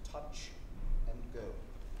touch and go.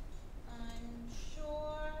 I'm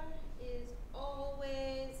sure is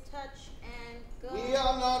always touch and go. We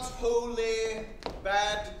are not holy,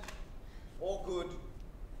 bad or good,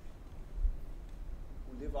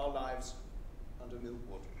 who live our lives under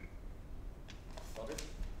Milkwood. Got it?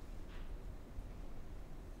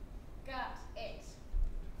 Got it.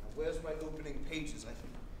 Now, where's my opening pages? I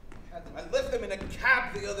had them. I left them in a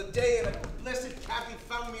cab the other day, and a blessed cabby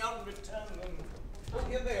found me out and returned them. Oh,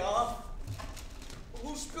 here they are.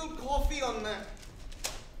 Who spilled coffee on that?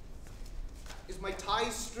 Is my tie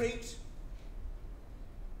straight?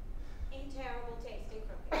 In terrible taste and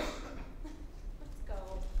crooked. Let's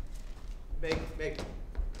go. Meg.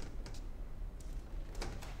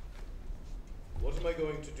 What am I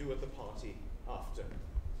going to do at the party after,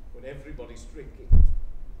 when everybody's drinking?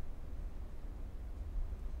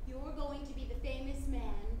 You're going to be the famous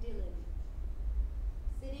man, Dylan.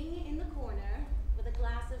 Sitting in the corner with a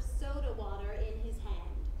glass of soda water in his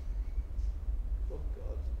hand. Oh,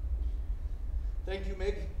 God. Thank you,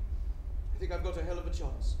 Meg. I think I've got a hell of a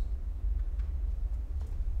chance.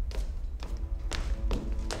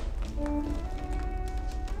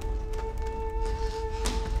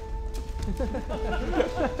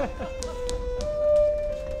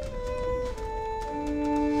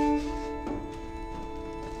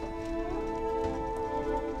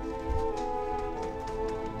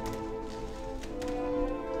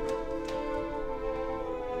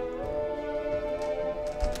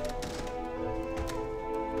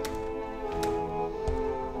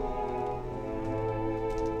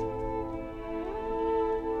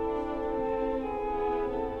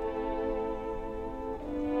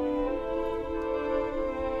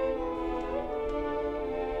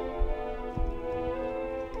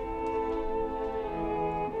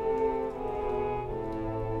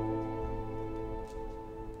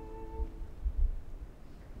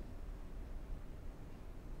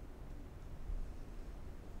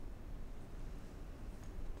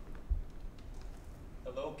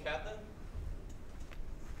 Hello, Catelyn?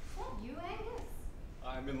 Is that you, Angus?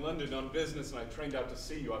 I'm in London on business and I trained out to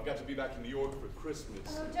see you. I've got to be back in New York for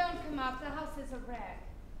Christmas. Oh, don't come up. The house is a wreck.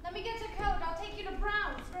 Let me get a coat. I'll take you to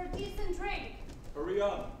Brown's for a decent drink. Hurry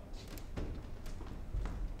up.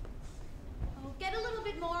 Oh, get a little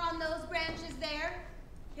bit more on those branches there.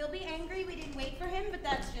 He'll be angry we didn't wait for him, but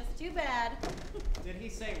that's just too bad. Did he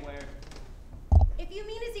say where? If you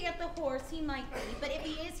mean is he at the horse, he might be, but if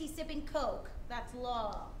he is, he's sipping Coke. That's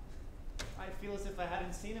law. I feel as if I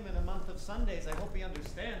hadn't seen him in a month of Sundays. I hope he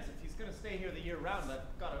understands. If he's gonna stay here the year round, I've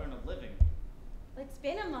gotta earn a living. It's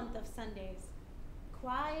been a month of Sundays.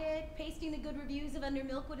 Quiet, pasting the good reviews of Under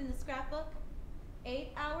Milkwood in the scrapbook.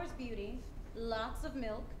 8 hours beauty, lots of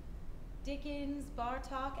milk, Dickens, bar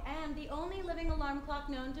talk, and the only living alarm clock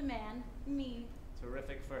known to man, me.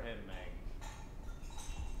 Terrific for him,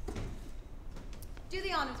 Meg. Do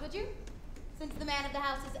the honors, would you? Since the man of the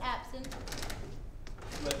house is absent.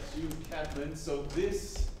 Bless you, Catelyn. So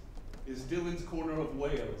this is Dylan's corner of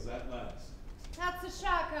Wales at last. That's a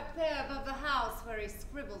shack up there above the house where he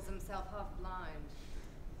scribbles himself half blind.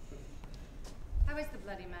 How is the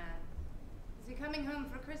bloody man? Is he coming home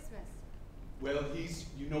for Christmas? Well,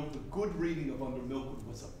 the good reading of Under Milkwood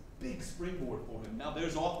was a big springboard for him. Now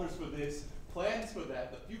there's offers for this, plans for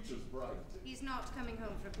that, the future's bright. He's not coming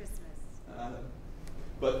home for Christmas.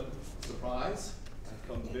 But, surprise, I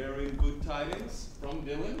come bearing good tidings from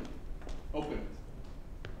Dylan. Open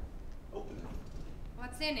it. Open it.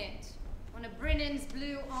 What's in it? One of Brinnan's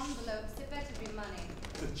blue envelopes. It better be money.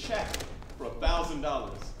 It's a check for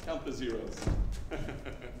 $1,000. Count the zeros.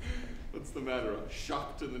 What's the matter? A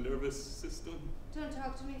shock to the nervous system? Don't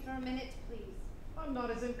talk to me for a minute, please. I'm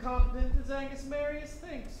not as incompetent as Angus Marius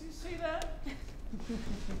thinks. You see that?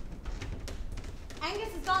 Angus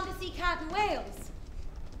has gone to see Cat in Wales.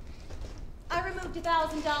 I removed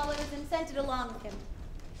 $1,000 and sent it along with him.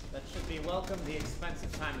 That should be welcome the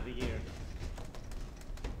expensive time of the year.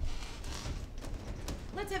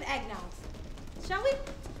 Let's have eggnog. Shall we?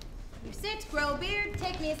 You sit, grow a beard,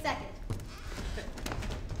 take me a second.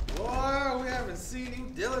 Boy, we haven't seen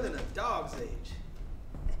him, Dylan, in a dog's age.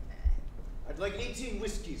 I'd like 18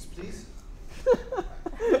 whiskeys, please.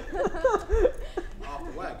 Off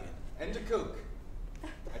the wagon. And a Coke.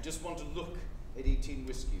 I just want to look at 18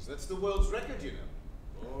 whiskeys. That's the world's record, you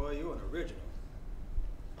know. Boy, you an original.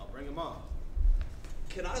 I'll bring him on.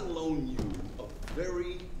 Can I loan you a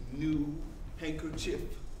very new handkerchief?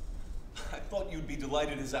 I thought you'd be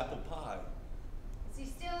delighted as apple pie. Is he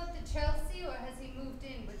still at the Chelsea or has he moved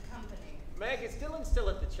in with company? Meg, is Dylan still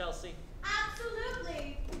at the Chelsea?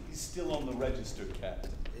 Absolutely. He's still on the register,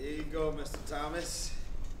 Captain. Here you go, Mr. Thomas.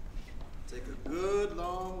 Take a good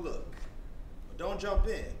long look. But don't jump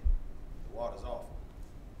in. The water's awful.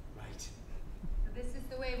 Right. This is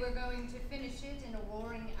the way we're going to finish it in a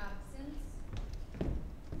warring absence?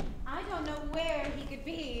 it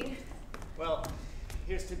be? Well,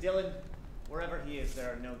 here's to Dylan. Wherever he is,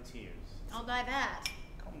 there are no tears. I'll buy that.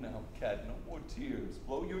 Come now, Cat, no more tears.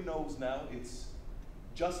 Blow your nose now. It's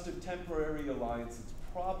just a temporary alliance. It's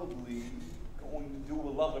probably going to do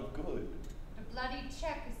a lot of good. The bloody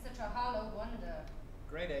check is such a hollow wonder.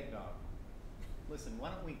 Great eggnog. Listen, why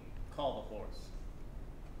don't we call the horse?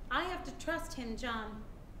 I have to trust him, John.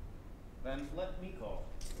 Then let me call.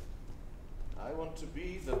 I want to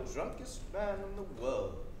be the drunkest man in the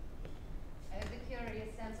world. I have the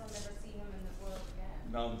curious sense I'll never see him in the world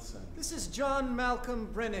again. Nonsense. This is John Malcolm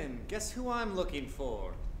Brinnin. Guess who I'm looking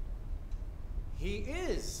for? He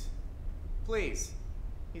is. Please.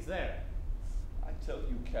 He's there. I tell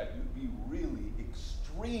you, Cat, you'd be really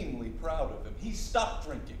extremely proud of him. He stopped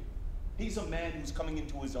drinking. He's a man who's coming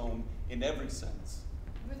into his own in every sense.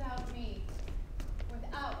 Without me.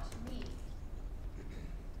 Without me.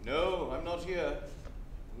 No, I'm not here.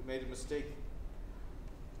 We made a mistake.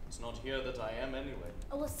 It's not here that I am anyway.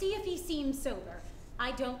 Oh, we'll see if he seems sober.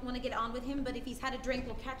 I don't want to get on with him, but if he's had a drink,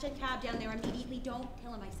 we'll catch a cab down there immediately. Don't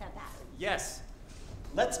tell him I said that. Yes.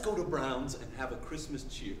 Let's go to Brown's and have a Christmas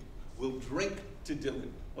cheer. We'll drink to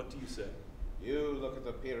Dylan. What do you say? You look at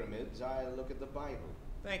the pyramids, I look at the Bible.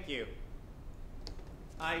 Thank you.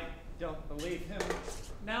 I don't believe him.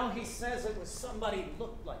 Now he says it was somebody who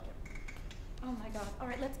looked like him. Oh my God. All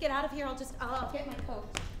right, let's get out of here. I'll get my coat.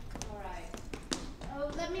 All right.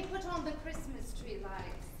 Oh, let me put on the Christmas tree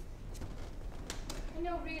lights. I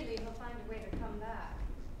know really he'll find a way to come back.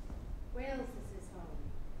 Wales is his home.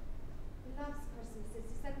 He loves Christmases.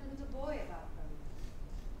 He said a little boy about them.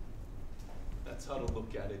 That's how to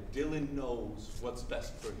look at it. Dylan knows what's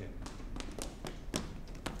best for him.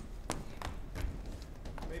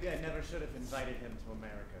 Maybe I never should have invited him to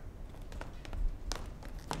America.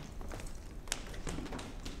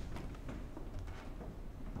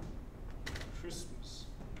 Christmas.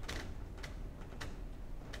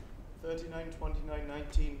 39, 29,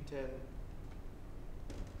 19, 10.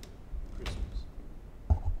 Christmas.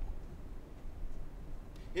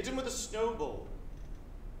 Hit him with a snowball.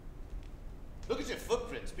 Look at your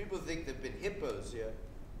footprints. People think they've been hippos here.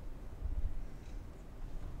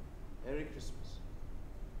 Merry Christmas.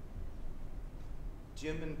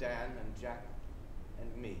 Jim and Dan and Jack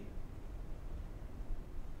and me.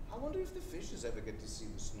 I wonder if the fishes ever get to see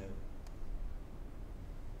the snow.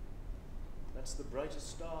 That's the brightest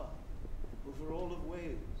star over all of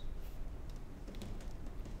Wales.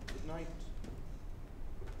 Good night.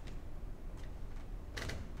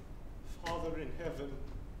 Father in heaven,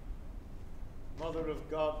 Mother of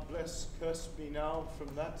God, bless, curse me now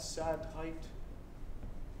from that sad height.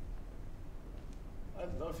 I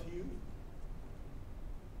love you.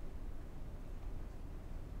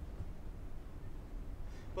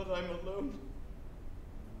 But I'm alone.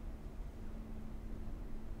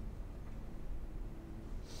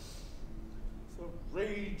 The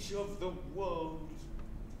rage of the world.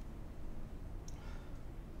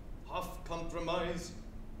 Half compromise,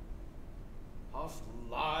 half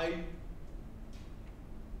lie.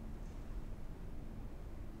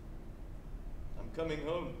 I'm coming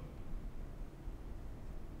home.